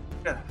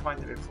 We gotta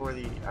find them before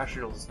the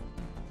Astrals.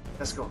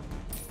 Let's go.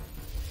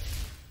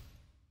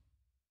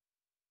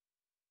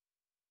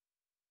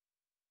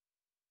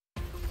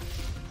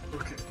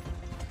 Okay.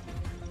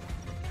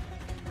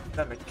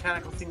 That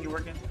mechanical thing you're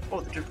working?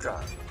 Oh, the drift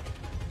drive.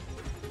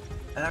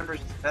 And I'm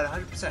at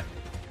 100%.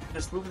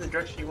 Just move in the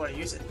direction you want to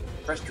use it.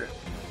 Press drift.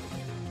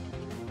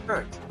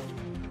 Correct.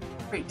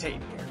 Pretty tight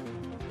in here.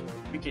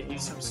 We can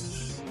use some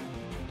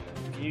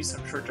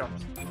short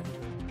jumps. Let's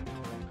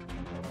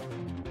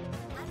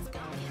go.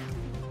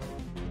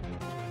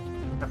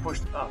 I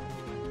pushed up.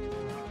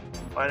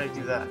 Why did I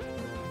do that?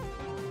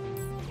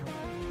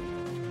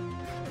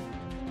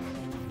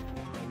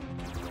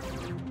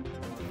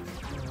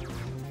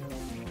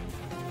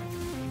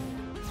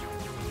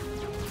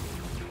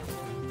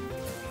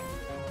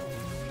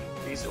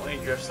 These only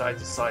drift side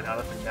to side, not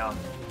up and down.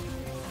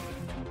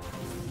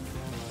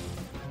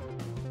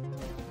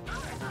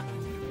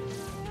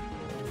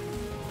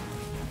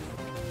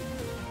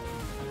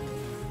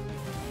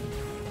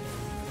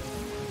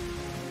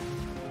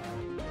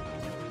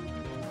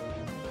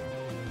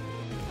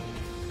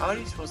 How are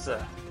you supposed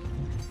to...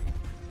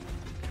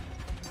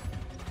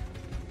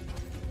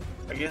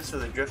 I guess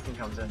where the drifting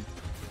comes in.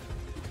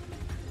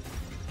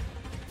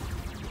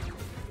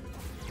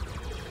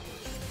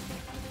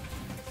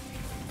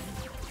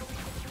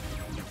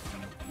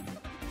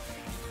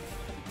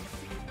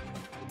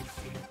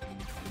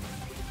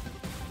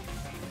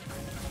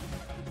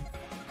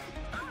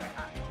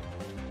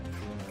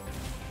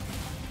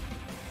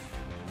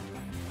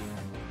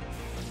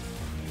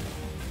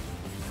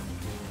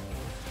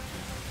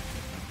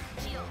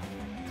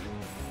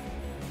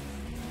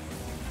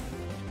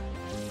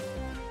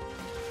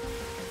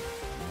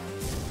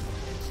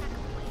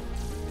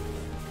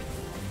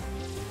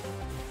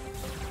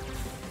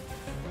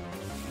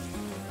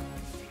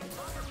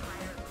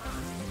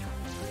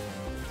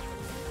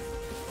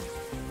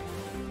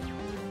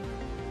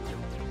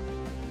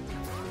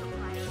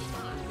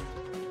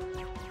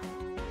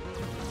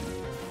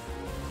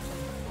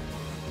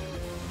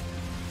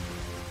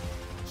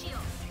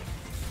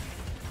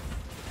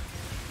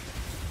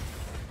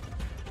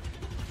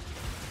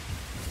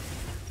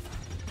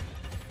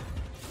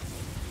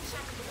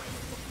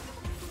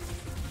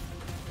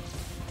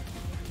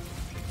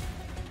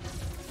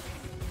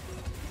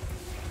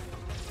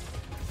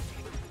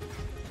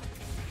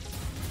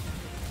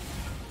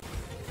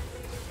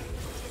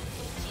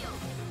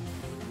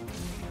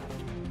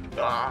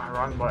 Ah,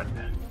 wrong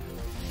button.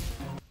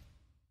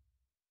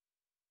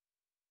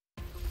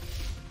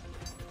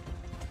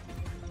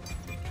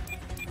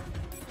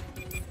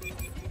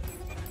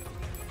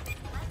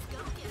 Let's go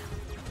get him.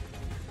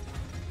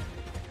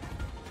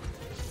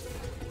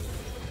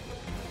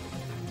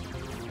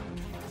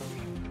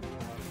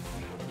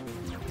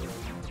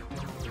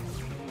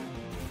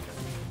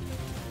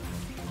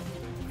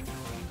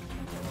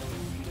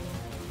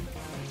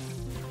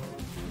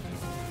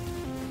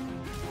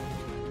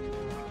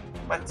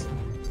 What?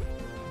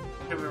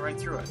 It went right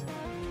through it.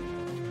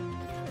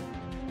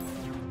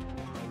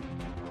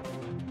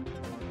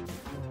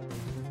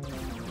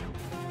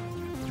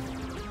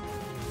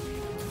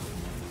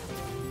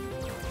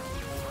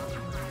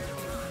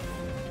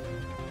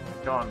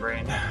 Come on,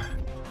 brain.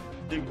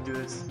 You can do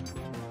this.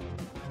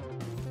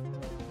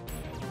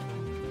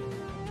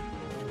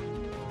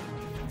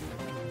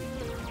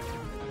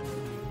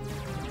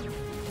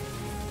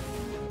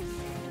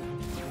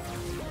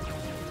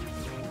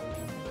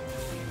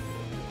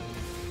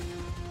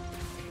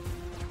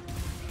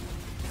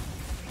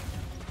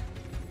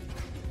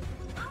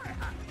 Power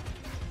up.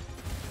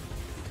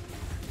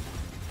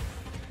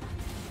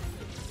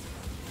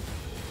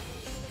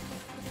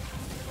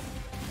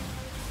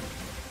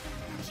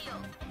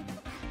 Shield.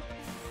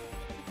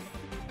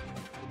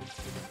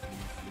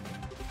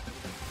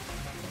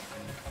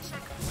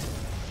 Check.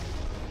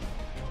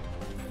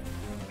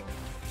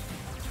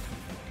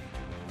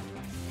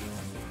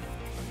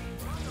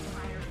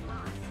 Multiplier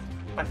lost.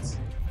 What?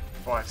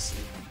 Oh, I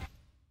see.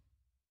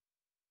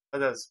 That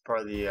was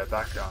part of the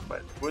background, but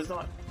it was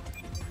not.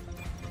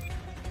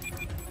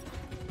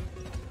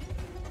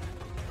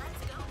 Let's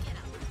go get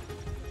him.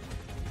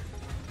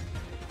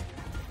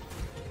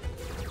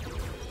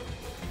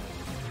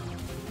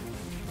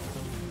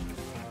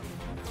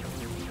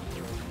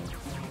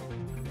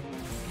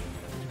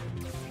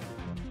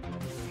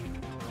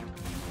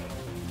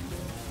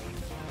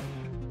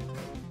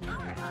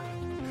 Power up.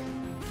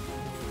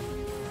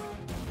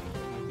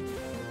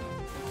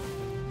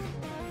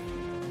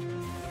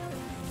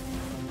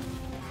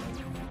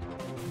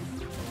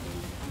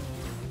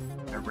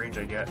 That range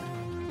I get.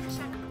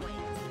 Checkpoint.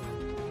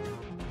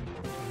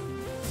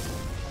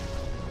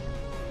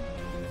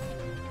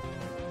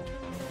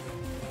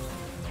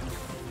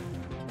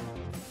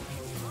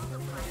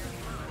 Multiplier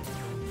lost.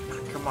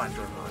 Come on,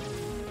 Jordan.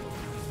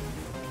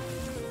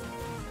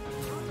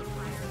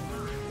 Multiplier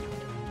lost.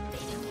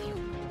 Data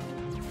cube.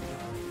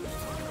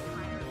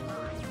 Multiplier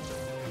lost.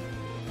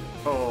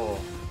 Oh,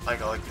 I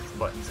got like these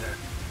buttons there.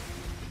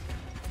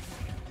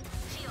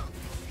 Shield.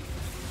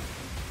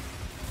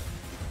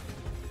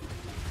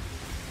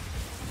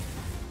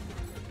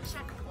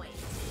 Checkpoint.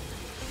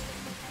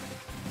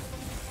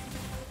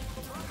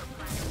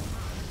 Multiplier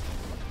lost.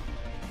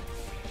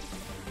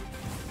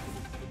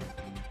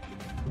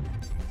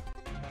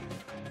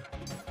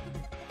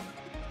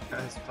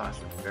 That's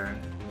faster than Baron.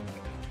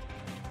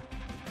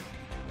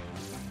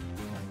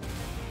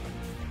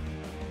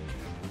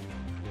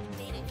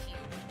 Data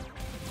cube.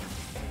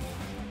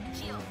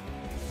 Shield.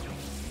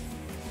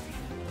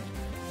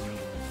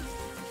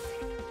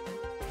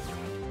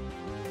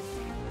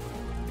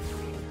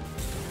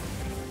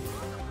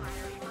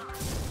 Multiplier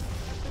lost.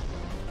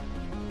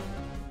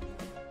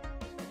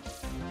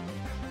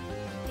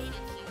 Data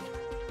cube.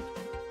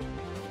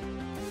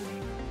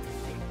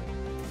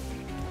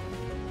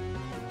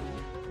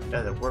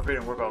 Yeah, the warp in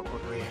and warp out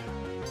quickly.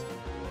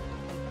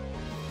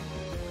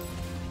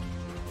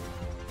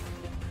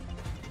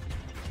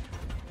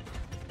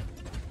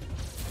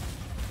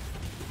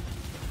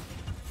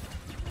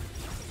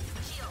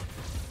 Shield.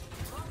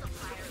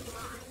 Multiplier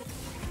lost.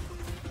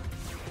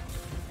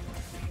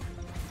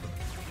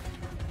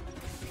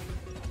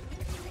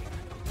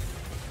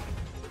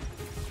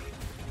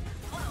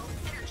 Flow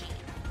energy.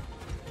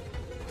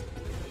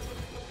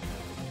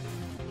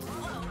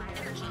 Flow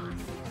energy.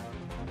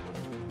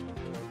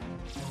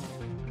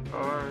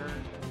 Or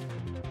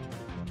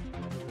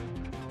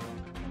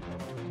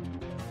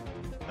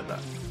like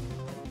that.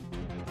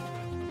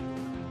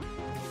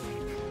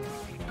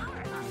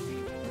 Power up.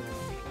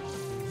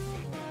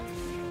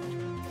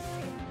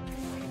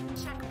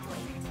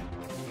 Checkpoint.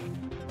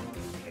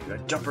 Okay,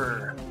 got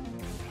Jumper.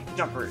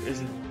 Jumper is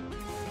an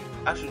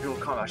astral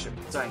combat ship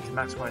designed to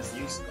maximize the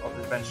use of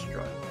the advantage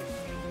drone.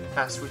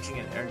 Fast switching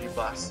and energy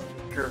blasts,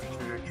 curved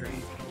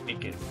trajectory,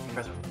 make it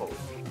present foe.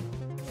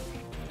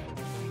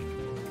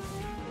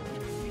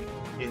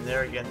 In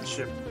there again, the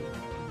ship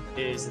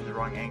is in the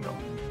wrong angle.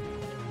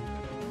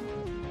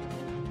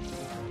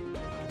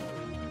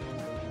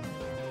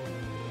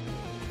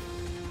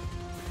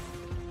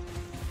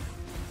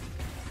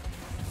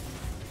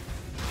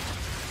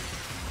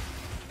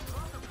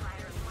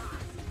 Multiplier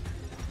lost.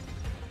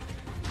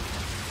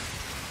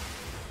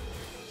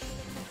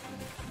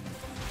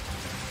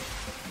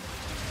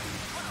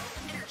 Flow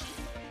energy.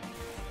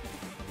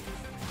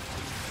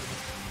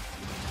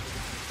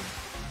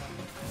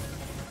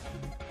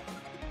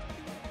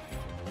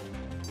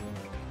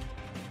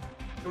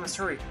 We must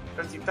hurry. We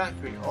have to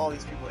evacuate all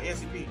these people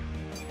ASAP.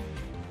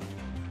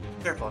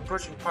 Careful,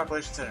 approaching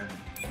population center.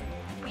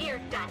 We're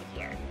done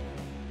here.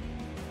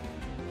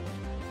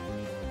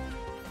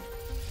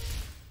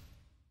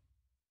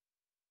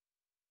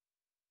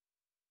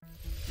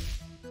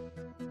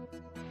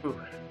 Ooh.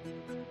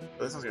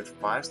 So this one's got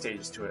 5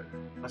 stages to it.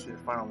 Must be the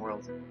final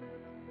world.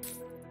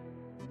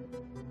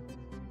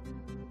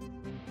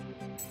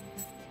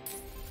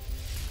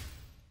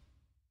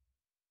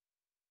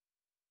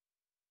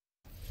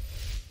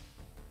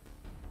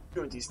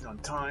 Doing decent on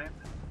time.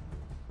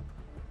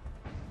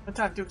 No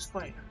time to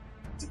explain.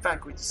 It's in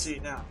fact going to see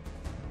it now.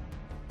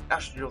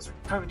 Astrodrills are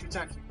coming to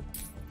attack you.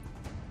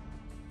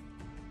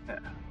 Yeah,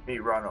 me,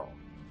 Ronald.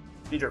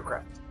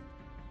 Leadercraft.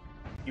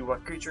 You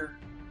what creature?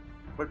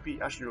 Would be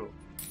Astrodrill.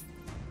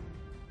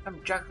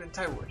 I'm Jacqueline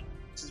Tywood.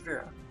 This is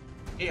Vera.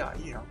 AI,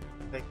 you know.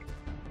 Like,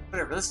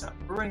 whatever, listen up.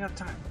 We're running out of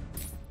time.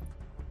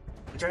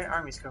 The giant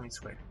army's coming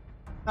this way.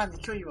 Plan to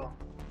kill you all.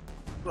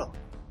 Well,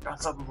 you're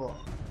unstoppable.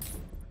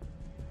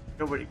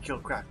 Nobody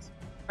killed Kratz.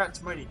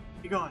 Kratz mighty.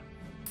 Be gone.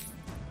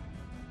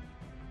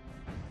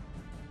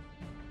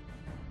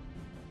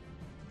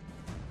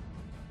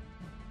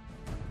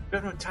 We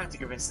have no time to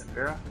convince them,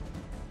 Vera.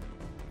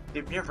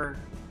 They've never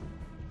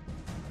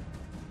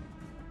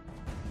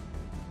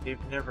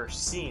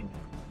seen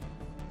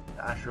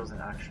the Astrodrills in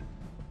action.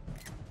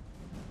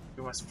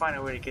 We must find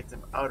a way to get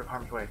them out of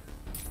harm's way.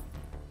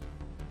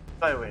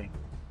 Evaluating.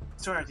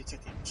 Sonar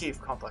detecting a cave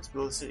complex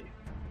below the city.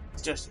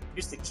 Suggestion: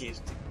 use the caves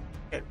to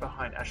get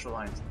behind Astral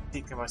lines and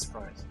take them by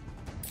surprise.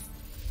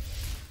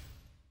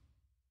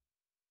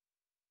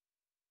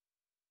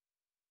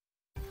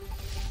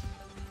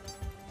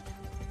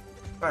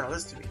 Ronald,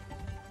 listen to me.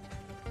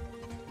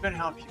 I'm gonna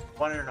help you,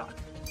 want it or not.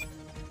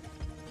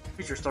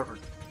 Future stubborn.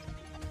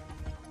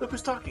 Look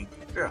who's talking.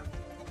 Vera.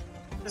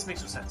 This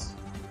makes no sense.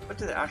 What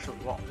do the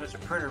Astrals want with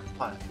such a perimeter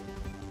planet?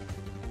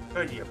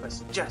 Good idea, but I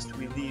suggest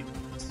we leave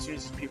as soon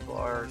as these people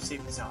are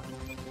safe and sound.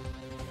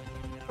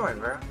 Don't worry,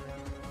 Vera.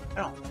 I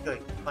don't feel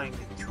like playing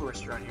the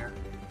tourist around here.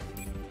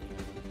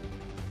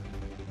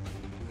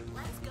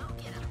 Let's go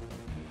get him.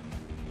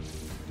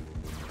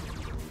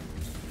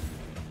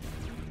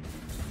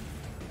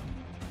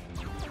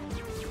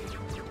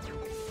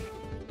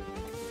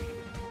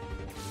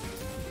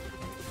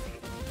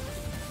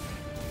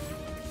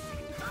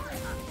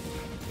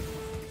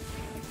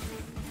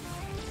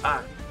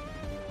 Ah!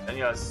 And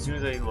yeah, as soon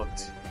as I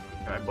looked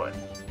at my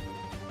button.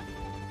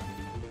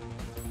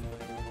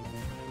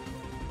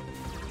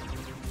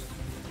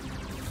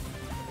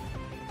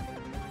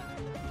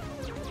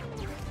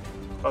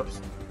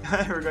 Oops.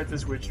 I forgot to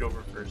switch it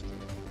over first.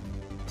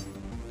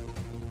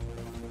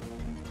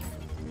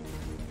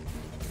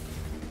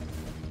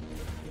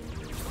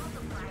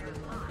 Multiplier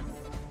lost.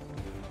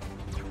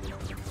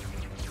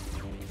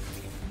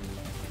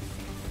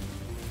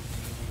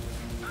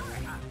 Power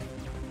up.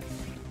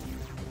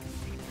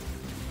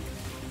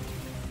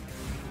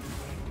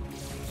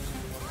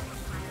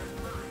 Multiplier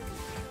lost.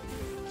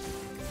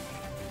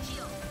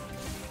 Shield.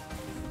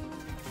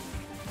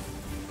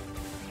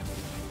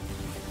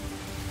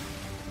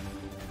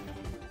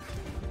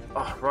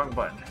 Oh, wrong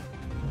button.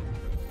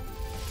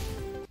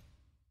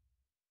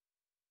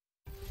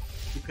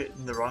 Keep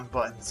hitting the wrong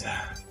buttons.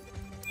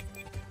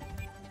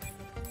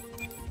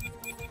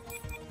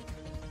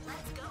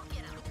 Let's go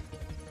get him.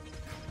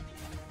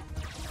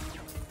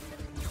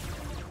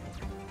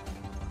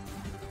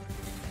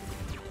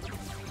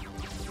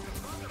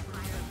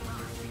 Multiplier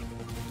lost.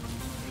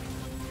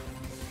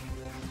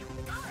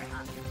 Power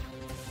up.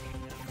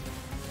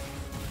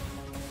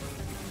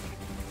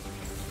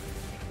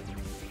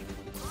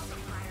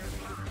 Multiplier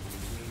lost.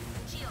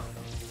 Shield.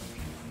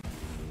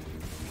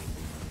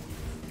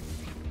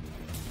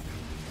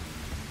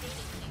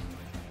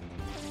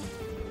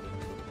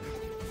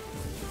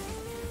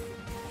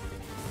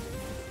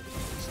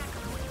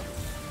 Checkpoint.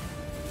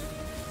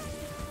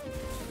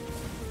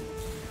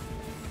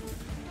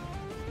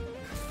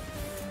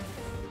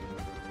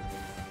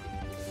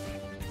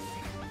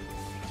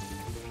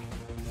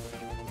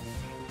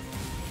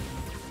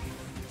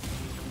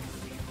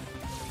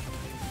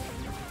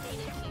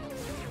 Data queue.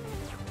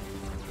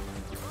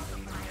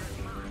 Multiplier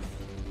lost.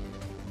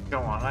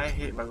 Come on, I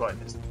hit my button.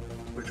 Just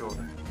switch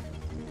over.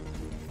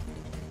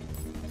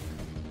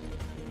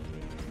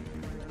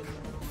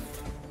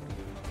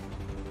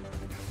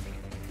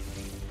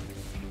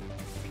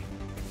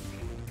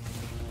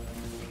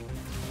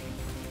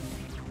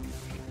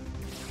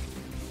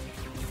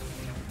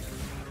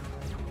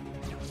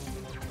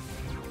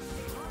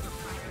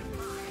 Multiplier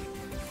lost.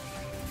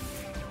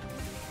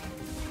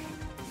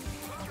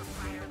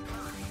 Multiplier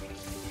lost.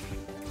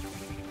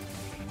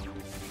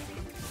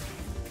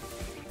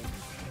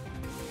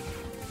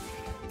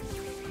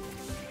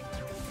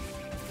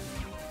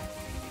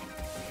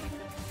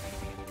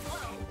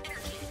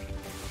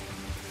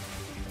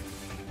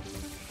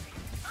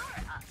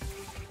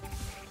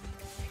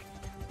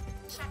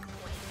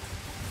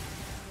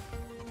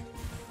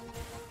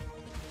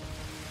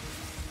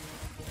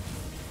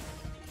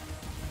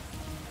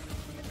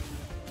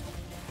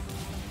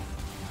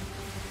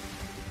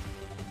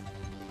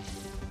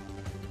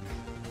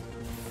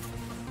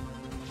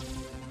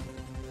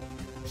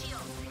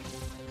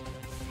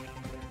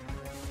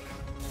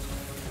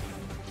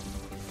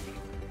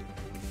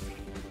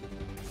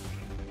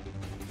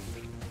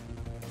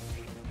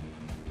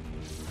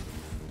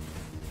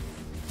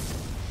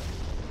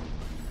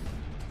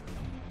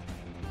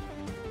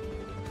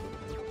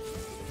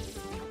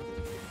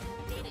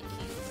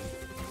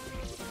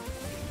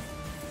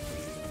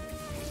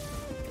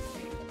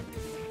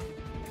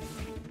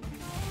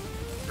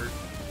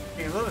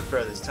 a little bit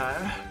better this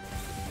time.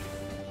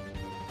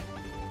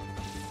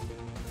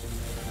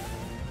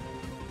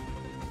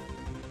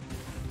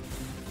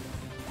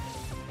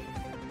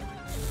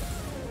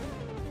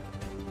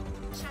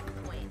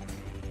 Checkpoint.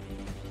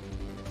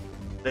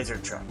 Laser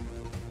trap.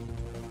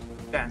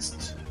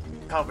 Advanced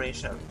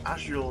combination of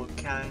astral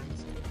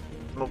cannons,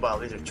 mobile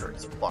laser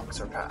turrets, blocks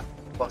our paths.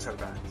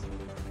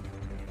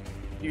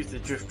 Use the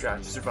drift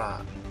drive to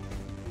survive.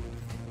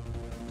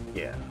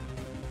 Yeah.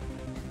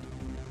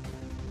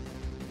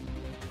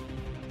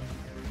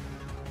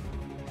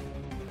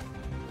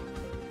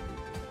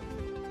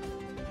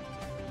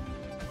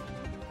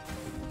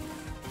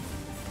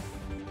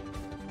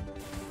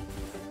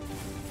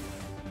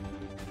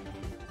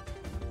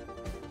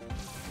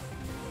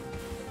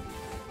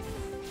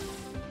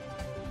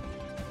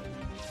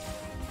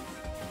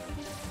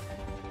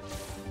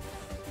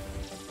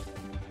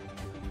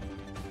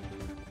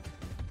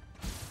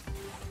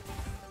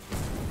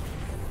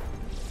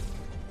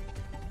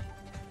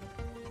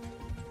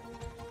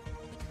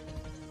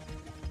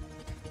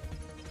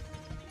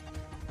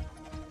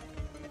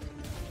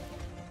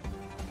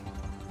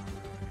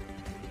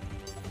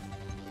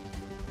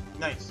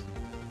 Nice.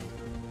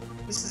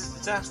 This is a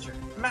disaster.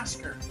 A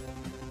massacre.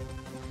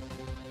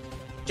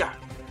 Jack,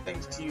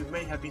 thanks to you,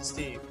 may have been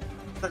saved.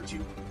 Without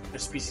you, their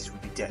species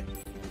would be dead.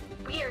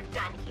 We're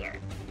done here.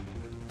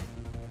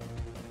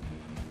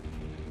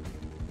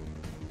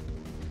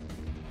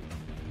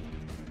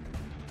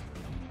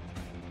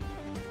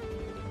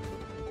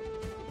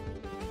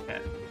 Yeah.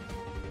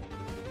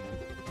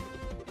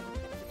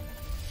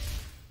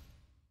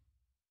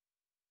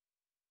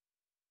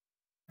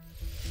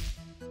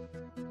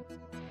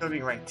 Still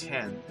being ranked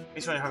 10.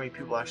 Makes me wonder how many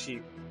people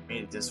actually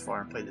made it this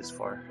far and played this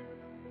far.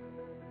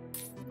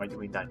 Am I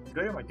doing that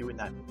good or am I doing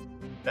that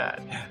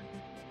bad?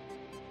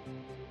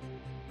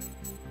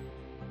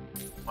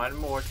 One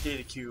more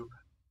data cube.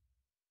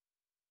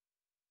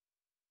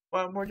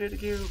 One more data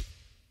cube.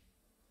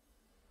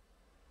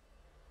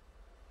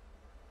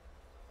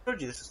 I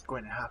told you this was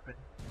going to happen.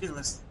 You didn't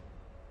listen.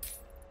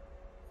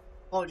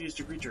 Apologies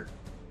to Creature.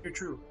 You're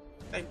true.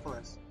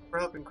 Thankfulness for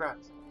helping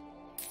Kratz.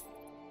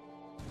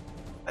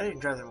 I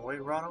didn't drive them away,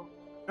 Ronald.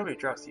 Nobody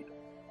drives you.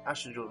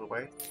 Ashton drove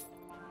away.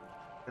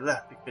 They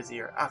left because they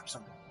are after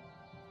something.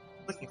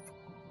 Looking for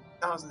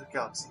thousands of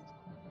galaxies.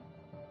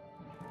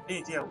 Any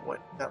idea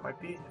what that might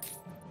be?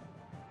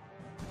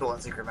 Stolen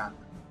secret map.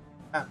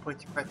 Map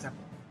pointing to Krat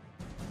Temple.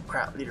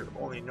 Krat leader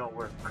only know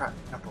where Krat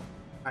Temple.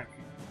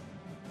 Concrete.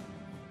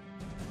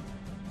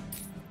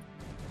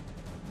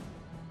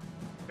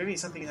 Maybe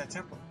something in that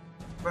temple.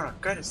 Ronald,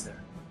 guide us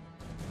there.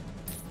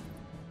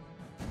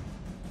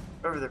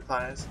 Whatever their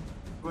plan is,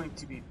 going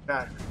to be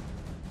bad for you.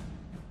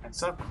 And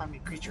stop calling me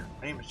Creature.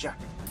 My name is Jack.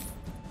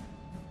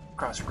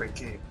 Across a great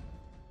cave.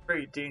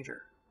 Great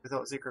danger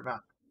without secret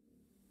map.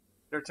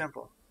 Their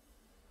temple.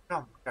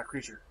 Come, Jack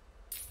Creature.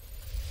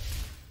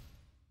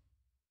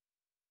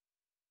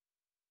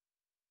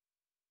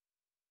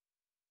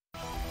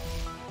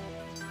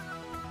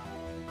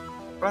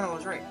 Ronald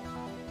was right.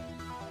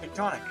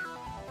 Tectonic.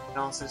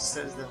 Analysis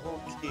says the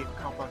whole cave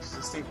complex is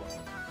unstable.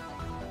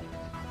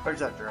 Where's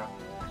that, Dura?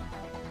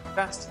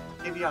 Fast,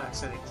 avionics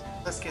settings.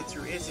 Let's get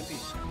through ASAP.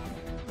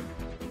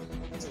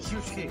 It's a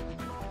huge cave.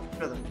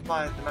 Feel the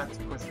fly of the map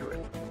to go through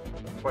it.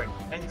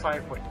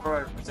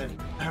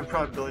 95.4%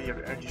 probability of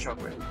energy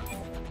shockwave.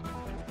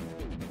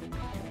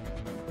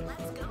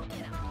 Let's go get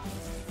him.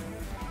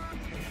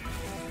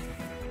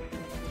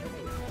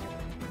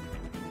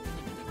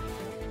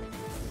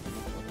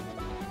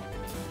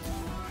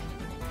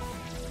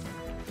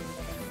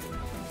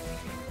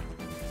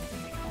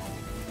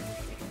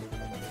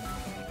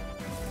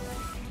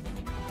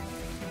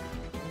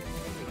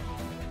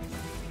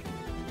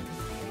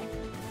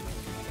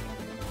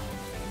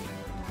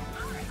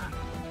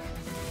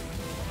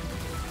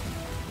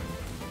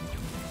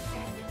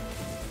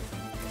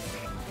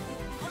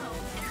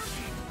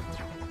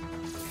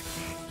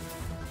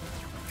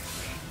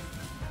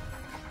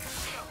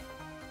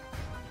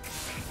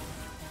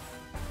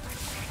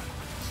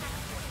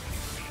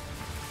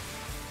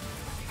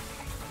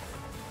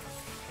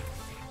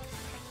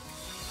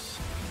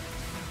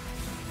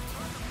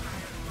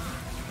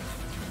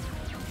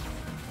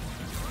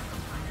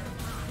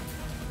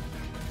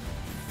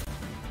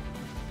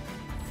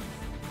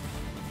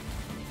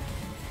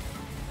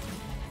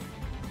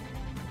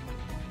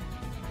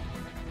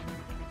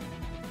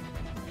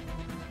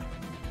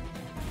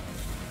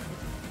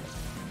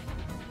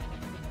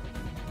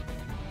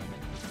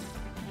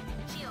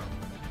 Shield.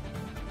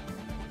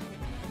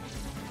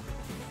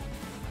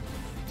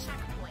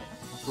 Checkpoint.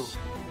 Ooh.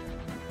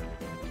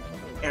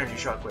 Energy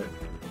shockwave.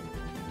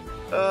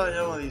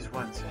 Another one of these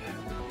ones. The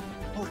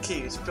whole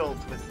cave is filled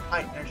with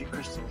high energy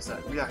crystals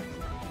that react to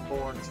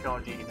foreign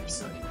technology in the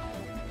facility.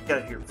 Get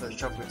out of here before the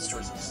shockwave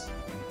destroys us.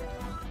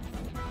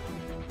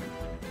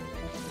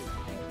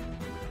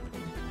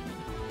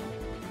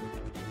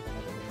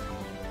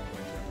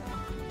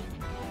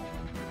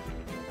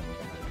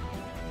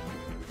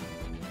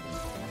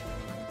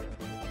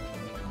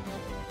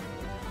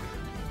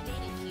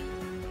 Data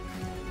cube.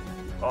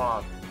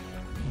 Oh.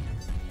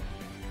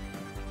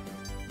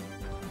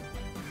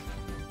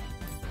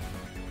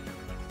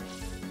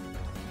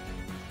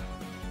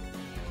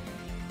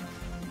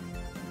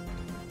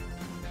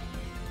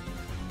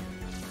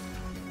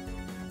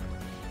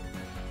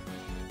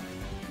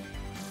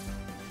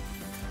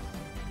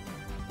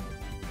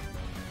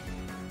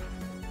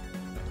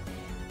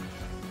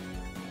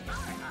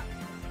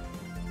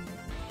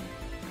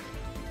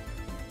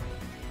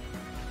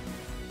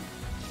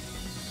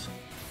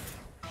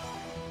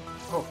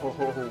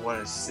 Oh, what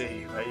a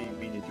save. I didn't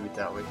mean to do it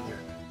that way either.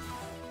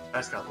 I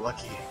just got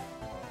lucky.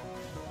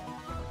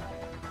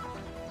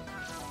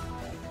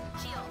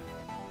 Shield.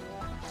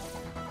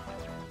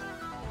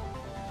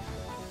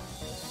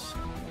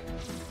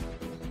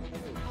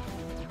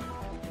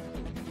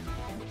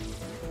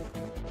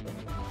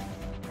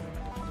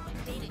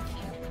 Data cube.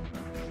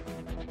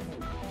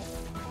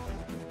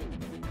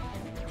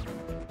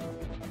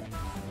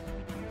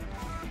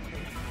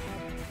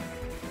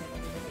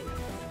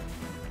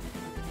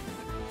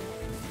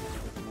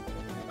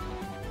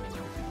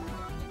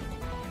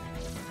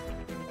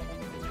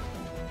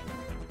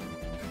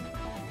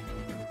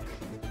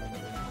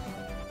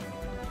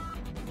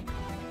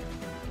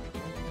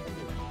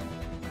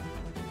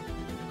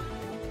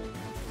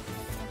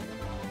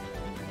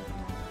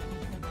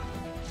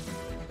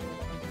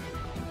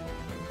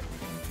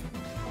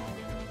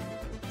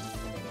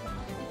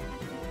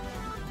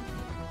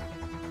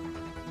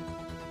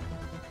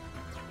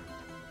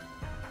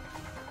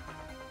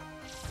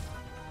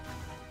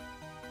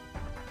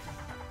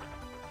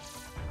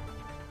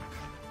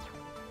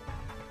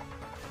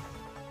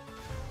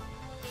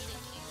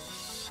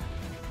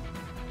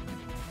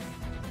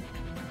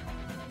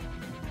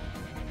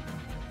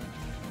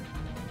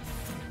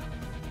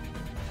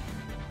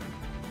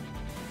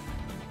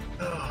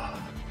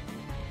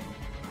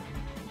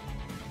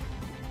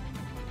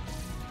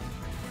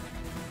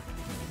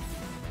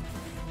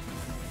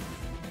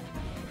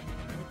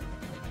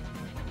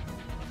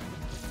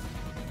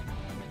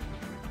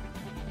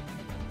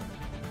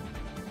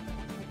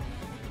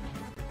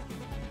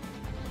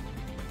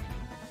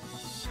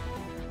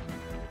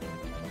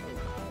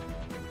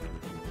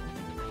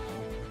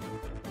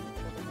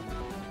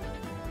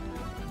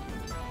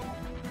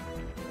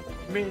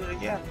 Made it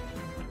again.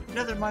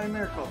 Another minor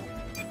miracle.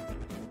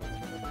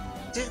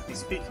 Technically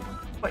speaking,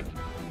 quite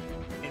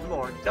in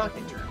more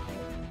delicate terms,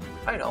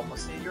 I'd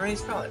almost say you're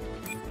Uranus Pilot.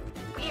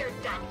 We're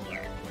done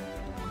here.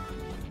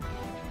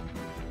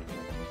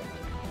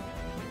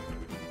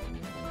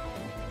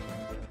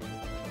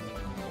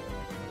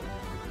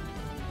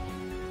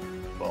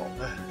 Well,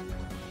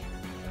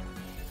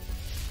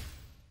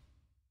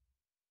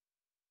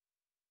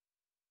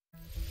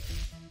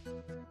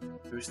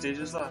 2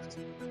 stages left.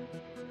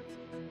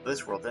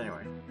 This world,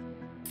 anyway.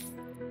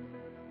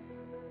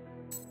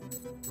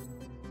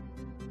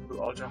 With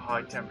ultra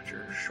high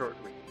temperature,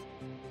 shortly.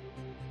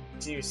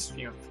 Continuous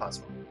stream of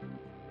plasma.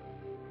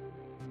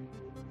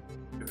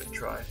 Give it a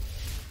try.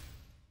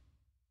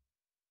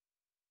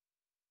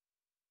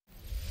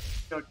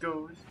 See how it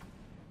goes.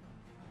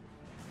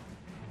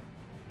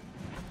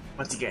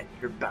 Once again,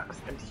 you're back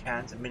with empty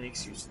hands and many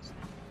excuses.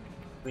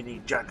 We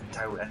need Jack and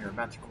Taiwo and her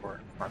Manticore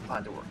for our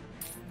plan to work.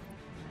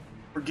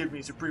 Forgive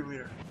me, Supreme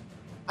Leader.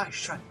 I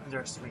shan't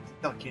underestimate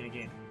the Thalkian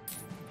again.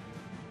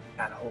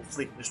 Had a whole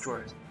fleet of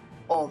destroyers.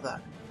 All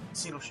that.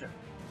 Single ship.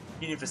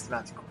 Even if it's the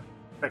Manticore.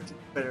 Expected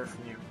better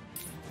from you.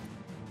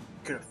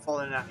 Could have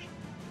fallen in action.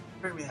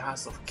 Bring me the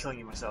hassle of killing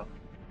you myself.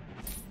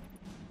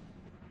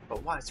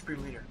 But why,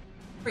 Supreme Leader?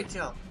 Great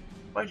tale.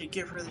 Why did you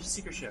give her the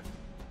secret ship?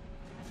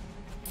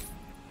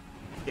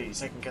 Did you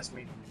second guess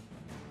me?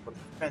 But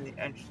defend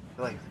the engine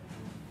of life.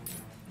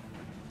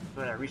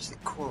 When I reach the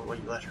core of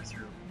what you let her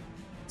through.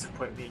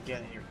 Disappoint me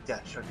again, and your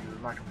death shall be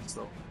remarkably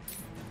slow.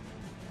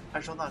 I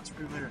shall not,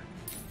 Supreme Leader.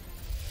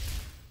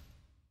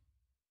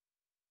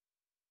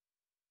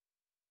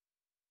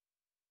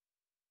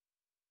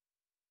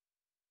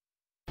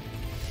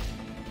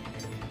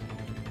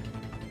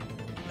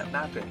 That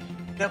mapping.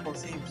 Temple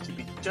seems to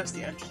be just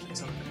the entrance to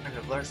some kind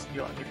of large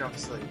steel underground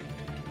facility.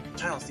 The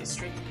channel leads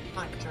straight to the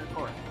planetary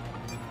core.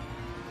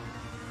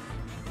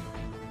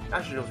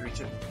 Astrodels reach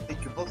it, they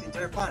can both the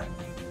entire planet.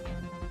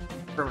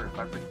 Affirmative,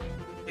 my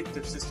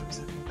predictive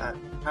systems that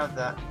have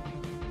that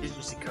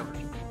agency covered.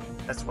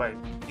 That's why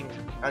King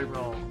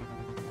Admiral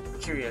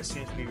Kyria as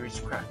soon as we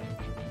reach Crack.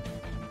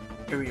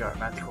 Here we are,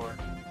 Manticore.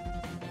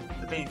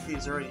 The main fleet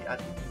is already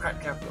at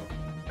Crack Capital,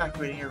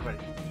 evacuating everybody.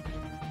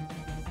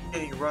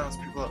 Getting Ronald's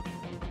people out.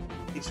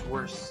 It's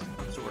worse,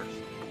 comes to worse.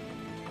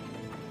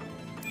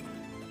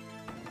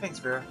 Thanks,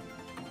 Vera.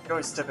 You're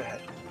always a step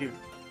ahead. Dude,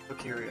 look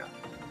Kyria.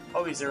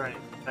 Always there when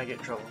I get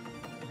in trouble.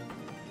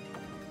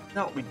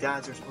 Not what we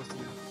dads are supposed to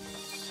do.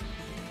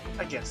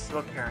 I guess,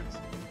 about parents.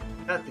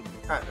 Not the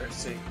Pratt are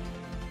safe.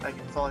 I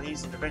can fall on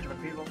easy and avenge my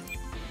people.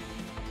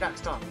 Jack,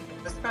 stop.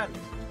 That's the bad news.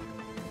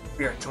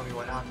 Vera told me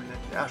what happened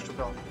at the Astral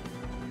Belt.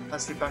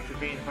 Let's get back to the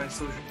vein and find a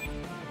solution.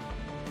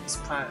 This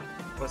planet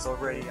was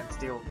already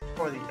unstable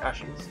before the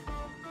Ashes.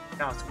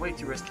 Now it's way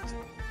too risky.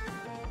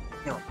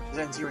 No, it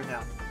ends here and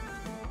now.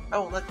 I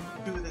won't let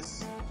you do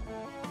this.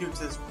 Do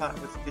to this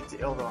planet with the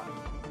Eldon.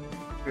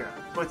 Here,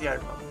 go with the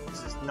Admiral.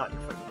 This is not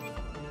your fight.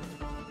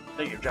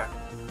 Negative, Jack.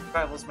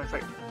 Survival is my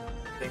fight.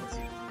 Staying with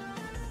you.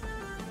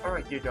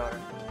 Alright, dear daughter.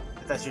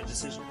 If that's your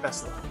decision,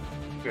 best of luck.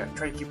 Here,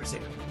 try to keep her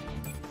safe.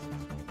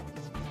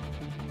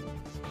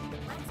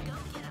 Let's go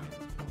get him.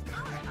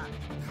 Power up.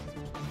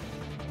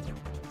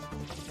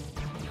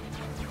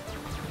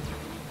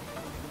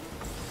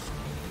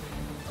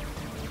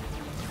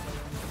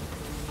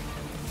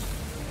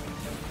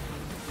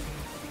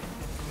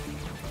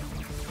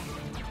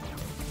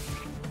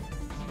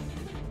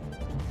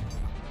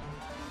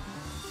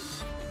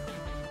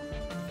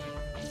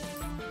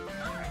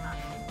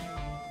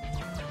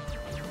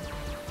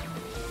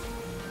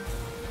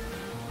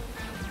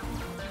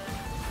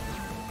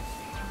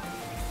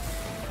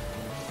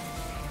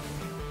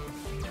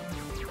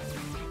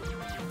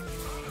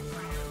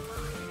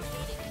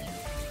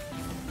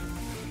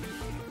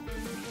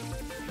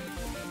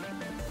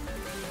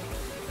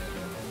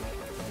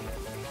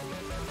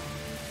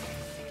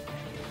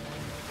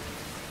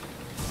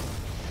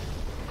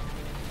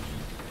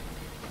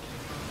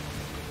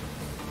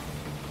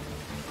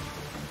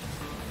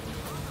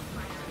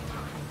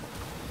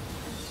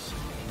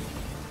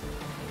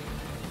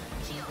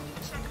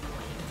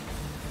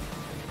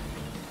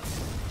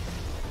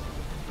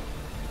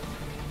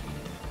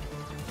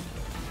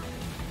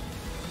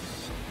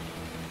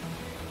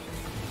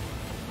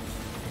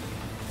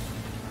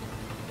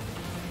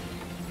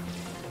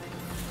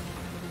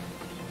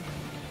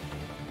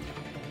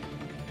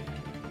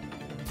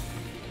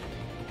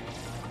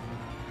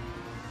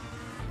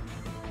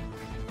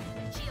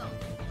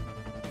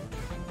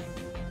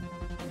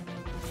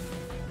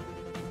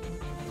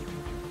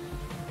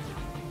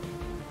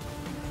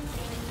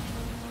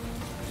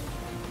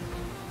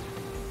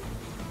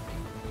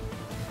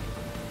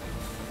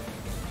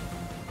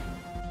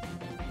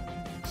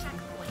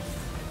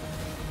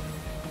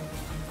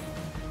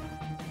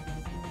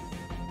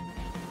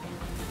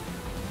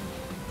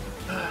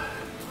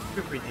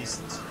 You're pretty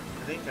decent,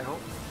 I think, I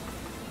hope.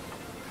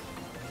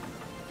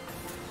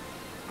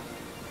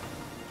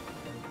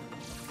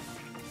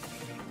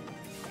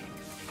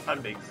 I'm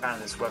a big fan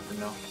of this weapon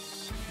though.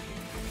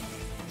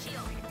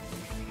 Shield.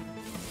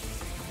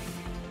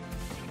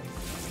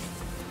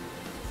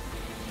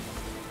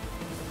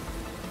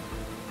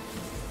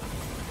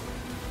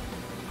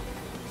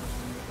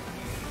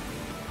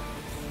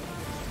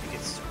 I think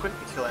it's quick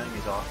to kill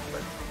enemies off,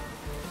 but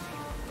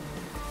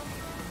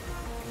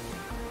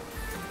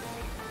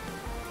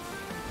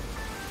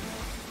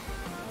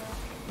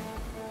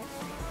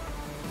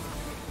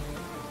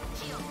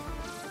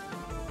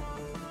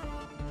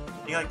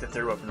I like the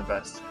third weapon the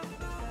best.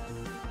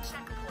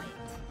 Checkpoint.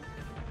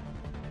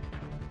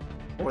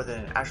 More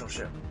than an actual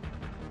ship.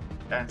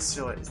 And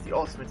still is the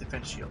ultimate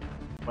defense shield.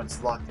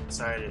 Once locked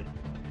inside it,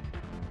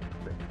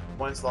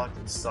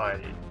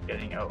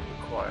 getting out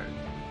required.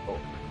 Oh,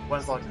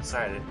 once locked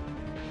inside it,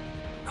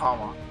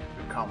 comma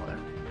there.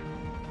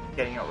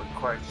 Getting out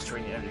required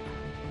destroying the enemy.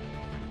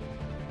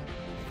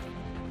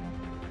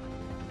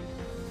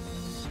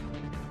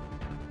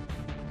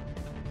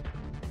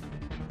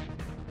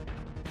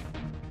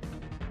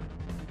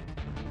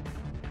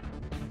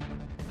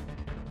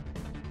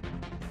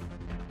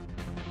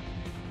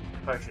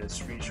 I should have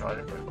screenshot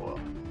it, but oh well.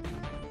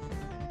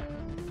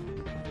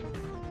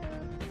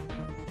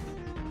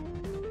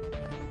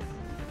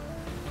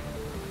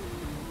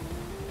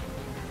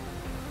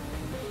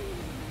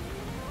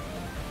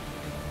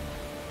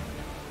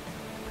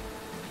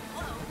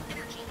 Low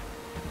energy.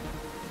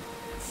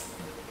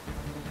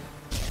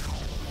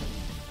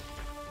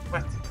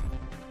 What?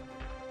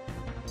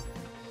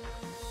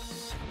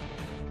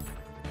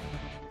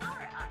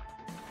 Power up.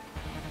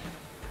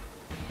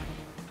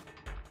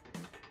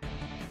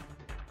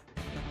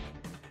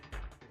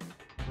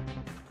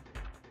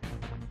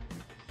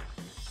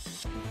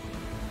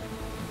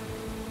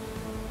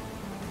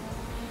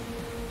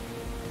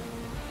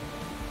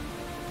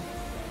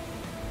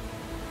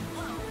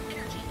 Low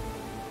energy.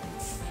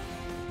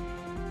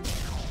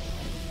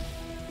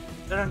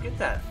 I don't get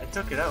that. I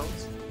took it out.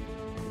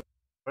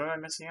 What am I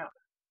missing out?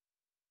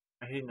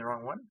 Am I hitting the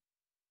wrong one?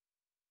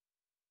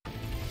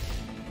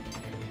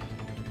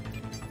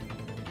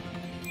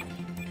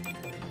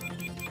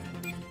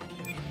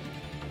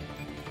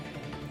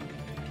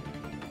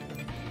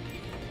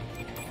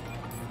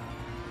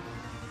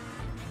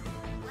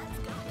 Let's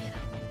go get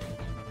him.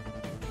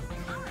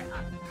 Power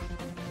up.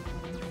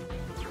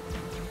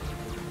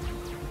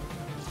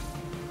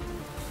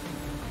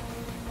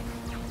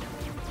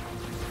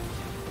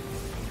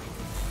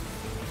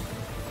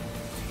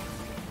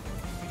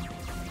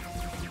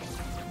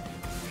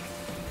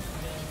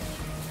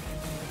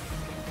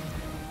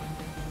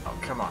 Oh,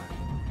 come on.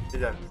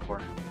 Did that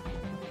before.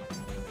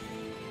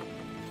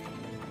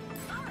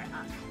 Power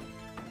up.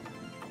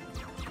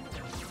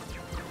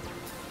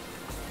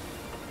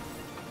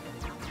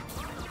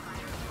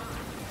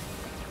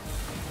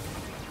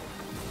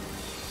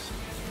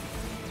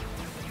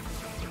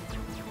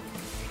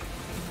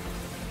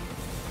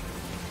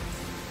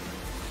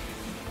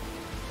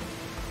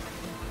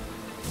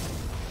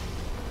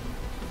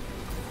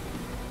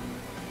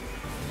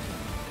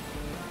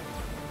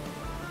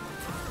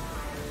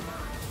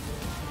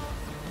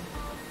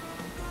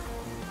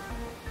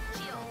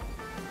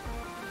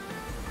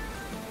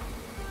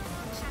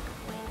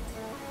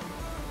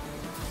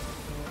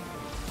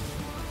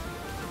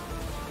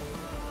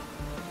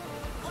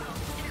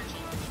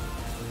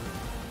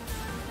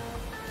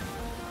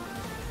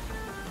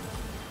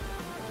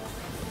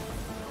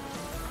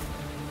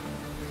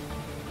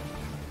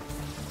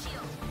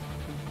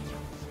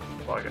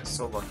 Oh, I got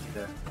so lucky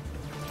there.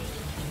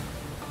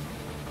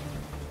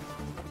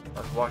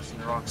 I was watching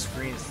the wrong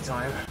screen at the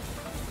time.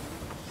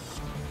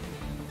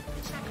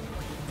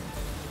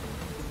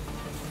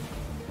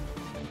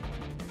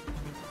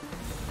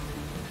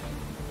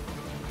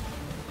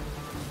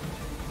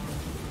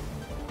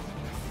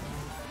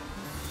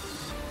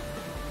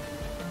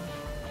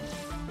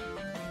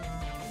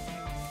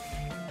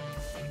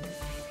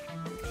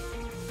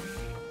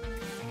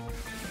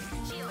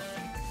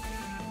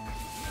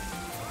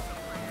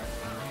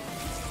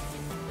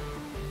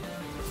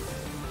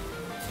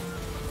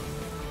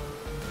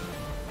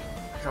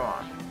 Come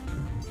on.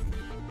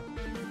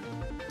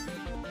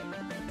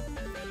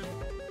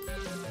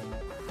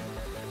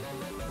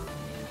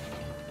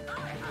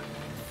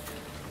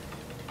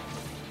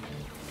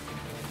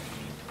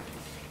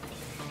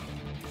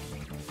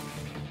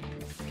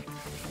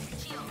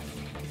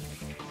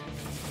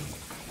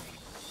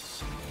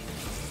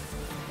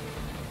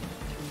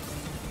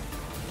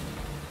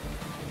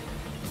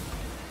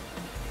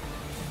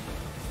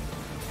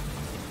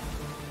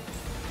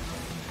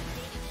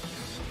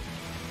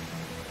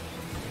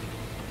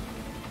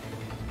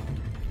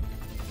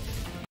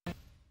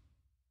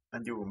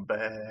 I'm doing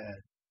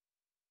bad.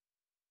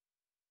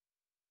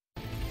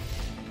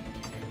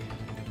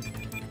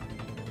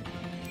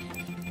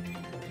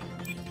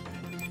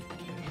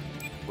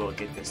 We'll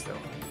get this though.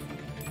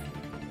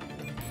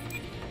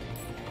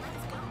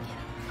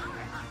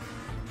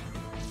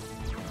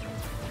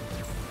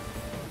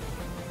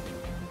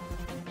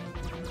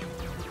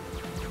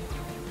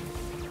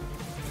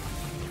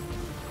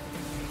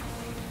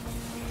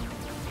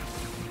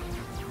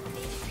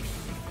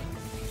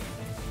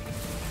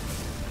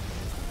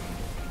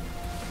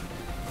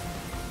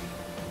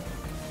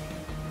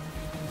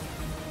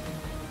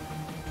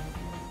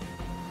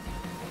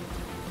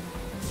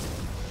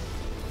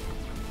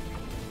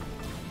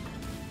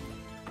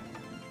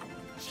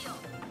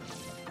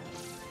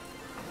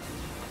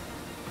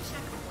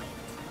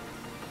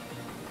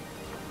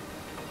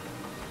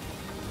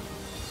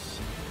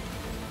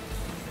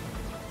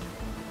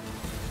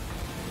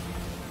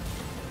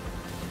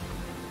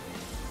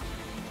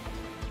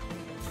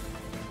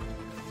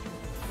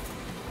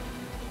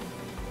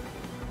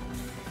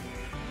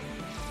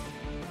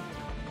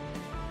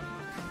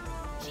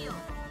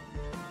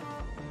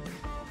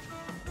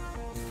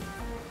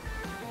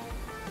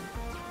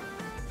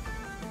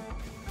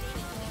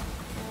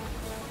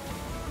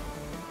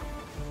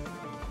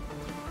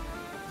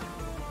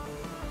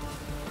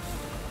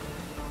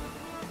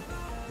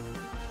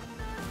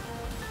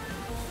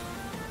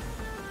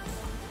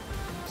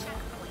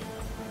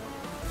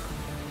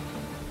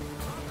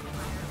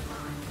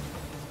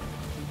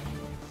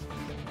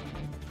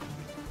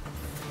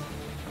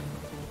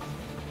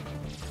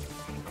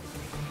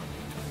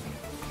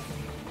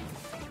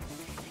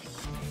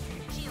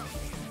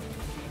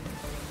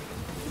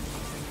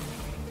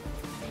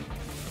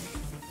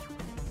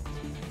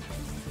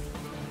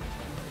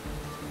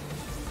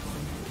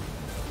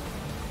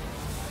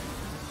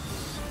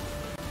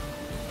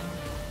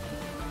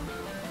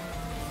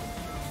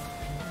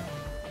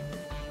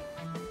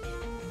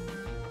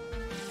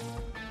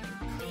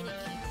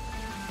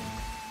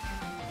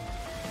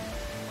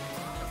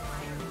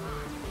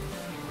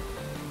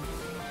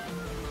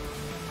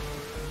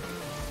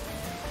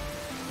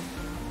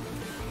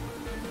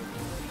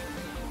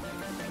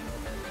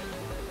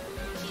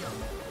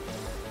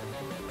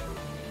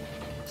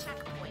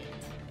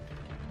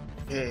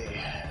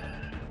 Okay.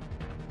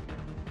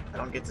 I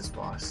don't get this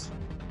boss.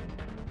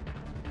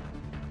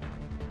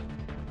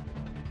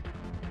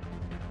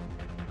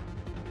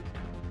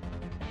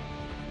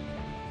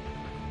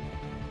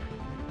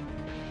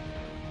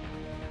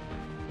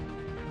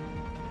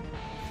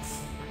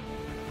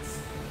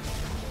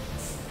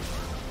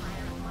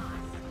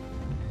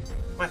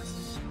 What?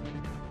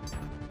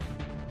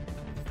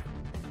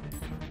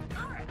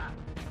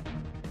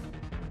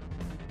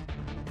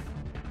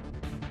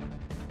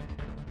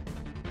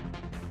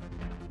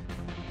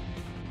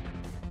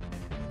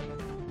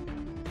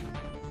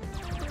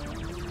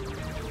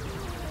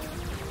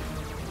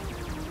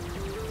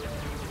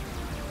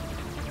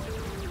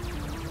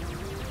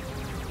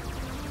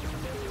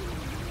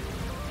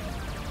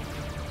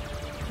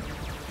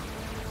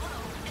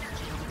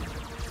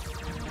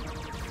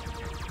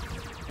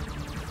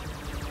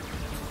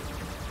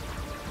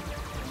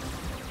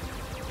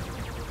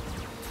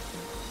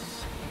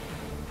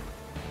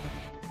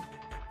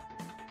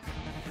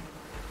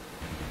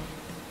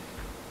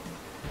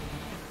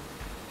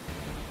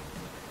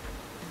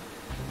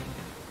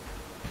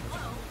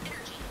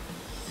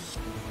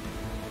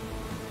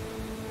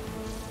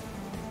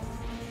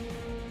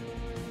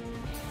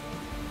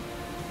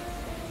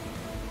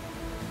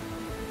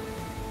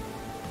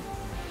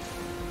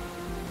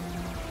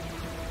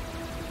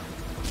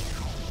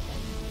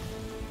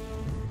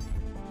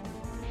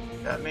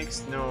 That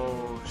makes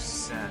no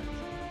sense.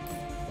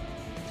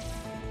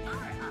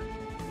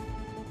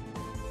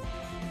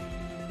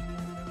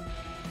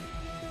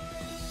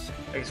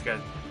 I just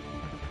gotta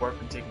warp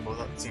and take them both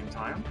at the same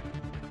time.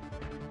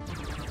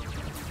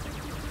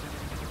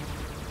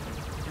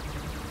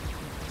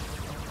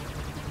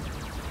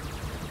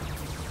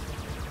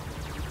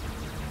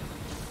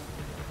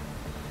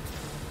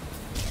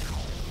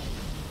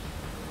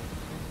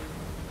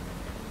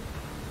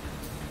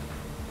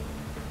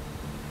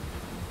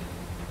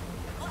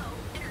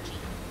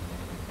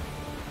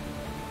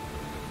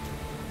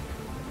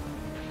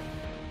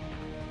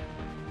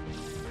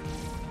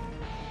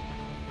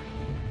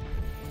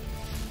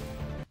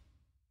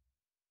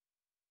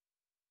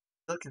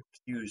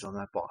 confused on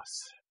that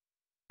boss.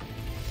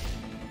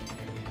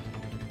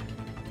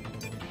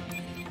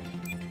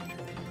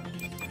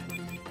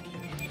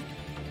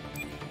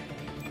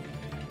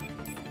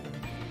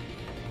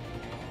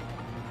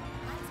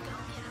 Let's go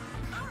get 'em.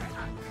 Power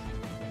up.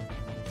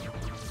 Power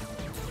up.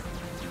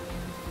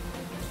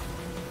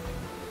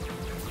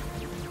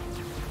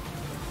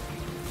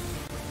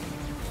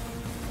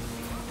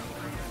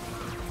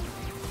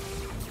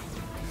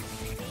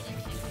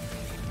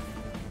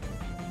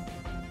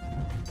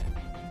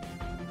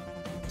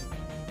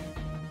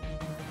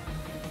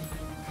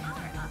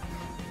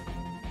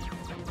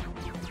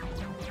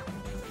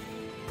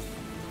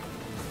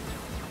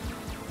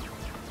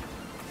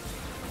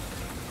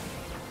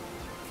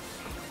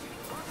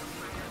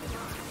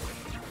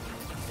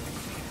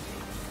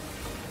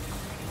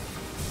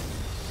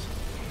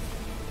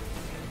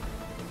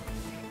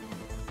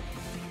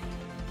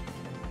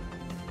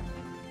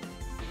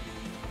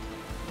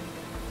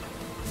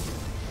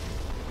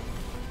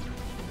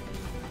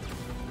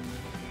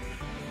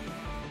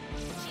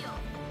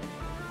 Shield.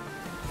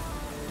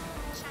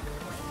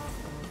 Checkpoint.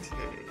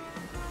 Okay.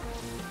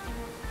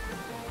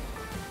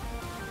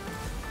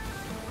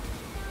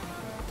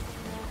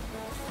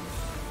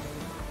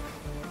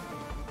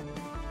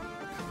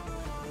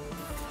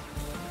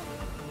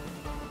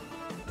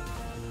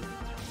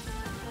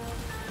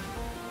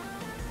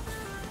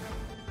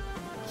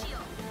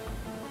 Shield.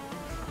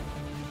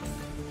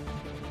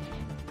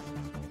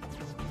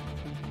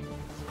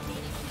 Data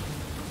key.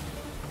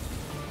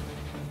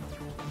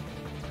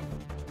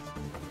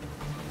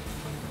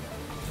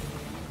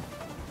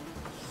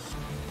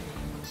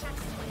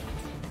 Checkpoint.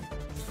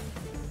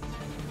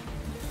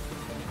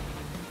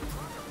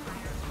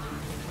 Autopilot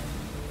locked.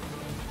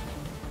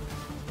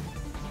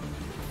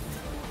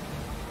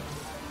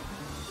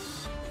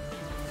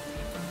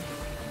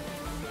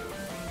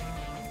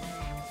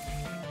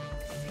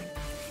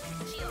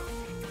 Shield.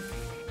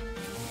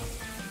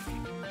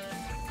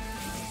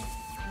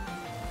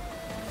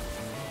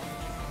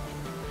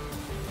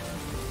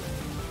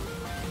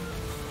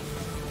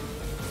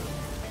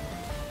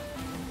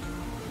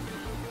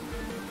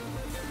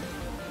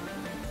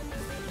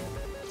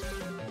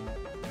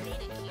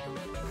 Data cube.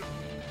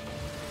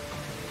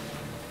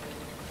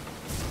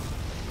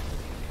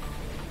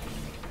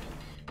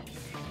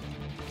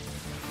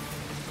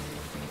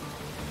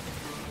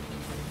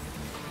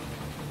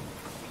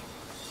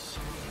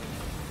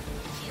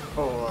 Shield.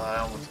 Oh, I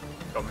almost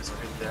got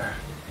myself hit there.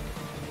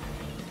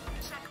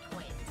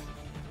 Checkpoint.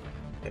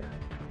 Yeah.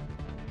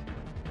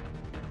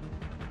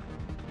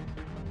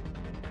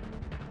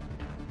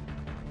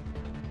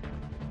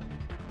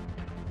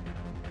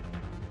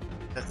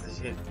 That's the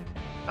hit.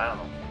 I don't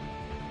know.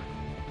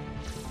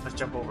 Let's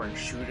jump over and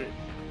shoot it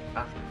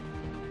after.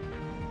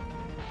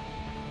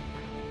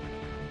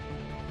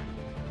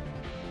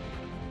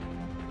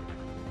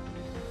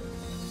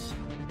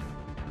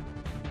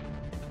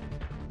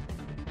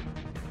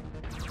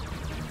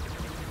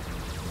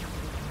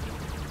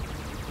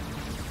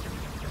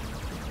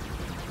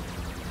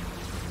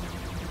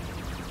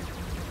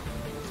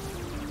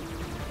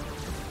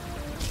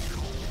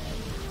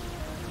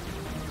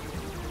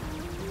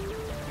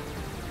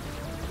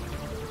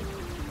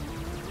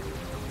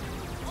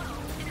 Whoa,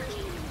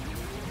 energy.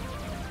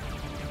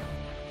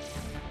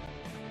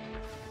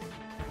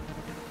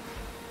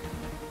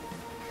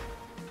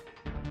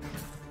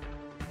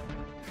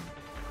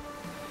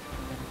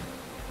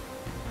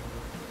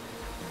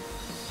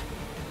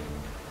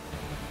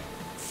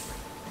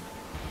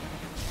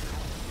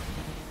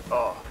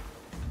 Oh.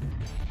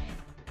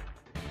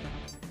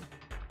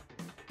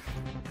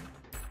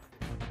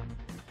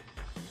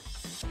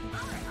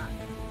 Power up.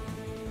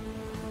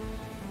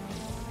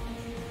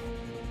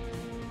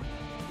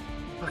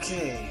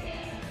 Okay.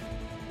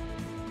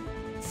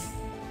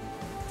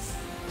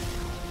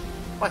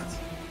 What?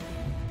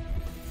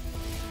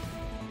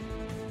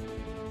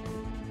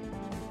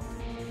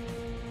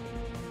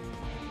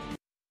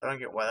 I don't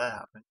get why that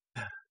happened.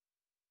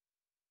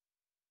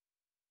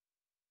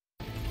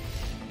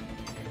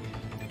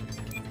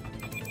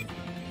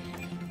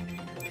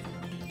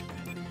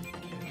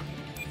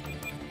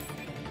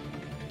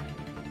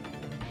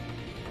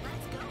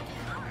 Let's go get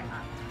power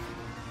up.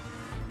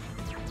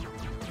 Autopilot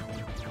locked.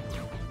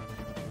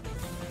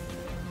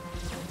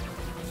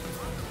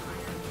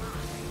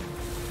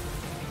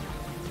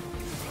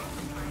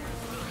 Autopilot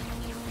data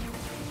cube.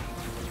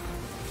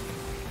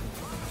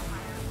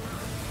 Autopilot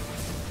locked.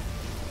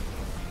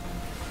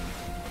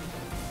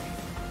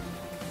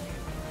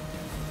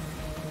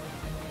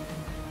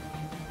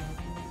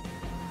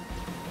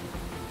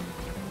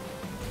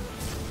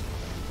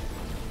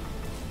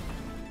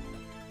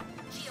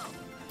 Shield.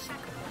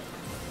 Checkpoint.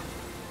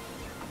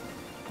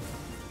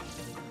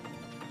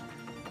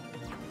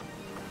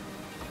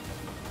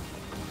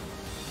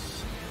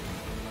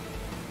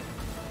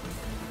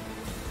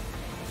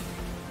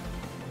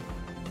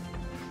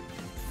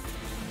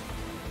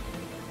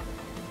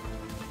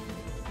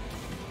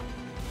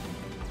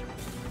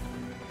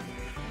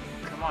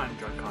 Come on,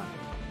 Joy-Con.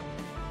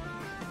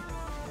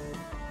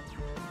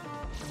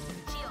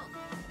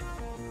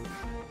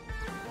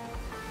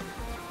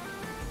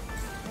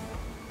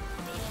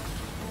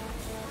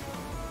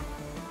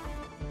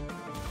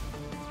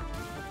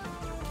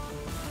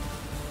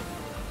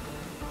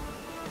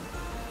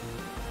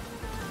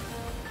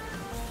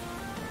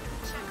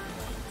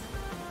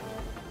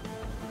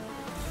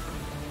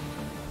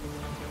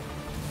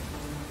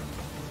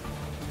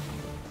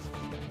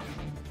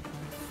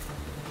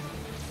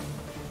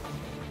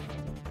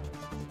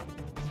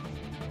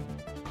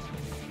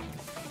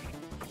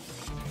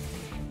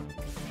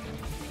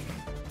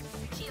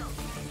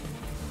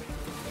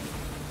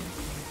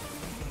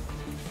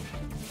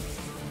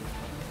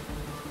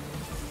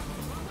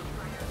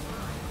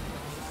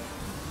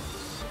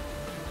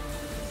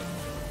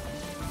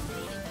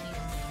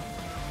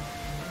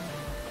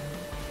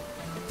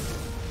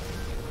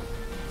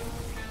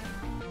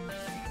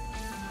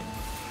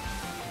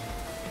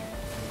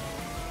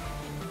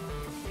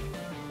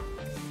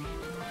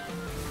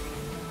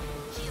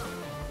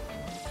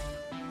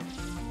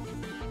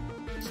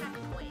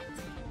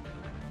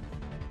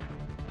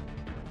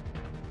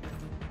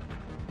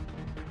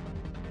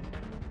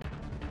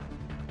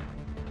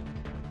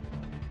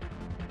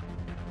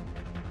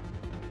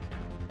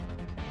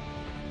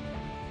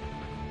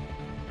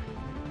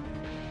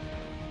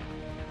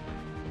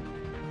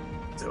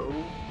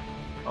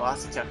 The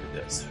last attempt at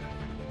this.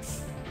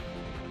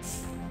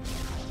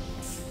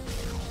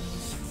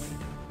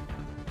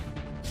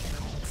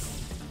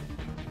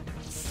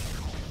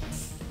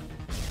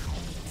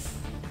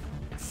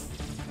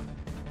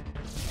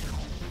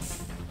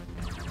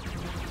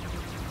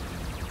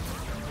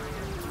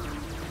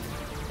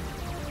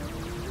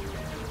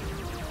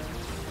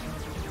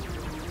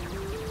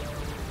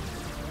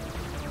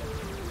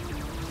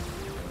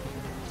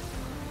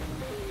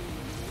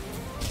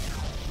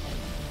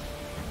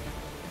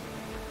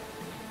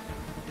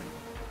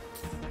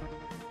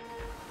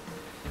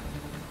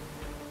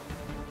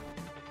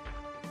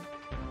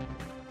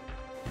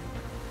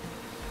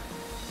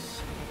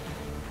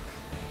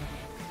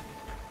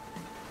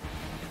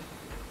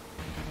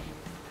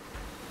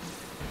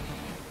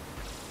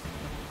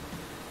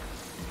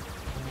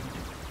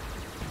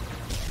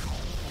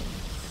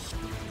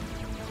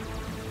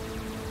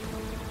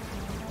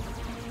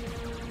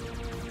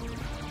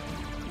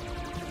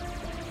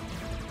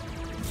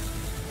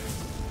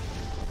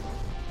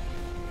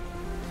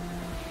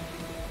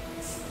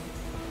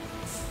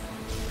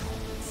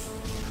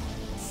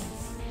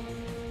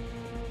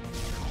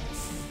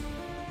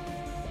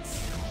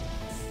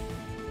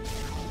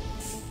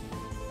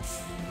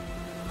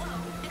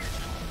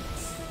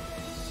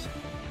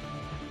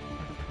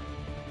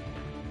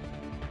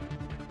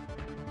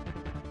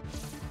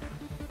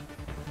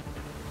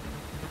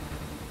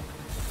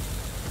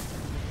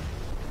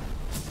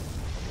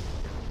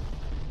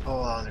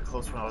 Oh, that was a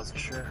close one, I wasn't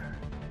sure.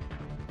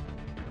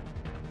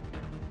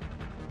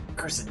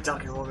 Cursed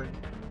Duncan woman.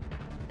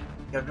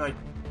 You have no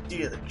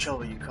idea the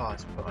trouble you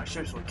caused, but my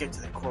ships will get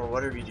to the core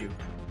whatever you do.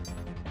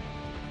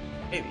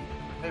 Maybe.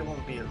 I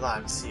won't be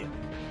alive to see it.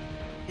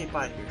 Say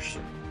bye to your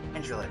ship,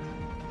 and your life.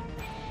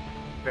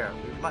 Vera,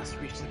 we must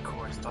reach the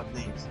core and stop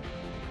names.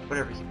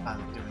 Whatever you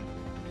plan on doing.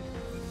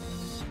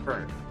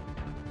 Burn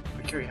it.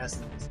 Mercury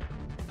hasn't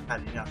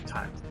had enough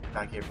time to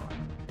back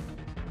everyone.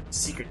 The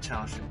secret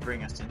tunnel should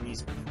bring us to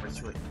Nice before it's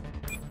too late.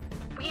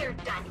 We're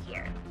done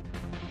here.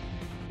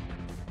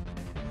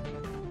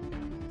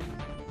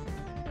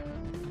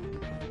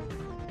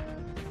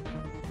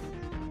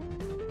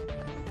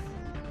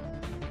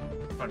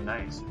 Oh,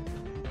 nice.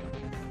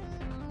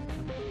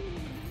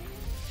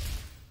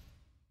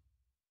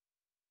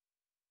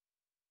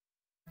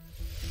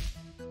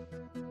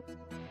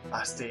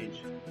 Last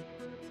stage.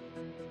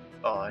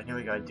 Oh, I knew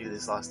we gotta do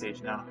this last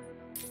stage now.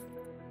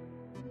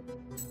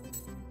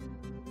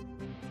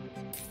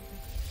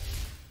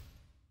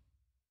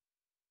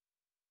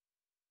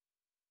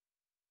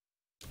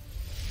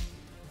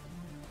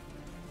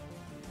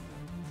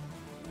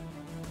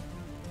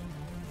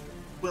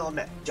 Well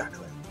met,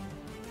 Jacqueline.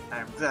 I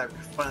am glad we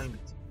finally meet.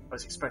 I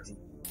was expecting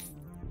you.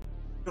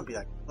 Don't be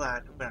that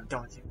glad when I'm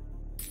done with you.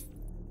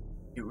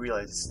 You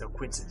realize it's no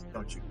coincidence,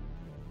 don't you?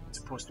 It's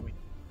supposed to be.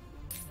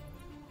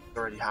 It's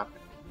already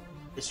happened.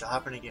 It shall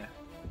happen again.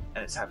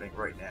 And it's happening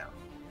right now.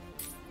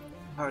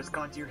 Power has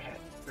gone to your head.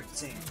 You're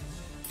insane.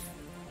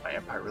 My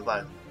empire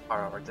relies on the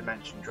power of our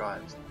dimension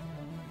drives.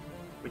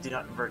 We did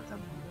not invert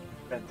them,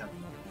 invent them.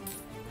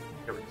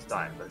 They were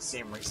designed by the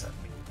same race that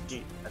made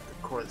deep at the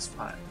core of this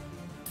planet.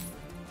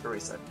 The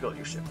race that built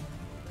your ship.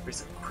 The race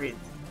that created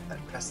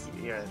that pesky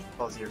air that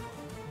follows your core.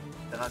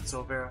 Is that not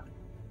so, Vera?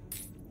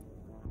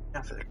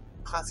 Now for the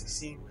classic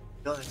scene where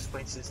the villain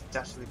explains his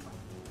dastardly plan.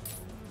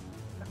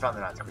 I found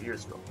them out 3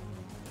 years ago.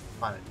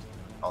 Planet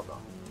Aldon.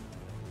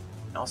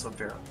 And also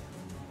Vera.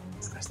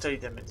 I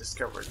studied them and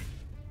discovered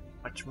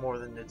much more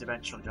than the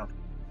dimensional jump.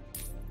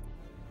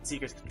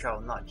 Seekers can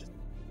travel not just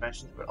through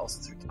dimensions but also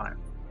through time.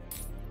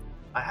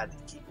 I had the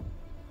key.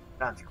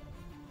 Found the key.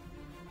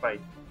 But I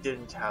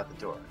didn't have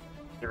the door.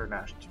 Never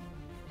managed to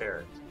bear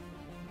it.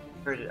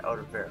 Carried it out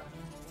of Vera.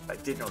 But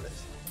I did know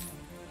this.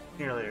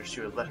 Sooner or later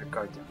she would let her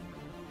guard down.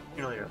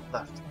 Sooner or later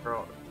left her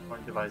own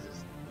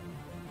devices.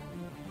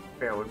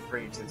 Vera would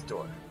bring you to this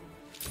door.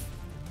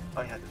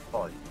 I had to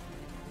follow you.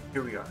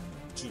 Here we are.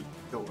 Key,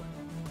 door,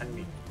 and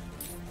me.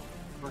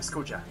 Let's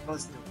go, Jack.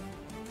 Let's do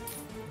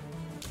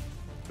it.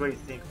 What do you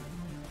think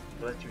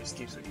we let you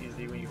escape so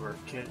easily when you were a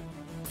kid?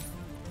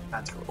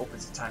 Manticore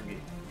opens the time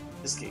gate.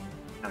 This gate.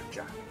 Now,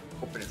 Jack.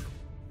 Open it for me.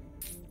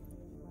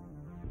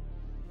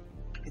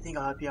 You think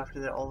I'll help you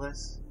after all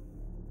this?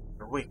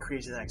 You're way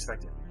crazier than I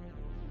expected.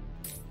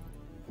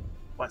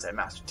 Once I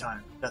master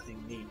time,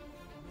 nothing need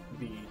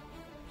be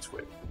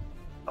swift.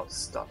 I'll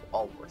stop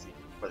all wars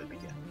before they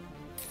begin.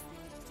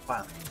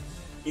 Finally,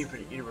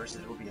 infinite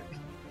universes will be at peace.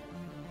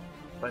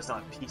 But it's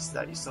not peace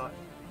that you sought.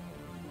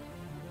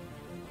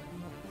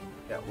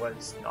 That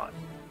was not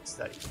peace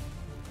that you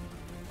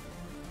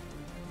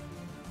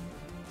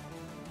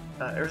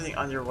sought. Everything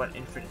under one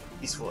infinite,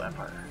 peaceful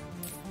empire.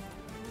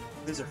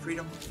 There's a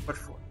freedom, but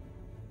for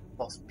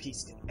false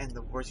peace to end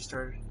the wars you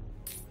started.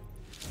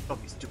 Don't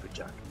be stupid,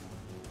 Jack.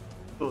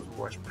 Those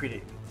wars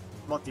predate me.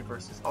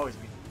 Multiverses always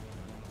be.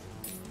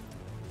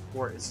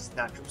 War is its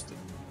natural state,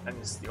 and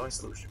this is the only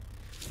solution.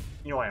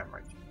 You know I am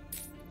right.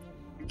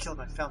 You killed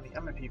my family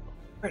and my people.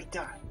 Prepare to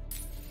die.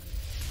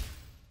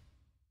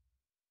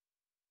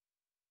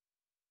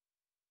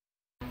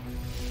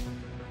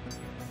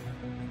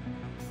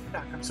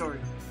 Jack, I'm sorry.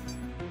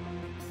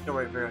 Don't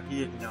worry, Vera, he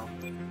didn't know.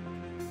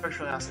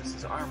 Special analysis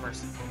is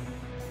armors.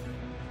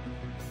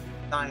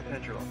 Not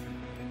impenetrable.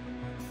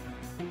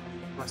 You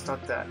must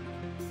stop that.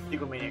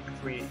 Egomaniac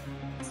 3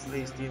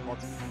 slays the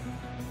multi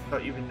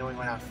without even knowing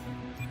what happened.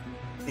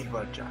 Think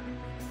about it, Jack.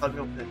 Let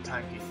me open the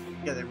time gate.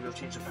 Together we'll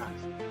change the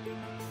past.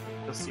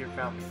 You'll see your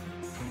family.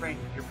 Bring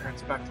your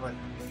parents back to life.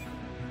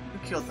 Who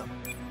killed them?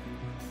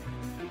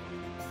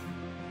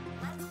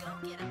 Let's go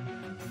get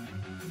him.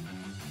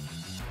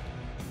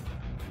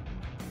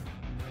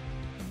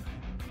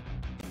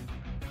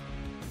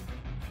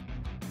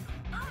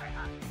 Power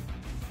up.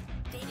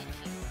 Data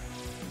cube.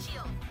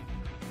 Shield.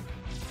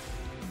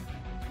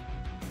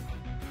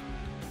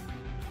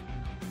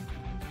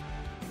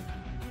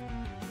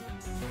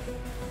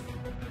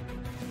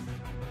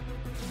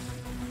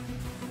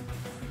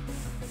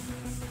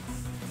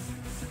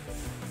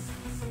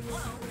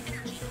 Flow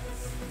energy.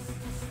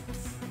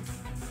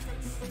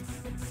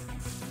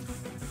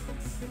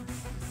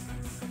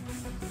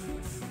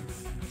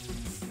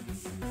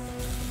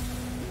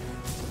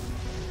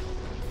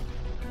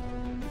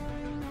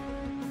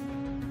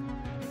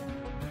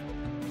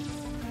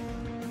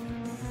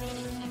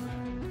 Data cube.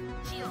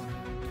 Shield.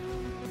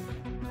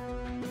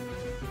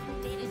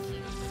 Data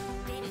cube.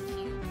 Data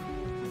cube.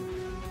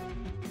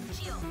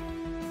 Shield.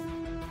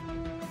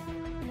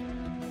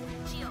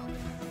 Shield.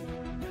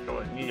 Oh,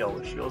 I need all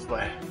the shields,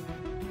 but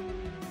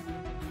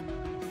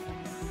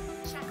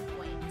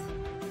Checkpoint.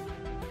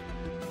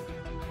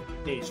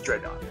 needs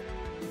Dreadnought.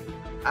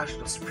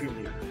 Actual Supreme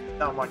Leader.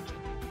 Not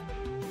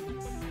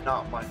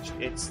much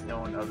it's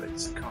known of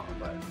its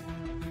combat.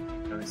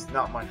 No, it's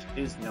not much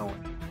is known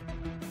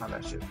on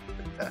that ship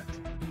with that.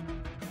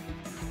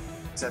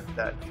 Except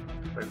that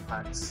for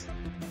plants,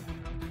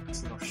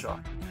 single shot.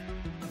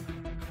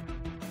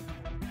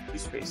 Two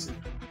spaces.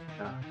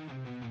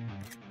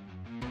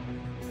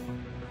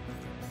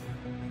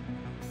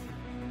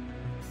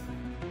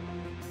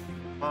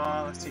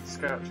 Let's take the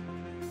scout.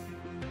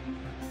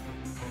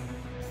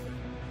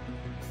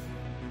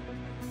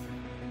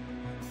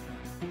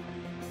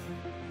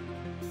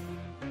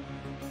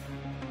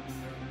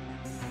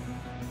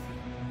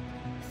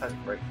 That's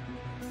break.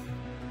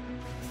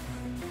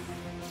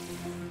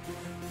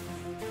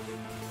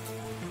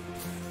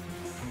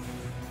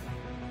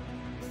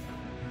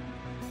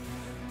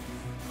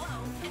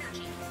 Flow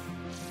energy.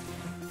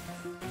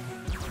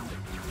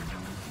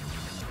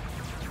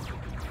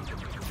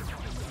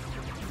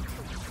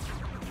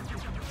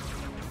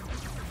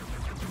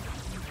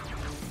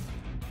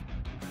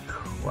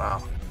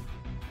 Wow.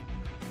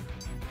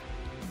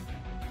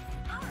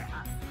 Power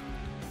up.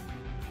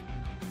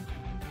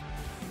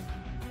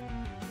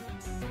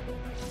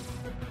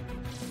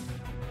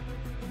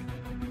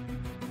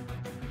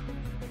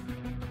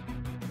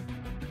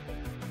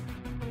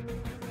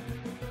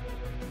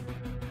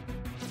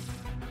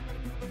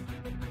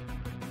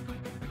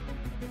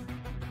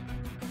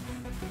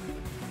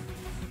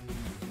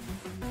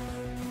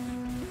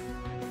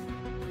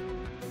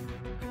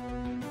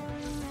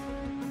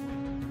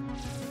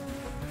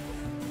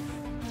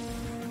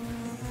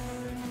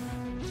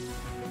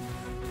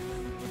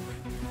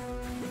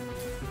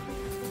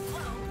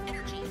 Flow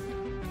energy.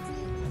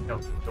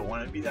 Nope, don't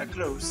want to be that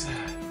close.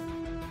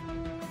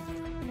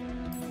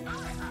 Power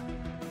up.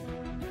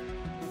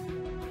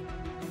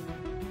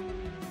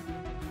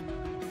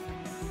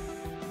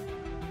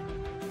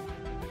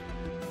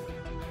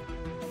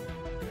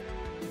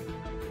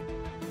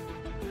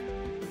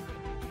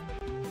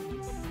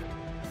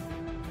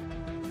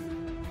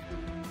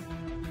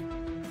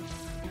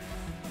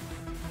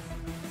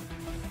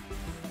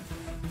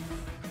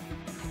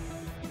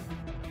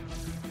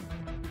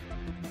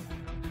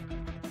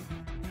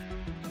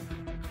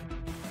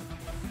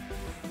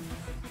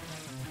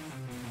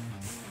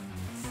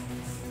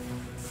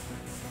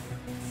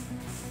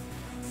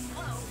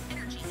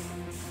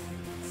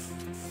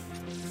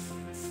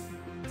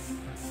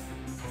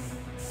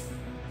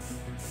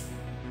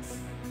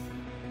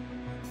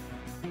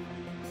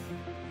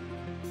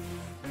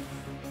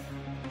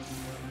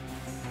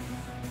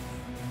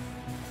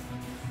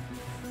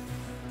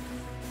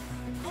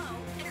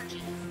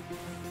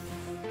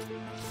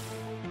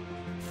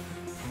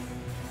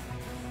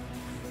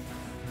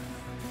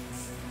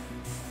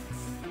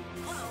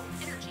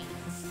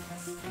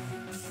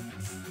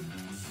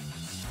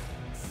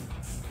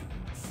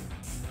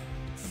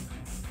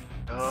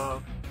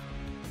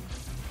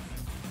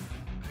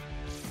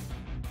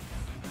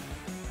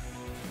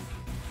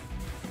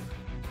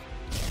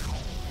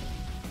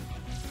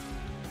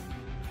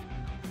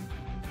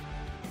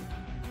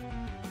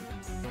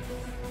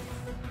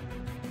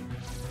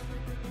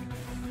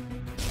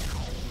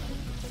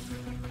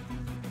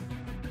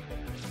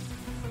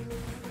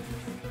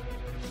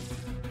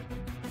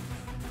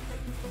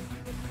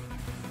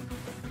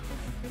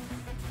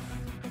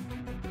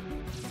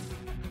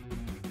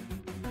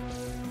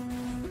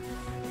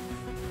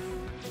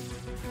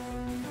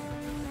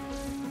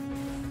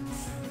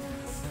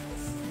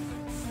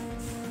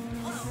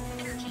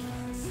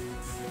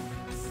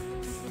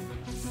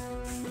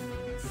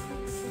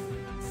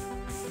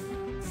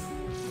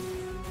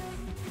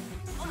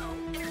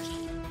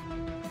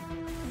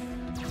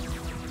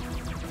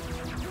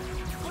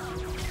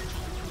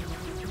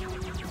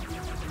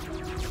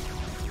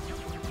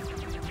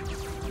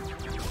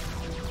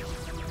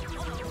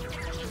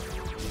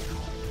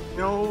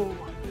 No!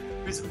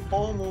 He's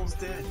almost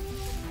dead.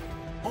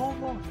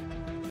 Almost.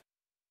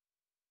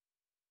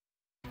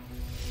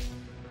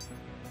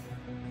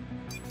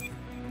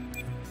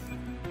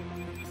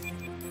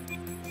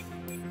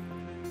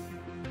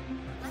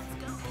 Let's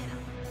go get him.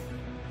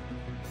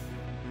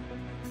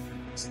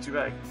 It's too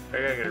bad. I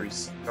gotta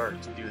restart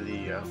to do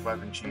the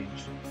weapon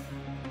change.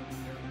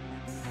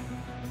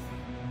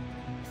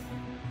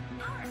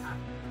 Power up.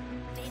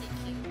 Data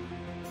cube.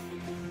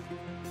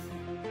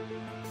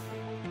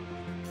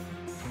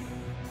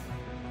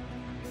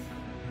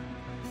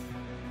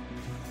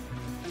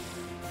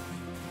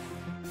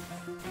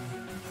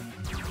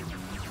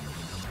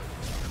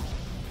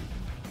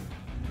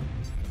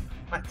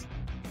 What?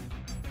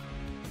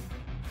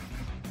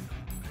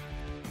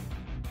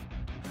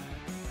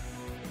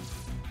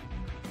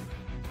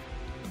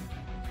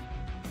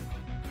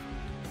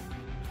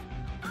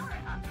 Power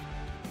up.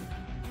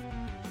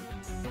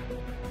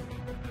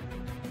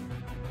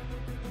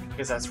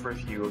 Because that's for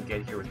if you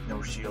get here with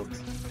no shield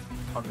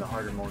on the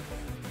harder mode.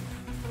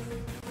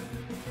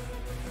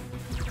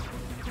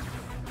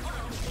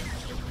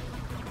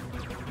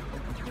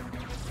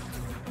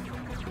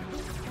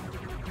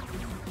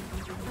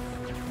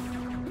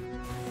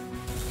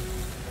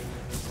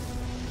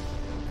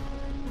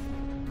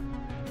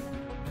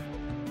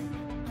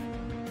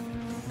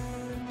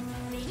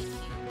 Data cube.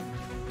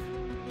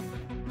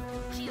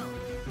 Shield.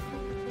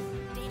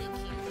 Data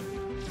cube.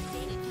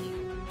 Data cube.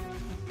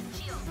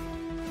 Shield.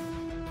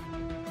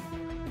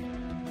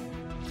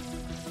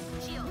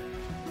 Shield.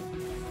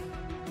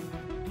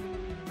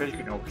 Bet you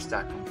can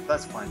overstack them.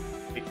 That's fine.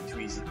 Make it too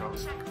easy,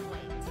 probably. Checkpoint.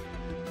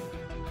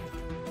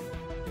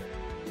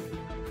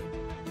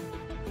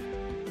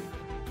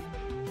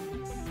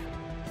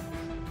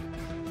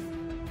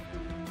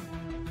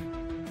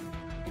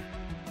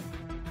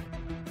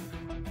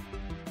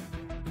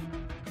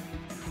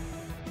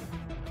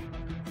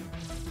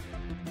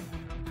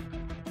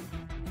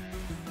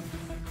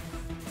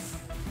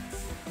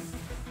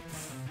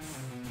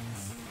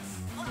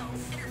 Low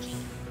energy.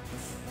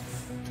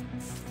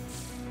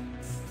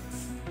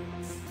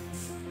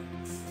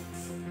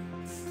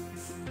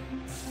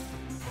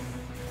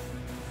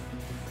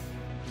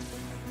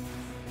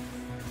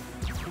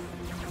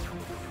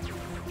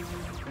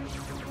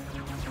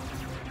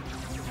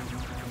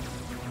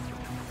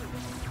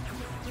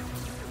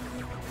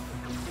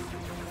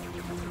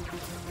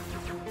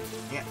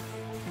 Yeah.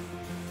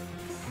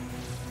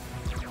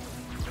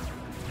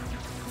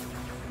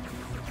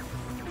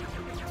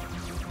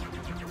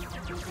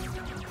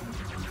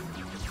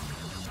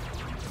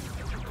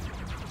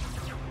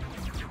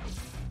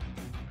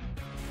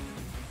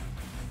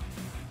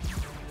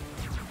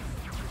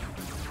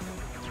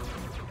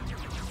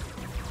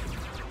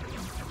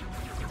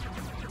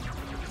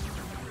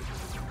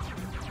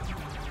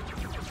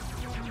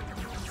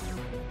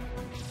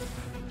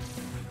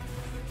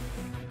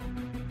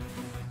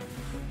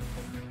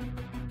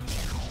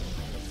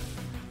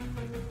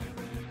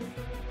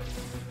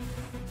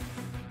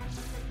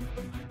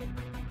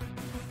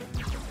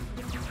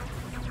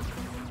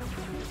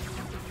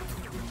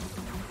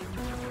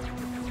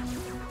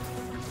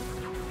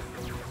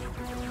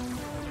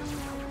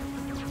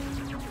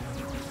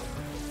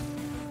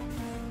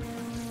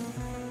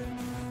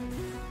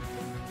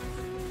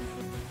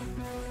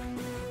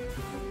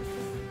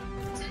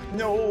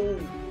 No!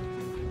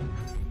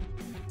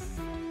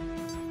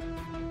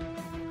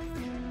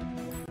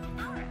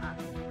 Power up.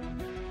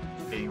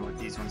 Getting with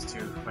these ones too,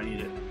 if I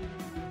need it.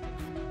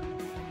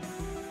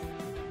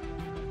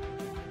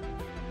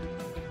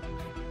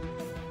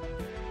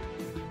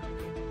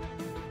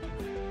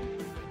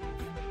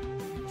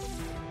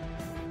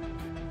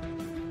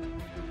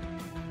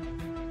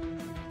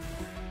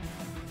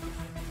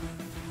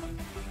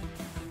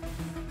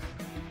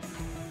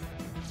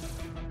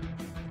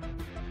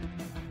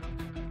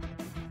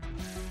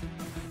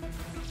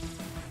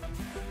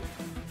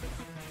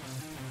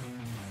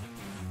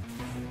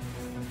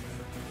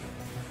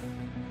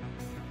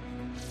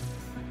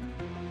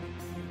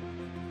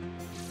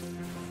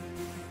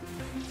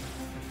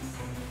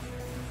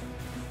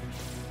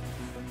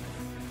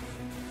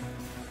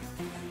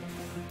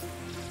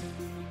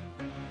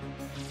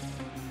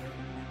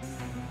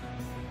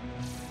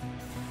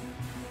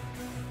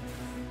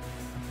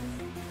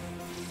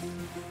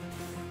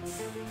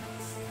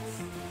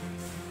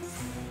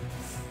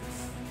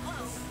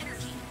 Low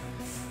energy.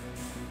 Low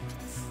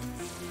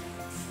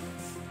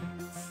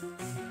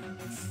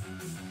energy.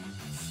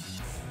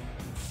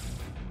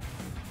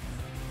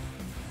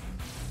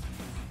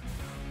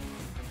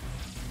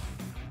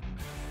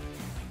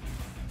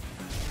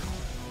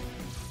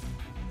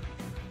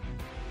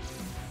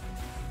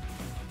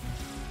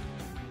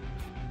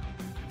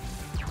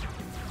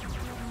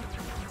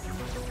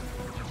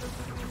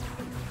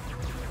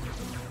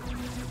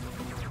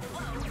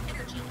 Low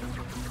energy.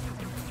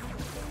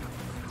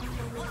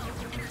 Low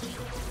energy.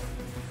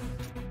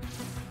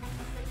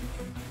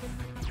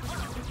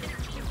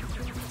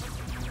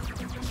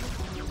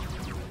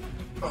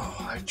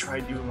 Oh, I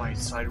tried doing my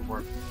side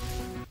warp.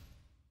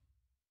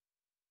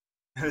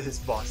 This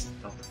boss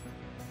stuff.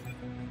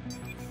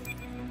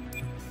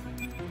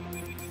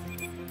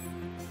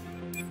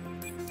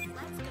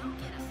 Let's go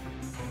get him.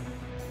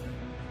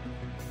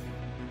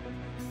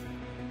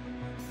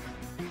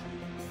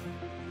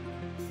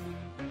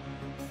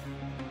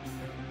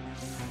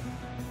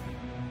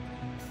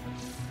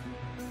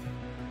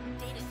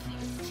 Data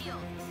cube,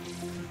 shield.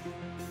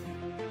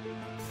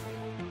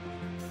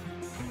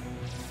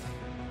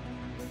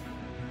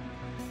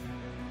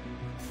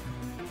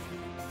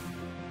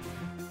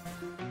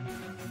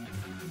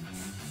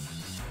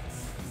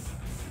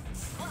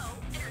 Flow,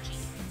 energy.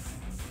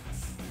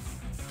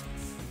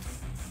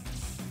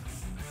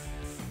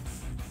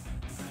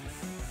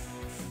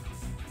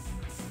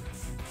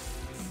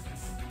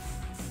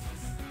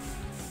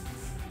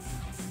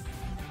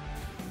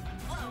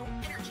 Flow,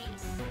 energy.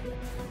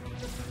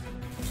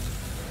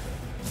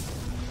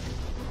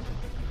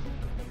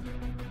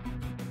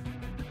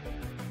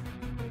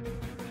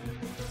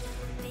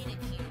 Data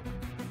cube.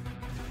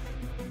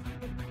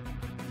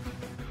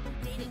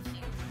 Data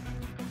cube.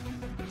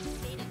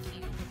 Data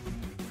cube.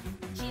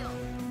 Shield.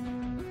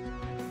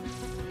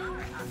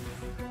 Power up.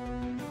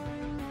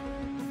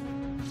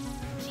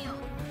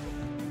 Shield.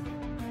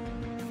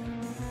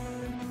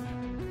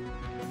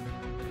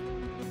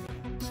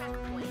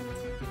 Checkpoint.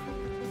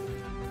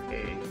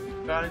 Hey,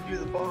 gotta do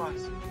the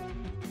boss.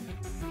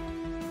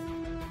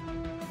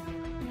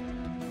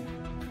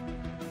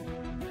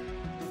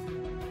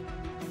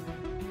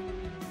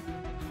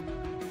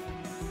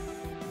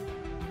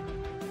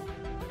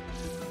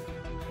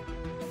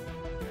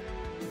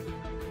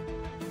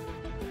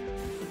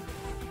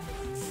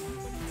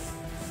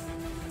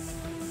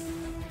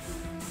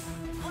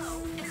 Flow,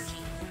 energy. Flow,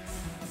 energy.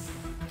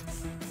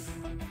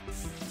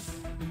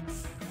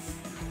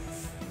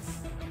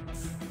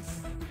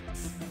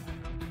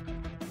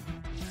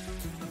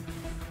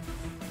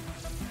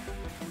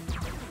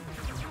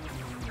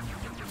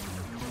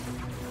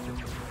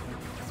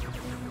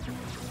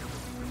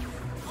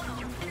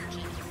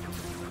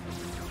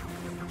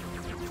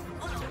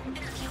 Flow,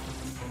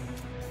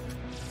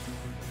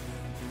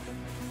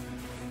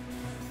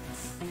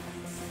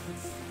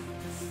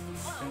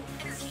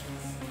 energy.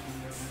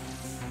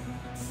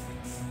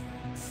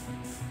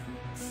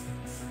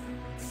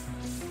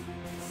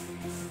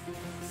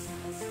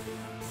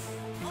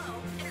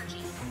 Flow,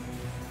 energy.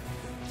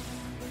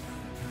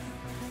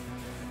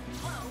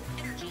 Flow,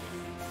 energy.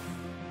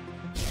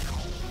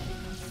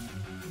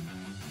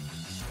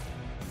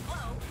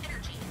 Flow,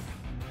 energy.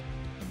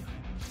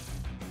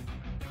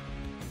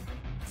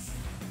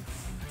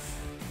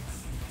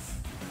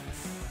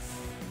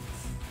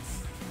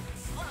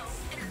 Flow,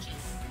 energy. Flow, energy.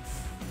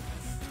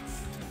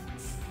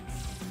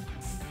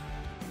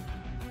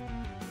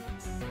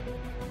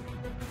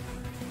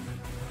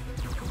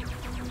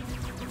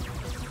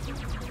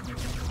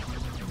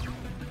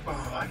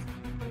 Oh,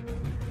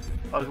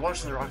 I was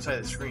watching the wrong side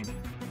of the screen.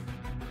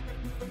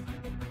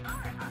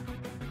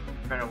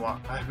 Power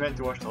up. I meant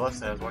to watch the left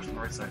side, I was watching the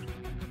right side.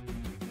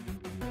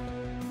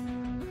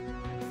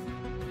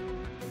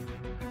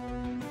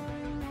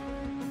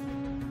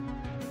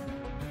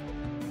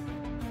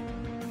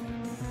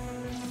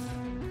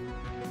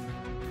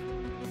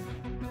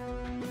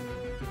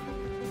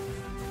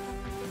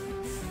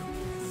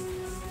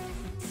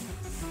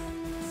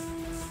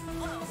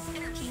 Flow,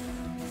 energy.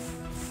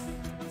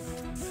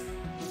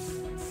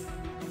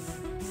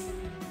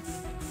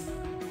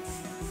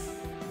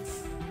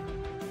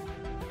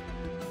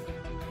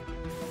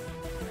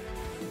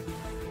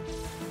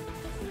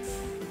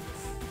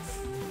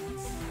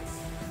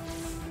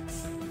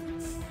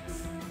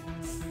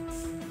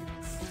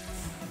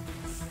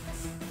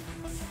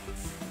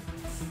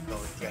 Go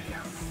get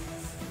him.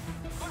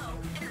 Flow,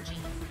 energy.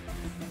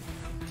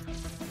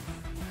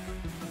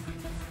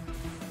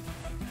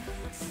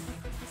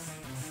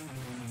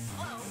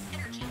 Flow,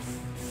 energy.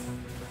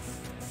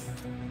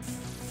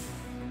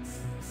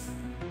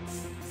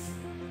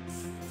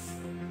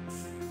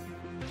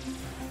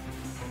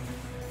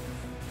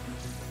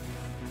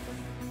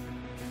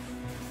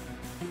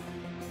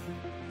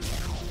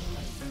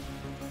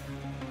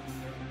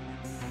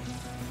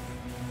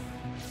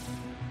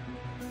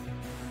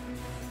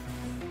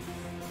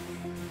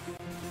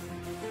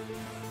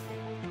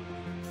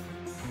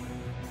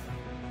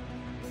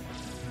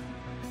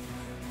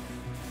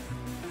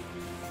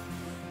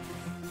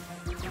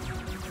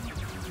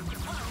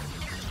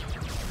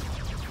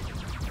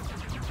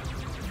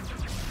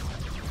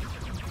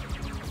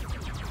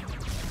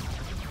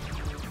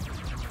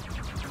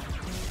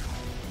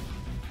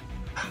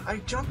 I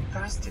jumped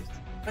past it.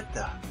 What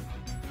the?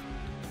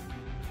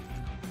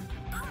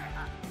 Power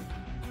up.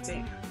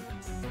 Dang.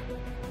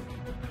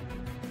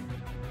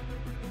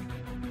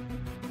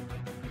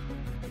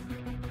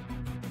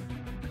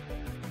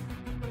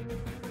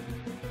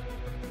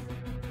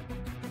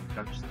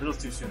 Jumped just a little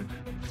too soon.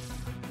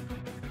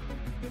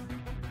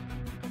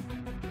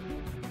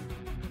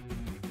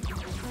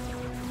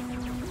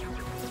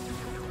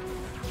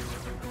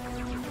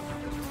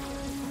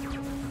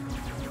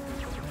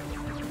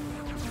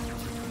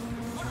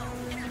 Flow,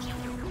 energy.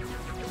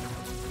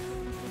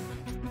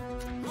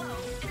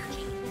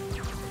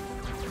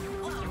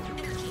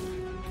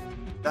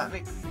 That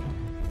makes...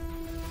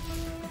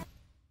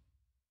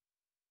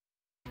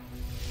 I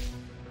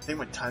think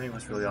my timing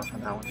was really off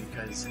on that one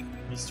because I'm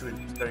used to it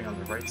starting on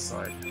the right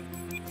side,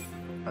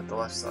 not the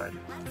left side.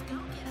 Let's go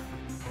get 'em.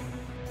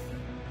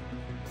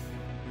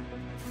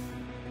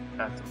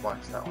 I have to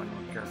watch that one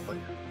more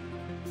carefully.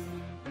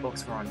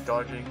 Focus more on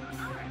dodging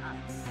Power up.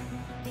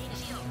 Data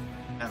shield.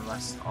 and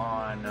less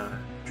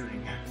on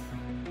shooting.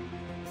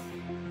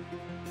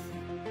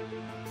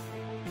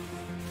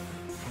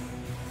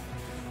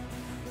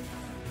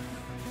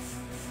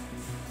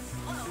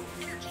 Low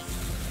energy.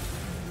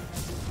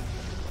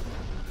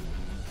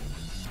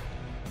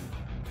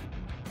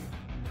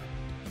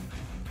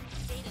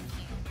 Data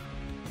cube.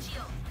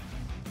 Shield.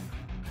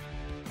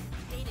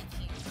 Data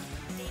cube.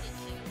 Data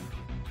cube.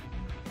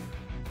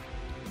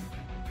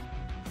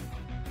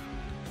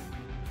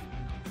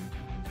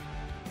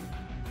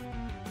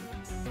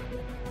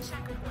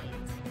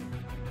 Checkpoint.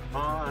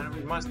 Come on,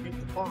 we must beat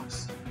the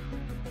boss.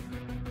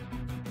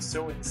 It's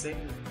so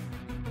insane.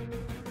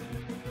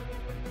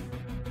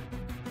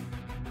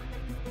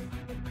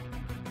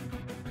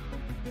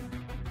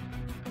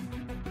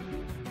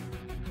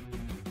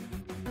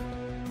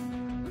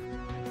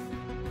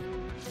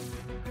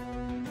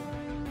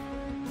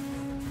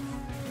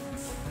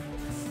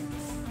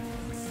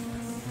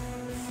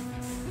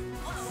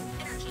 Low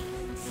energy.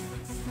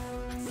 Low energy. Low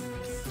energy.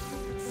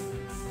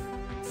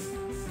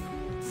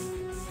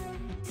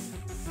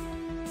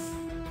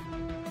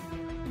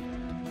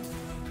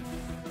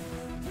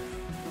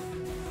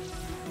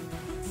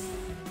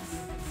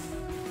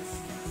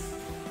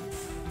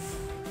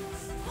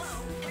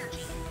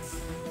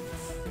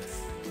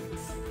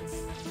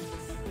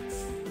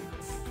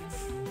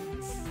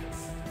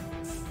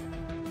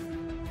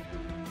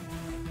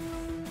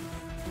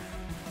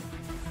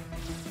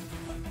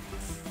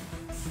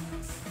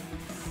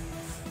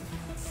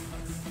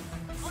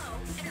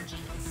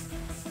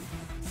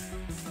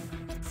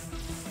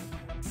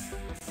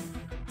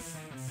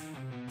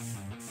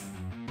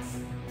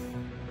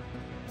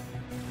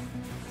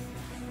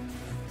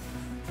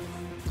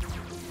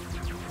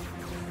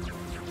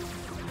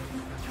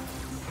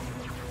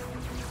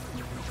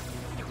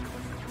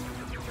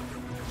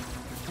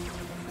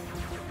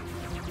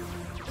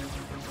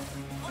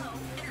 Low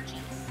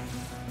energy.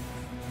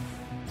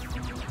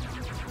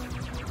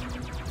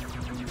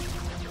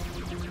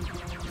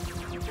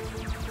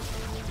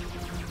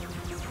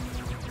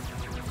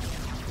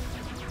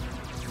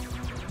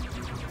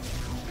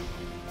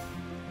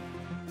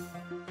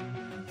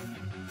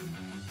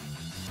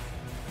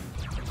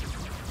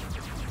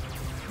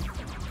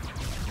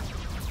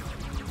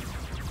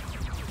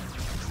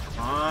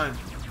 Come on.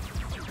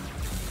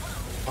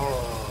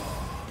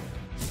 Oh.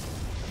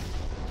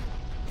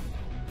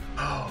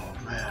 Oh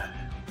man.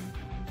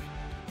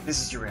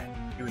 This is your end.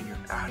 You and your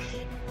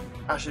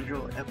Ash and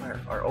your empire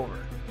are over.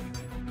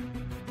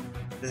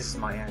 This is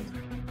my end.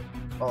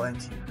 I'll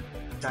end here.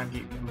 Time to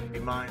be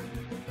mine.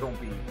 Don't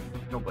be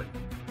nobody.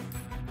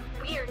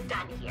 We're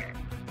done here.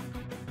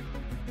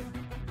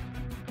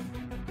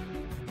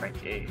 Right,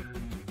 A.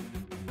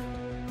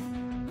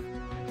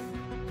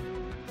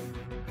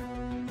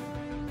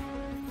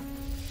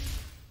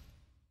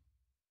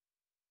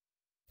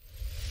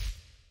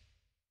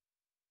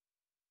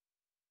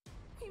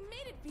 We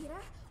made it,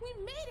 Vita! We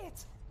made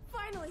it!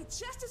 Finally,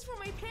 justice for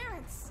my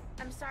parents!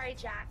 I'm sorry,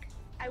 Jack.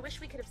 I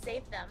wish we could have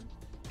saved them.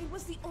 It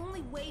was the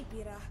only way,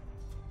 Vita.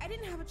 I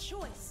didn't have a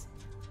choice.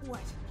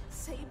 What?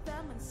 Save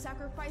them and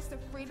sacrifice the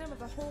freedom of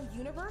the whole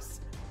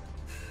universe?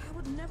 I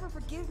would never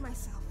forgive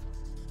myself.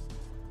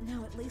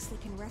 Now at least they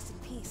can rest in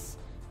peace.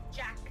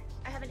 Jack,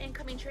 I have an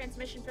incoming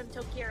transmission from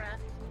Tokira.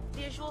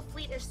 The usual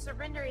fleet is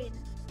surrendering.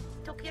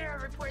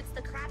 Tokira reports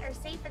the Krat are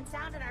safe and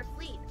sound in our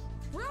fleet.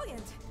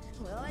 Brilliant!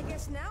 Well, I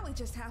guess now we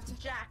just have to...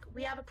 Jack,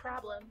 we have a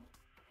problem.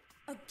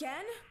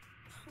 Again?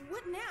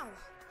 What now?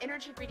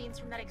 Energy readings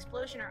from that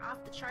explosion are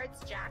off the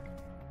charts, Jack.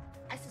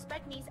 I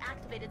suspect Mies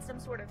activated some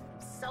sort of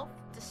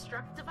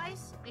self-destruct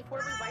device before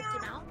we wiped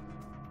him out.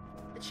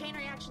 The chain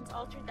reactions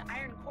altered the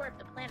iron core of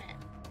the planet.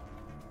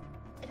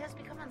 It has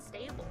become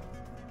unstable.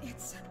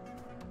 It's...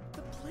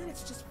 the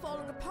planet's just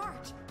falling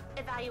apart.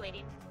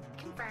 Evaluating.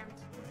 Confirmed.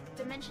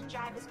 Dimension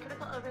drive is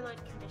critical overload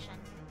condition.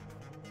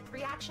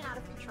 Reaction out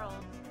of control.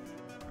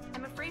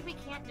 I'm afraid we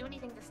can't do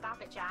anything to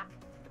stop it, Jack.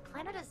 The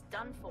planet is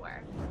done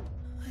for.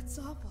 That's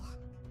awful.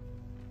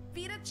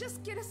 Vita,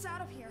 just get us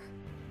out of here.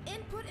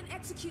 Input and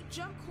execute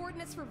jump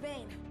coordinates for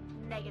Vane.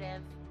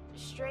 Negative.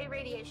 Stray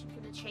radiation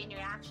from the chain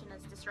reaction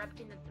is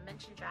disrupting the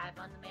dimension drive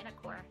on the mana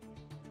core.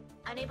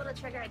 Unable to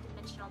trigger a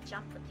dimensional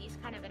jump with these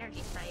kind of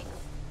energy spikes.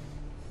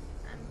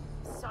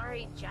 I'm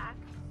sorry, Jack.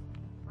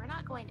 We're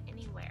not going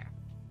anywhere.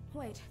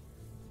 Wait,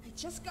 I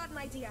just got an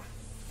idea.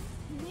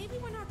 Maybe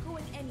we're not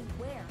going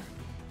anywhere,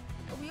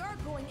 but we are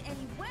going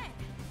anyway.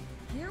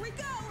 Here we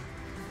go!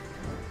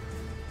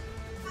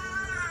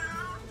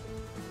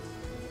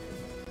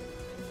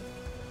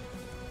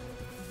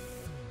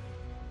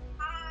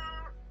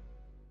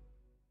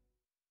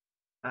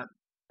 That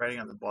writing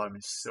on the bottom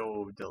is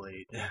so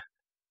delayed.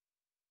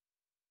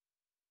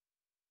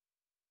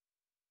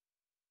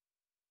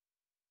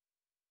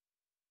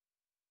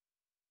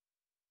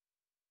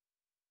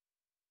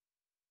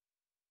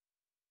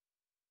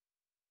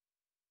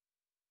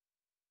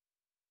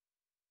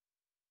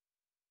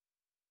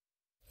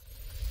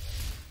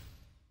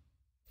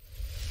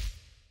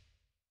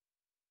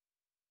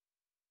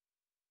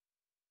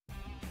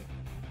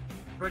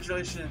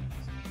 Congratulations!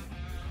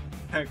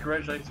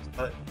 Congratulations,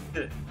 but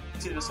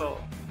see us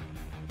all.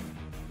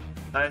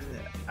 Nice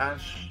and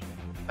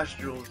Ash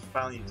Jewels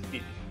finally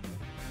defeated.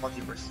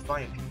 Multiverse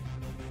finally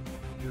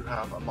you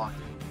have unlocked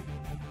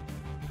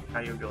it.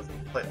 Now you'll be able to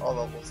play all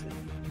levels in.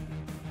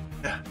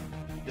 Yeah,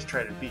 just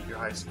try to beat your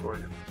high score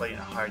and play in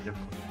a higher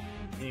difficulty.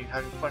 And you're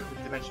having fun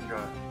with Dimension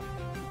Drive.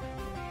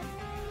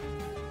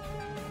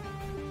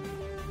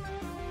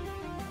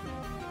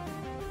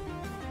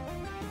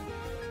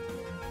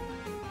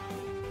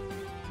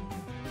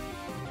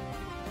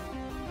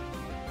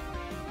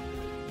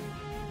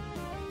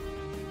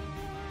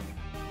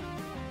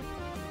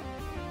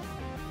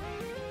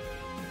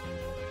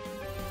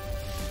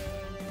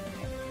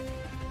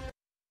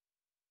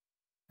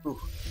 Ooh.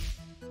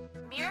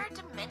 Mirror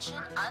dimension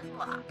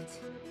unlocked.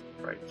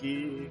 Right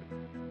key.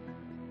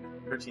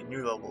 13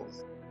 new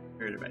levels.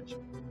 Mirror dimension.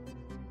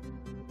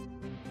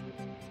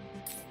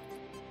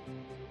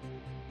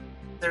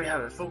 There we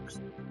have it, folks.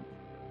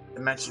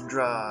 Dimension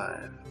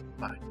Drive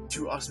by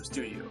 2 Awesome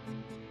Studio.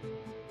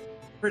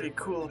 Pretty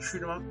cool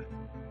shoot 'em up.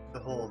 The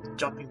whole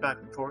jumping back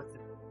and forth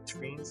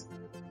screens.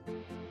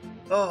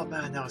 Oh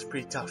man, that was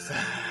pretty tough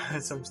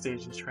at some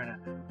stages trying to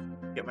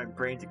get my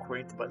brain to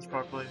coordinate the buttons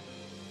properly.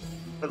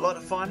 But a lot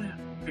of fun,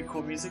 pretty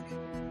cool music.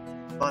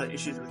 A lot of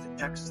issues with the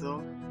text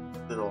though.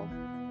 Little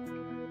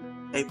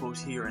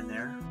typos here and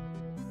there.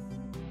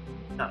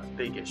 Not a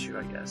big issue,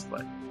 I guess,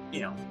 but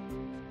you know,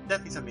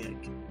 definitely something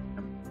that can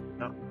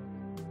come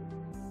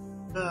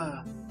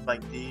up.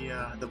 Like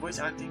the voice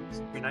acting is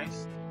pretty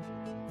nice.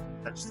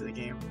 Touch to the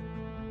game.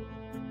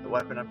 The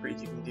weapon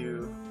upgrades you can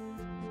do.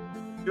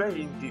 You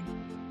already do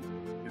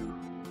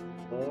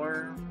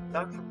more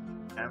stuff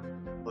and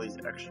all these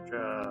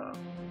extra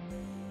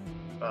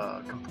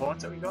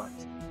components that we got.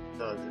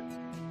 So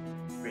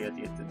we had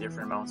to get the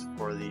different amounts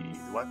for the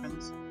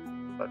weapons,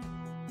 but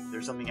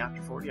there's something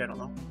after 40, I don't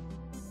know.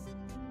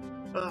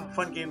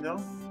 Fun game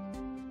though.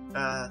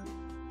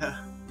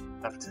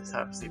 Have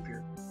to sleep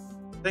here.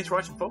 Thanks for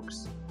watching,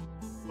 folks.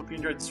 Hope you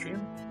enjoyed the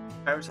stream.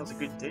 Have yourselves a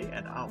good day,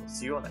 and I'll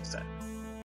see you all next time.